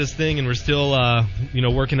new at this thing, and we're still,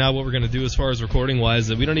 working out what we're going to do as far as recording-wise,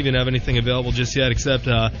 that we don't even have anything available just yet, except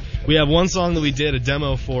we have one song that we did a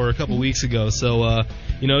demo for a couple weeks ago. So,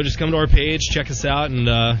 just come to our page, check us out, and,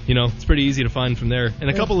 it's pretty easy to find from there. And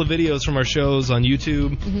a couple of videos from our shows on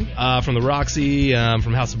YouTube, from the Roxy,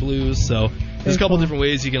 from House of Blues. So there's a couple different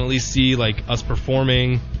ways you can at least see, like, us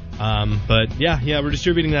performing. But we're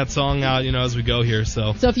distributing that song out, as we go here.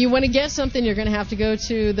 So if you want to get something, you're going to have to go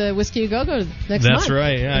to the Whiskey A Go-Go next month. That's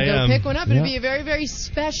right. Yeah, and I am. Go pick one up. It'll be a very, very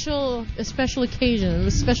special occasion,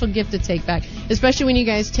 a special gift to take back, especially when you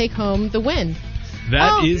guys take home the win.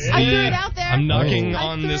 That is I threw it out there. I'm knocking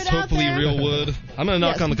on this hopefully real wood. I'm going to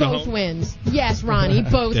knock on the both cajon. wins. Yes, Ronnie,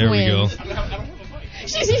 both there wins. There we go.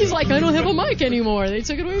 He's like, I don't have a mic anymore. They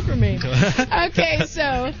took it away from me. Okay,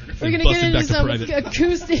 so we're going to get into some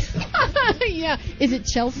acoustic. Yeah. Is it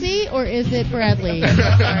Chelsea or is it Bradley?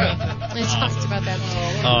 Sorry. I talked about that.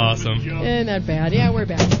 Awesome. Not bad. Yeah, we're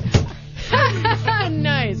bad.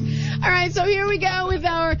 Nice. All right, so here we go with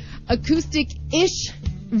our acoustic-ish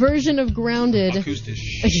version of Grounded. Acoustic.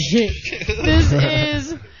 This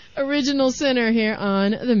is Original Sinner here on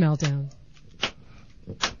The Meltdown.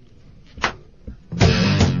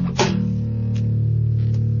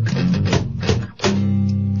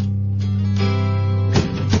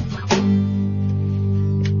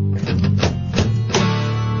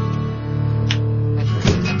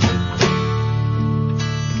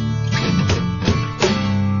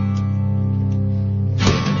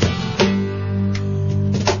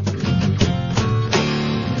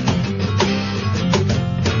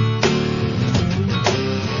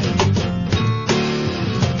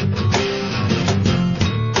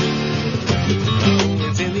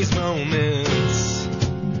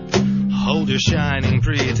 Shining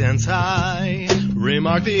pretense high,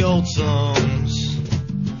 remark the old songs.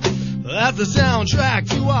 That's the soundtrack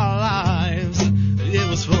to our lives. It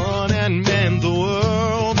was fun and meant the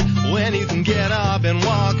world when you can get up and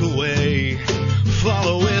walk away.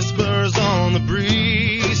 Follow whispers on the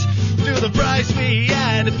breeze through the price we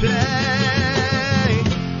had to pay.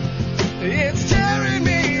 It's tearing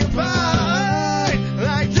me apart.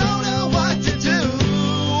 I don't know what to do.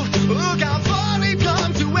 Look how far we've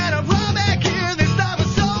come to when I'm back here.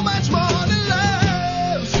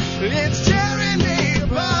 It's tearing me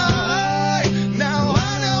apart. Now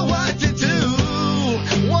I know what to do.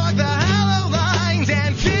 Walk the hollow lines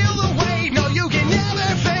and feel the weight. No, you can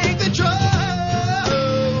never fake the truth.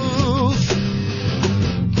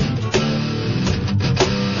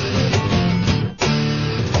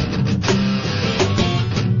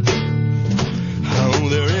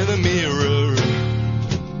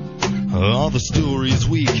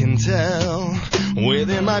 tell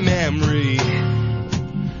within my memory.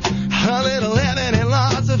 A little heaven and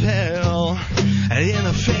lots of hell. In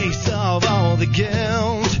the face of all the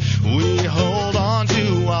guilt, we hold on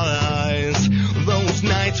to our lies. Those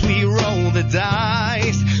nights we roll the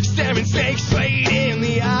dice, staring snakes straight in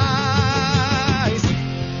the eyes.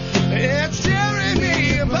 It's tearing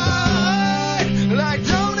me apart, I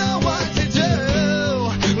don't know what to do.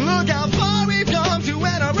 Look how far we've come to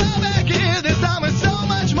when I'm right back here. This time with so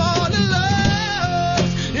much more to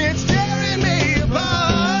love. It's tearing me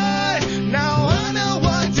apart, now I know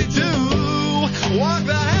what to do. Walk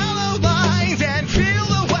the hallowed lines and feel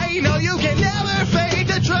the way. No, you can never fake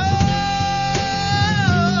the truth.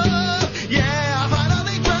 Yeah,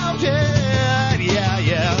 finally grounded. Yeah,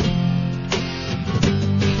 yeah.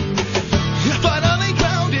 Finally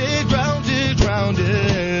grounded, grounded,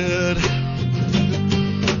 grounded.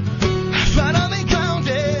 Finally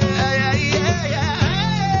grounded. Yeah, yeah, yeah.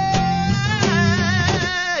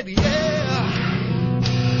 Yeah.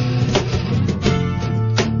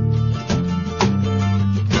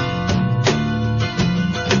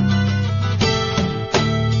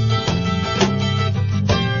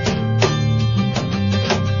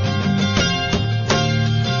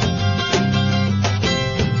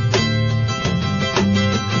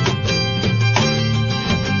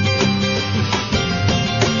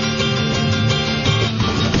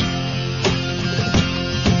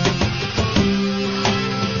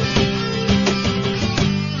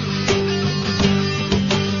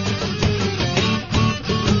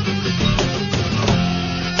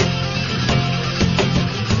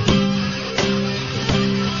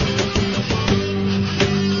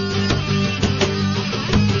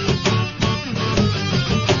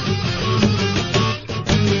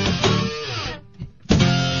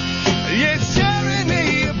 It's tearing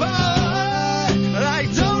me apart, I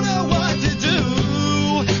don't know what to do.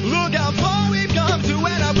 Look how far we've come to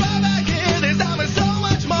when I'm right back here. This time with so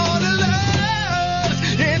much more to lose.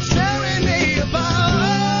 It's tearing me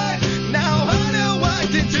apart, now I know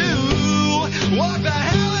what to do. Walk the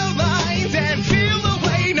hallowed lines and feel the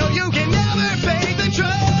way. No, you can never fake the truth.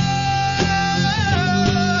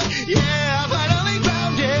 Yeah, finally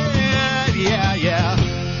grounded. Yeah, yeah.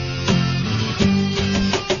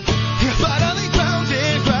 Finally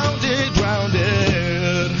grounded, grounded,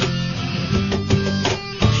 grounded.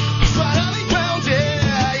 Finally grounded,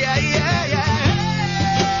 yeah, yeah, yeah.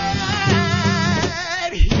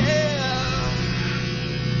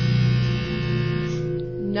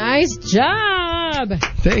 Nice job.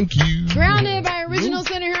 Thank you. Grounded by Original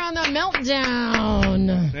Center here on the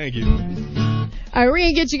Meltdown. Thank you. All right, we're going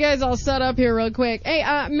to get you guys all set up here real quick. Hey,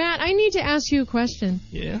 Matt, I need to ask you a question.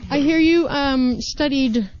 Yeah? I hear you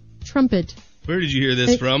studied trumpet. Where did you hear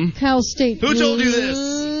this from? Cal State. Who told you this?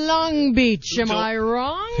 Long Beach. Am I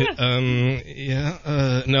wrong?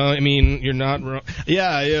 Yeah. No, I mean, you're not wrong.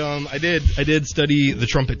 Yeah, I did study the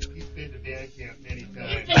trumpet. He's been to band camp many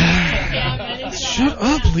times. Shut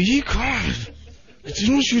up, Lee. God.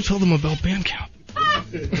 Didn't you tell them about band camp?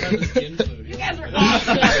 You guys are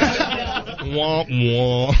awesome. Wah,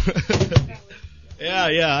 wah.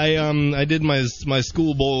 Yeah. I did my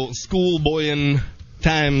schoolboyin'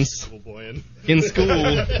 times in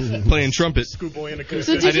school playing trumpet. So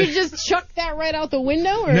did you just chuck that right out the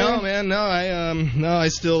window? Or? No, man. No, I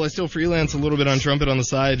still freelance a little bit on trumpet on the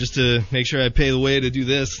side just to make sure I pay the way to do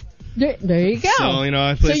this. There you go. So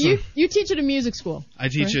I play. So you teach at a music school? I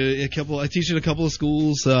teach I teach at a couple of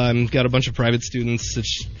schools. Got a bunch of private students,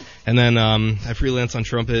 and then I freelance on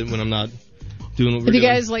trumpet when I'm not doing what we're doing.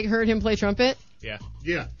 Have you guys heard him play trumpet? Yeah.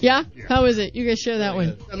 Yeah. Yeah? How is it? You guys share that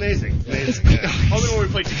one. Amazing. Only when we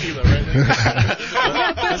play tequila, right?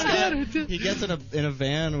 He gets in a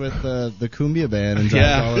van with the cumbia band and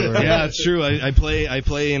drives all over. Yeah, it's true. I play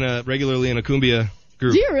regularly in a cumbia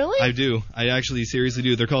group. Do you really? I do. I actually seriously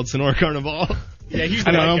do. They're called Sonora Carnival. Yeah, he's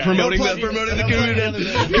I know, I'm promoting the cumbia.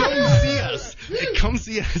 Come see us. Come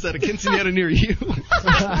see us at a quinceañera near you.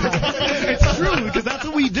 It's true, because that's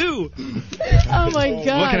what we do. Oh, my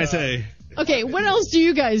God. What can I say? Okay, what else do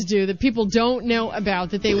you guys do that people don't know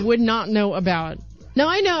about, that they would not know about? Now,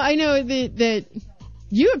 I know that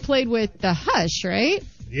you had played with the Hush, right?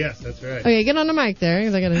 Yes, that's right. Okay, get on the mic there.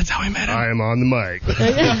 That's how we met him. I am on the mic.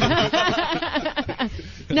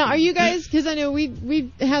 Now, are you guys, because I know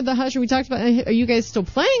we had the Hush and we talked about, are you guys still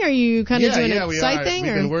playing? Are you kind of doing a side thing?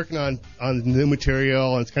 We've been working on new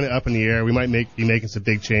material, and it's kind of up in the air. We might be making some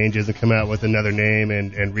big changes and come out with another name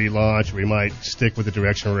and relaunch. We might stick with the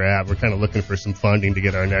direction we're at. We're kind of looking for some funding to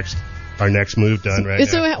get our next move done right now.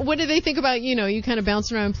 So what do they think about, you kind of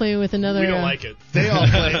bouncing around playing with another... We don't like it. They all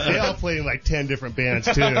play in like 10 different bands,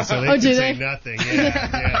 too, so they can say nothing.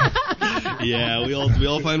 Yeah. Yeah, we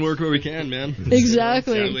all find work where we can, man.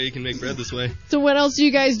 Exactly. That way you can make bread this way. So what else do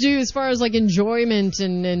you guys do as far as like enjoyment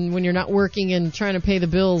and when you're not working and trying to pay the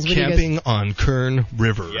bills? What Camping on Kern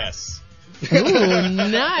River. Yes. Ooh,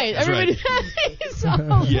 nice. Everybody, nice.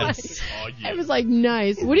 Oh, yes. my. I was like,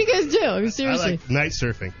 nice. What do you guys do? I mean, seriously. I like night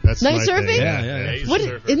surfing. That's night my surfing? thing. Yeah. What,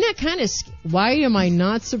 isn't that kind of... Why am I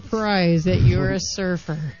not surprised that you're a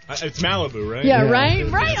surfer? It's Malibu, right? Yeah, right?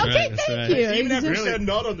 Right? That's Okay, right, that's thank right. you. Even after Exactly. said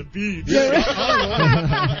not on the beach. Yeah, right.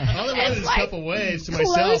 All I wanted is a couple waves to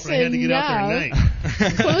myself, and I had to get out there at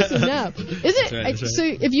night. Close enough. Is it... That's right. So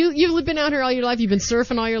if you've been out here all your life, you've been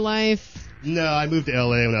surfing all your life... No, I moved to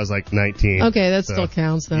L.A. when I was like 19. Okay, that still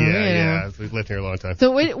counts, though. Yeah. We've lived here a long time. So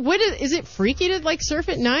what is it freaky to like surf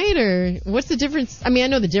at night, or what's the difference? I mean, I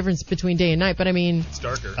know the difference between day and night, but I mean, It's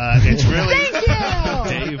darker. It's really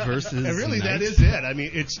thank you. Day versus really night. that is it. I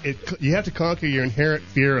mean, you have to conquer your inherent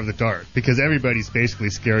fear of the dark because everybody's basically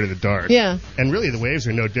scared of the dark. Yeah. And really, the waves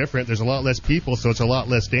are no different. There's a lot less people, so it's a lot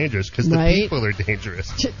less dangerous because Right. the people are dangerous.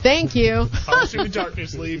 Thank you. Polishing the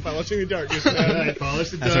darkness, Lee. Polishing the darkness. Right, polish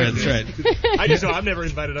the That's darkness. right. That's right. I just know I'm never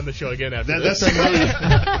invited on the show again after That's this. our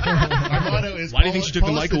motto. Our motto is Why do you think she took the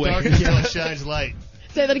polish mic away? darkness till it shines light.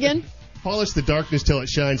 Say that again. Polish the darkness till it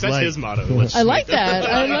shines That's light. his motto. I like that.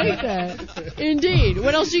 I like that. Indeed.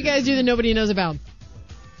 What else do you guys do that nobody knows about?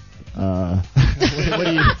 What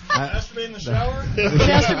do you? Masturbate in the shower?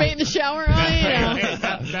 Masturbate in the shower? Oh, you know.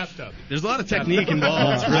 Hey, bathtub. There's a lot of technique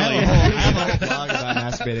involved, I really. have a whole blog about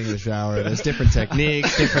masturbating in the shower. There's different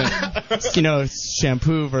techniques, different,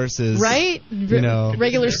 shampoo versus Right?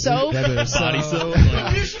 Regular soap? regular Body soap.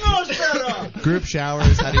 soap. You smells better. Group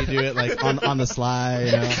showers. How do you do it? Like on the sly,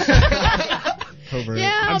 Over.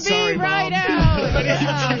 Yeah, I'll be sorry, right Mom. out.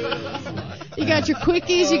 Yeah. You got your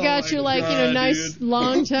quickies, you got your nice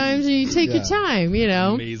long times, and you take your time,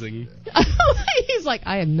 Amazing. He's like,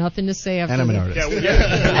 I have nothing to say after And I'm an this. artist.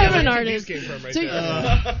 I'm an artist. Came from right So,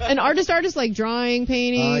 there. an artist like drawing,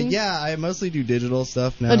 painting. Yeah, I mostly do digital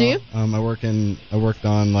stuff now. Oh, do you? I worked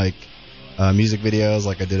on like music videos.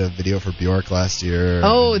 Like I did a video for Bjork last year.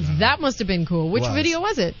 Oh, that must have been cool. Which Was. video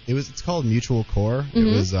was it? It's called Mutual Core. Mhm.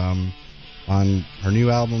 It was on her new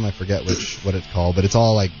album. I forget what it's called, but it's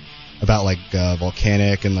all like about like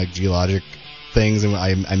volcanic and like geologic things, and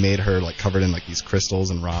I made her like covered in like these crystals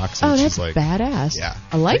and rocks. And Oh, she's that's like, badass. Yeah,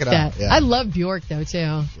 I like check it that. out, yeah. I love Bjork though too.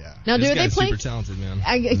 Yeah. Now, This do they guy's play? super talented, man.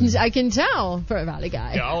 I can tell about a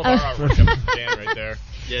guy. Yeah, all of our artwork comes from Dan right there.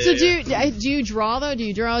 So do you draw though? Do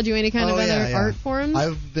you draw? Do any kind of other art forms?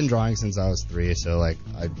 I've been drawing since I was 3, so like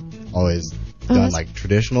I've always Oh, done that's- like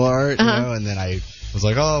traditional art, Uh-huh. and then I was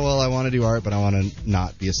like, oh well, I want to do art, but I want to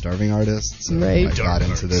not be a starving artist. So Right. I got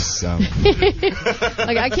into this.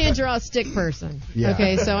 Like I can't draw a stick person. Yeah.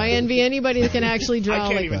 Okay, so I envy anybody that can actually draw. I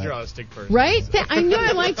can't like, even draw a stick person. Right? I knew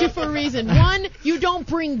I liked you for a reason. 1, you don't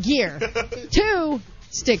bring gear. 2,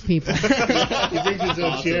 stick people. He brings his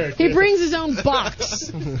own chair. He brings his own box.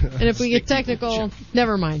 And if we get technical,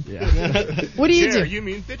 never mind. What do you Chair, do? you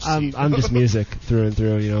mean bitch I'm just music through and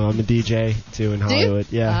through. I'm a DJ too in Do you? Hollywood.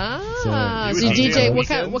 Yeah. Ah, So- so you DJ DJ. on What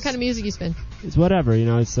kind weekends? of music you spin? It's whatever,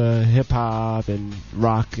 it's hip hop and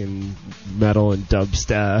rock and metal and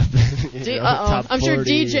dubstep. Top I'm sure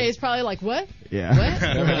 40. DJ is probably like, what? Yeah. What?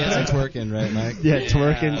 Never gets to twerking, right, Mike? Yeah,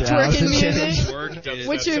 twerking. house Twerking and shit. music?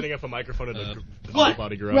 What's your setting up a microphone at the golf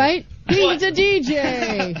body garage. right? He's a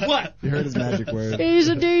DJ. What? You heard his magic word. He's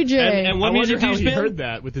a DJ. And what music do you He spin? heard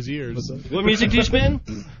that with his ears. What music do you spin?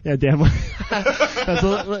 Yeah, damn. That's it's a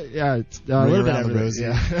little bit around the everything. rosy.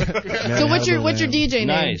 Yeah. So what's your DJ name?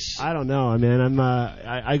 Nice. I don't know, man.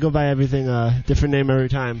 I go by everything different name every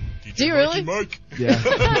time. Do you really? Yeah.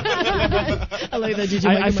 I like that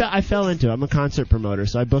DJ. I fell into it. I'm a concert promoter,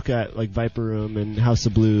 so I book at like Viper Room and House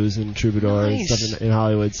of Blues and Troubadour and Nice. stuff in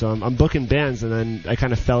Hollywood. So I'm booking bands, and then I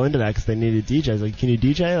kind of fell into that because they needed DJs. Like, can you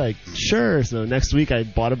DJ? Like, sure. So next week I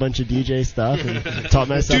bought a bunch of DJ stuff and taught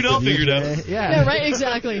myself Dude, I'll to figure DJ. it out. Yeah, right.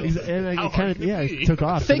 Exactly. And I kind of it took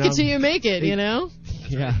off. Fake And it till you make it.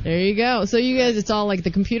 Yeah. There you go. So you guys, it's all like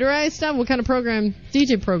the computerized stuff. What kind of program?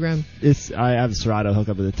 DJ program. I have a Serato hook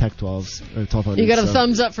up with a Tech 12s or 1200. You got a so-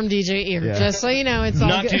 thumbs up from DJ Ear, Yeah. just so you know. It's all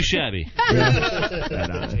Not good. too shabby. Right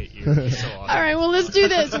on. All right, well, let's do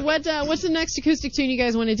this. What's the next acoustic tune you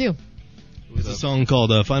guys want to do? There's a song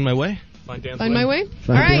called "Find My Way." Find My Way? Find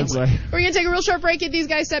All right. Dan's Way. We're going to take a real short break, get these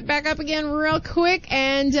guys set back up again real quick,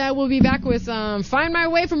 and we'll be back with Find My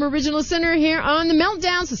Way from Original Sinner here on The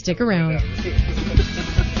Meltdown, so stick around.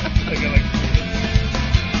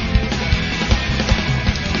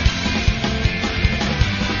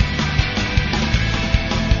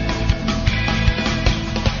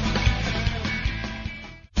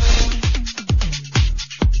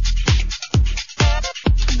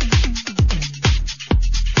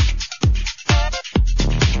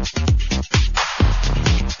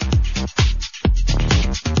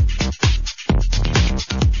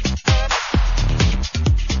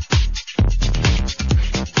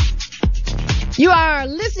 You are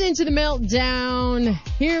listening to the Meltdown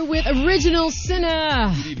here with Original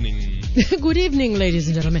Sinner. Good evening. Good evening, ladies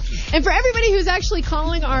and gentlemen. And for everybody who's actually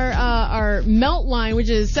calling our Melt line, which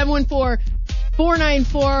is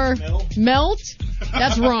 714-494-MELT,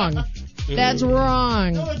 that's wrong. That's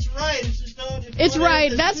wrong. No, it's right. It's just It's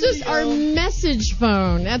right. That's just our message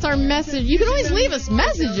phone. That's our message. You can always leave us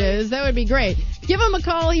messages. That would be great. Give them a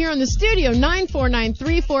call here on the studio,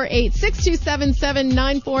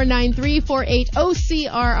 949-348-6277,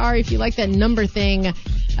 949-348-OCRR, if you like that number thing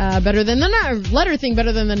better than the letter thing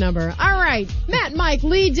better than the number. All right. Matt, Mike,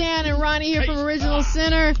 Lee, Dan, and Ronnie here from Original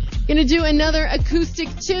Center. Going to do another acoustic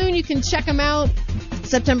tune. You can check them out.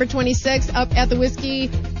 September 26th, up at the Whiskey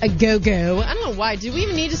A Go-Go. I don't know why. Do we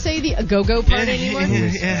even need to say the A Go-Go part anymore?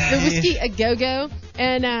 The Whiskey A Go-Go.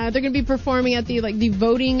 And they're going to be performing at the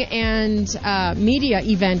voting and media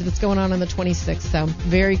event that's going on the 26th. So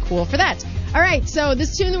very cool for that. All right. So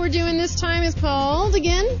this tune that we're doing this time is called,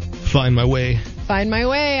 again? Find My Way. Find My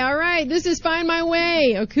Way. All right. This is Find My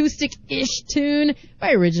Way, acoustic-ish tune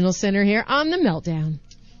by Original Center here on The Meltdown.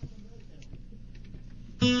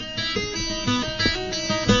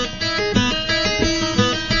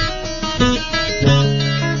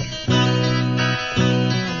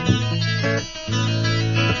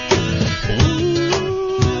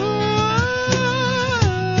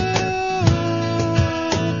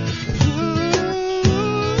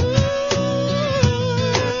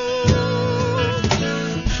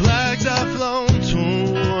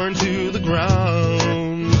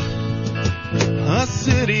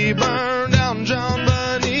 City burned down, drowned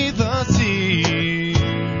beneath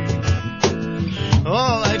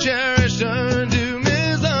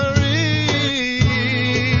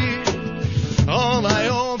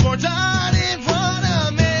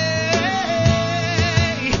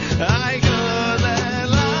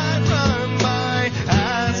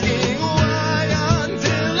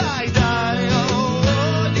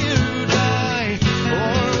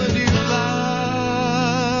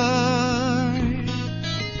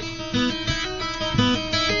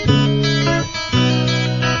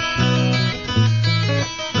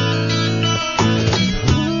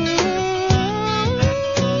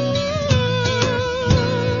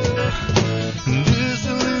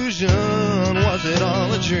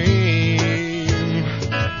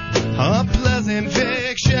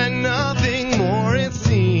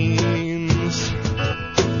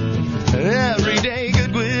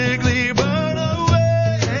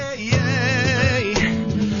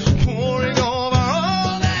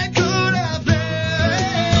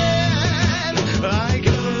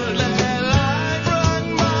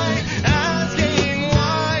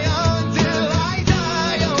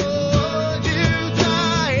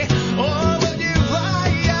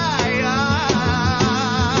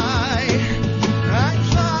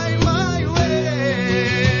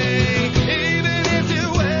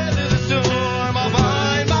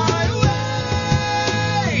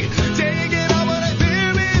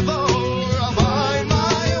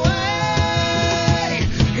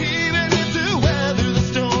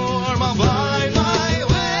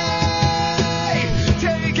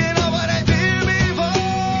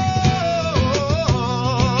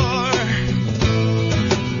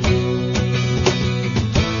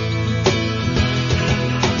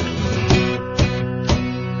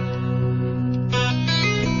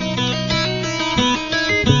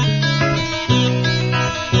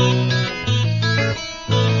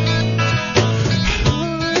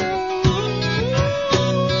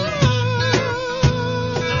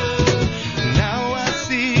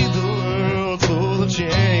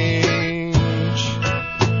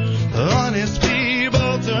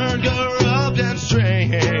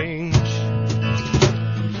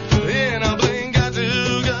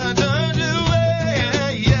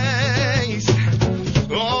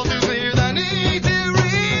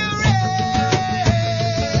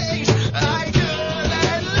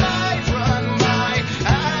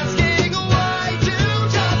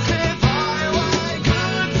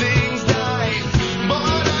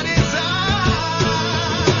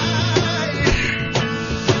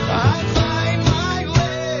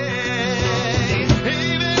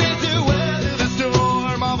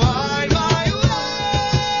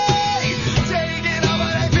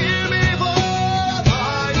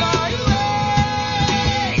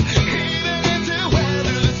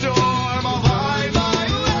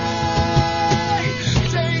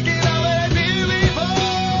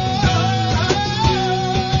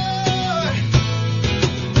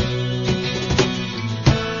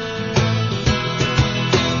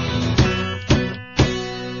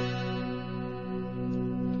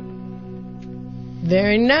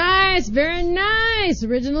nice, very nice.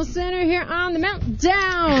 Original Center here on the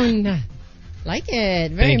Meltdown. Like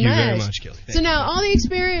it, very Thank you much. very much, Kelly. So now all the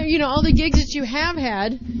experience, all the gigs that you have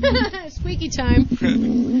had, squeaky time.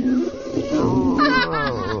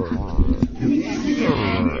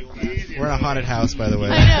 We're in a haunted house, by the way.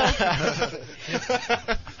 I know.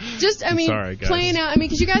 Just, sorry, guys. playing out,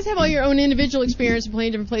 because you guys have all your own individual experience and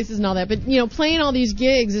playing different places and all that, but, playing all these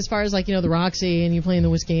gigs as far as, the Roxy and you playing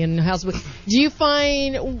the Whiskey and House, what do you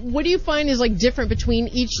find is, different between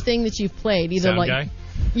each thing that you've played? Either, Sound guy?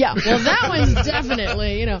 Yeah, well, that one's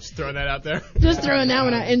definitely, Just throwing that out there. Just throwing that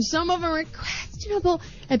one out. And some of them are questionable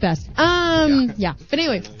at best. Yeah. But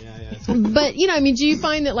anyway. But, do you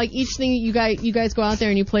find that, each thing that you guys go out there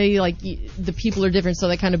and you play, the people are different, so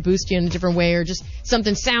that kind of boosts you in a different way, or just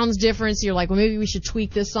something sounds different, so you're like, well, maybe we should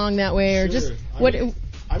tweak this song that way, or just what...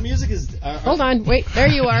 Our music is... Hold on. Wait. There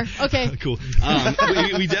you are. Okay. Cool.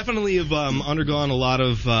 We definitely have undergone a lot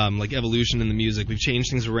of evolution in the music. We've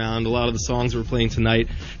changed things around. A lot of the songs we're playing tonight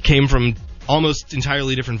came from almost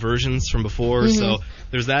entirely different versions from before. Mm-hmm. So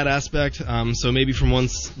there's that aspect. So maybe from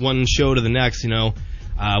one show to the next,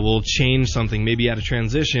 we'll change something, maybe add a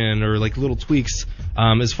transition or little tweaks.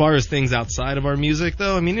 As far as things outside of our music,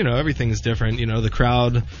 though, everything is different. The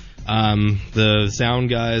crowd... the sound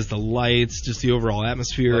guys, the lights, just the overall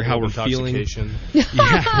atmosphere, how we're feeling.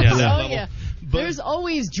 Yeah. There's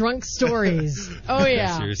always drunk stories. Oh,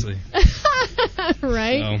 yeah. Seriously.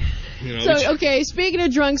 Right? Okay, speaking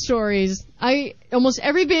of drunk stories, almost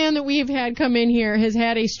every band that we've had come in here has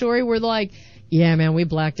had a story where they're like, yeah, man, we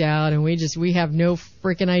blacked out and we have no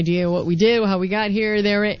freaking idea what we did, how we got here,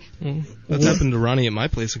 there. That's happened to Ronnie at my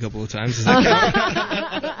place a couple of times. Does that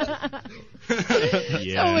count?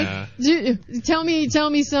 Yeah. So, tell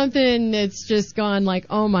me something that's just gone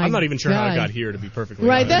oh my God. I'm not even sure how I got here, to be perfectly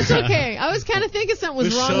right, honest. That's okay. I was kind of thinking something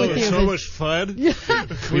was wrong with you. This show is so much fun. Can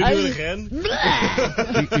we do it again?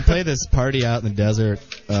 We played this party out in the desert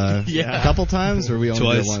a couple times, or we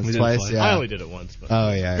only did it once? Twice. Yeah. I only did it once. But.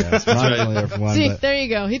 Oh, yeah. So Ron's only there for one. See, there you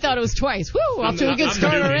go. He thought it was twice. Woo, off to a good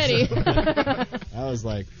start already. I was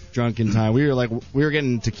drunk in time. We were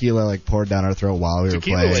getting tequila poured down our throat while we were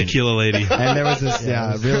playing. Tequila lady. And there was this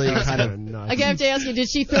really kind of... I have to ask you, did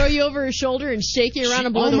she throw you over her shoulder and shake you around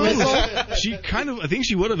and blow the whistle? I think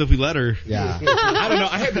she would have if we let her. Yeah. I don't know.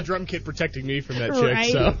 I had the drum kit protecting me from that chick,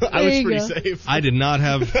 right. so I was pretty safe. I did not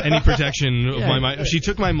have any protection of my mic. She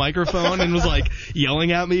took my microphone and was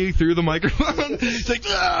yelling at me through the microphone. It's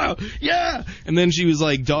oh, yeah. And then she was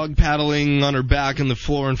dog paddling on her back on the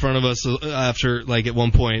floor in front of us after at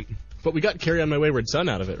one point. But we got Carry On My Wayward Son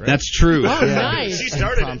out of it, right? That's true. Oh, nice. She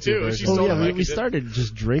started it, too. She we started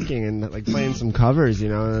just drinking and playing some covers, We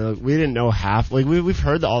didn't know half. We've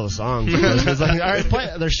heard all the songs. It's all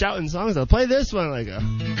right, they're shouting songs. They'll play this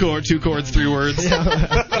one. Chord, 2 chords, 3 words.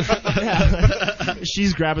 Yeah.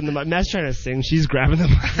 She's grabbing the mic. Matt's trying to sing. She's grabbing the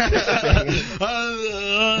mic.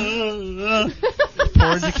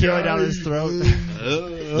 Pouring tequila down his throat.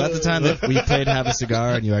 That's the time that we played Have a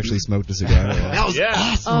Cigar and you actually smoked a cigar. That was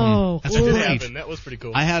awesome. Oh, that's great. That was pretty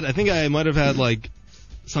cool. I think I might have had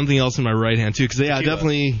something else in my right hand too, because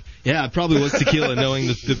definitely, it probably was tequila, knowing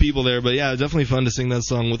the people there. But definitely fun to sing that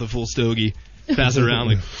song with a full stogie, pass it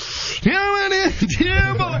around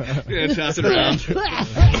pass it around.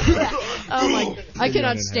 Oh my! I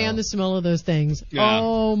cannot stand the smell of those things. Yeah.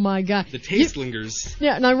 Oh my God! The taste lingers.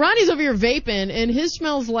 Yeah. Now Ronnie's over here vaping, and his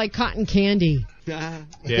smells like cotton candy. Yeah.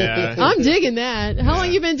 I'm digging that. How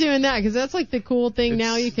long you been doing that? Because that's the cool thing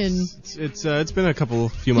now. You can. It's been a few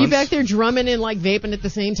months. You back there drumming and vaping at the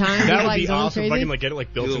same time. That would be awesome if I can get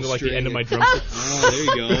it built into the end of my drum kit. Oh, there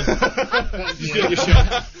you go.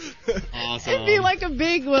 Awesome. It'd be like a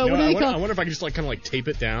big. What do they call? I wonder if I can just tape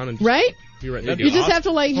it down and. Right. You're right. You just have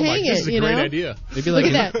to hang it. This is a great idea. Maybe Look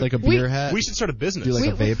at that. Like a beer hat. We should start a business. Do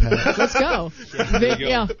a vape hat. Let's go.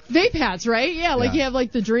 Vape hats, right? Yeah, you have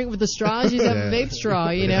the drink with the straws. You have a vape straw,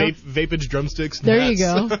 Vapage drumsticks. There you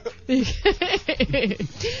go.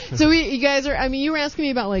 So you guys are. You were asking me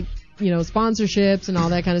about sponsorships and all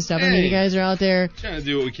that kind of stuff. Hey, you guys are out there trying to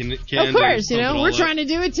do what we can. Of course, we're trying to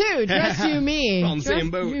do it too. Trust you, me. We're on the same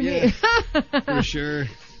boat. Yeah, for sure.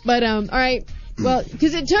 But all right. Well,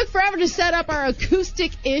 because it took forever to set up our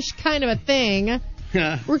acoustic-ish kind of a thing,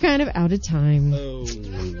 we're kind of out of time. Oh,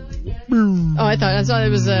 I thought it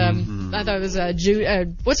was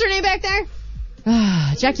Jude. What's her name back there?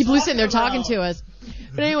 Jackie Blue sitting there talking to us.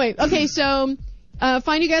 But anyway, okay, so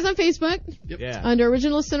find you guys on Facebook under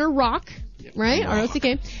Original Center Rock. Right?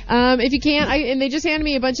 R-O-C-K. If you can't, and they just handed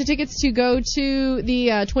me a bunch of tickets to go to the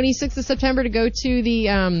 26th of September to go to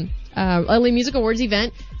the LA Music Awards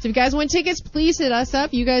event. So if you guys want tickets, please hit us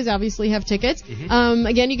up. You guys obviously have tickets.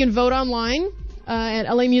 Again, you can vote online at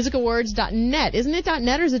lamusicawards.net. Isn't it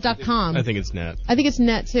 .net or is it .com? I think it's net. I think it's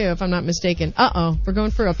net too, if I'm not mistaken. We're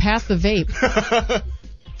going for a pass the vape.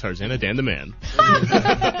 Tarzana Dan the Man.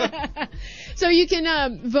 So you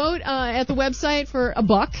can vote at the website for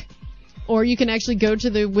 $1, or you can actually go to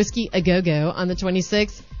the Whiskey A Go-Go on the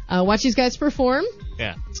 26th. Watch these guys perform.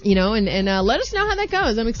 Yeah. And let us know how that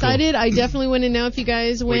goes. I'm excited. Cool. I definitely want to know if you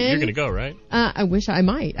guys win. Wait, you're going to go, right? I wish I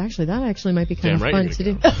might. Actually, that actually might be kind of right, fun to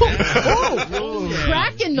do. Cracking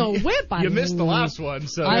the whip. You missed the last one,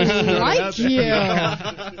 so. I like you.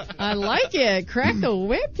 I like it. Crack the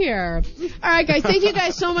whip here. All right, guys. Thank you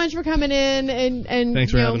guys so much for coming in and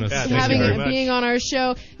thanks for having us. Being on our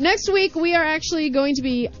show. Next week, we are actually going to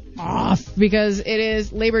be off because it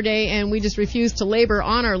is Labor Day and we just refuse to labor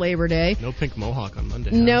on our Labor Day. No pink mohawk on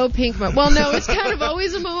Monday. No pink mohawk. Well, no, it's kind of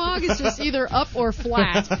always a mohawk. It's just either up or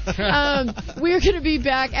flat. We're going to be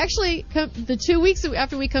back. Actually, the 2 weeks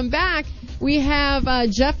after we come back, we have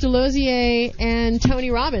Jeff Delosier and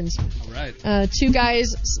Tony Robbins. All right. Two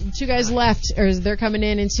guys left, or they're coming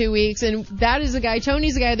in 2 weeks, and that is the guy.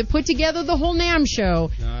 Tony's the guy that put together the whole NAMM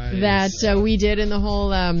show that we did in the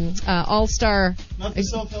whole All-Star. Not the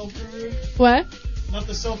self-help guru. What? Not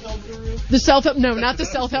the self-help guru? The self-help, no, not the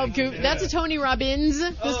self-help guru. That's a Tony Robbins.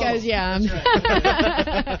 This guy's, yeah.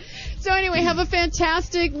 Right. So anyway, have a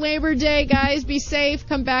fantastic Labor Day, guys. Be safe.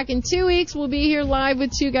 Come back in 2 weeks. We'll be here live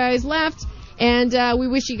with 2 guys left. And we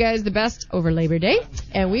wish you guys the best over Labor Day.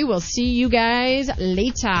 And we will see you guys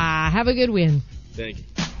later. Have a good win. Thank you.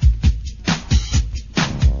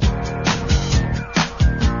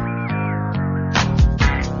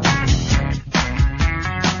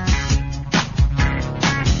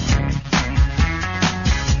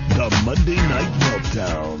 Monday Night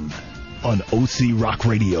Meltdown on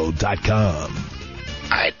OCRockRadio.com.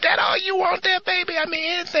 Alright, that all you want there, baby? I mean,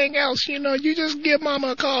 anything else, you just give Mama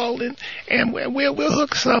a call and we'll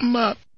hook something up.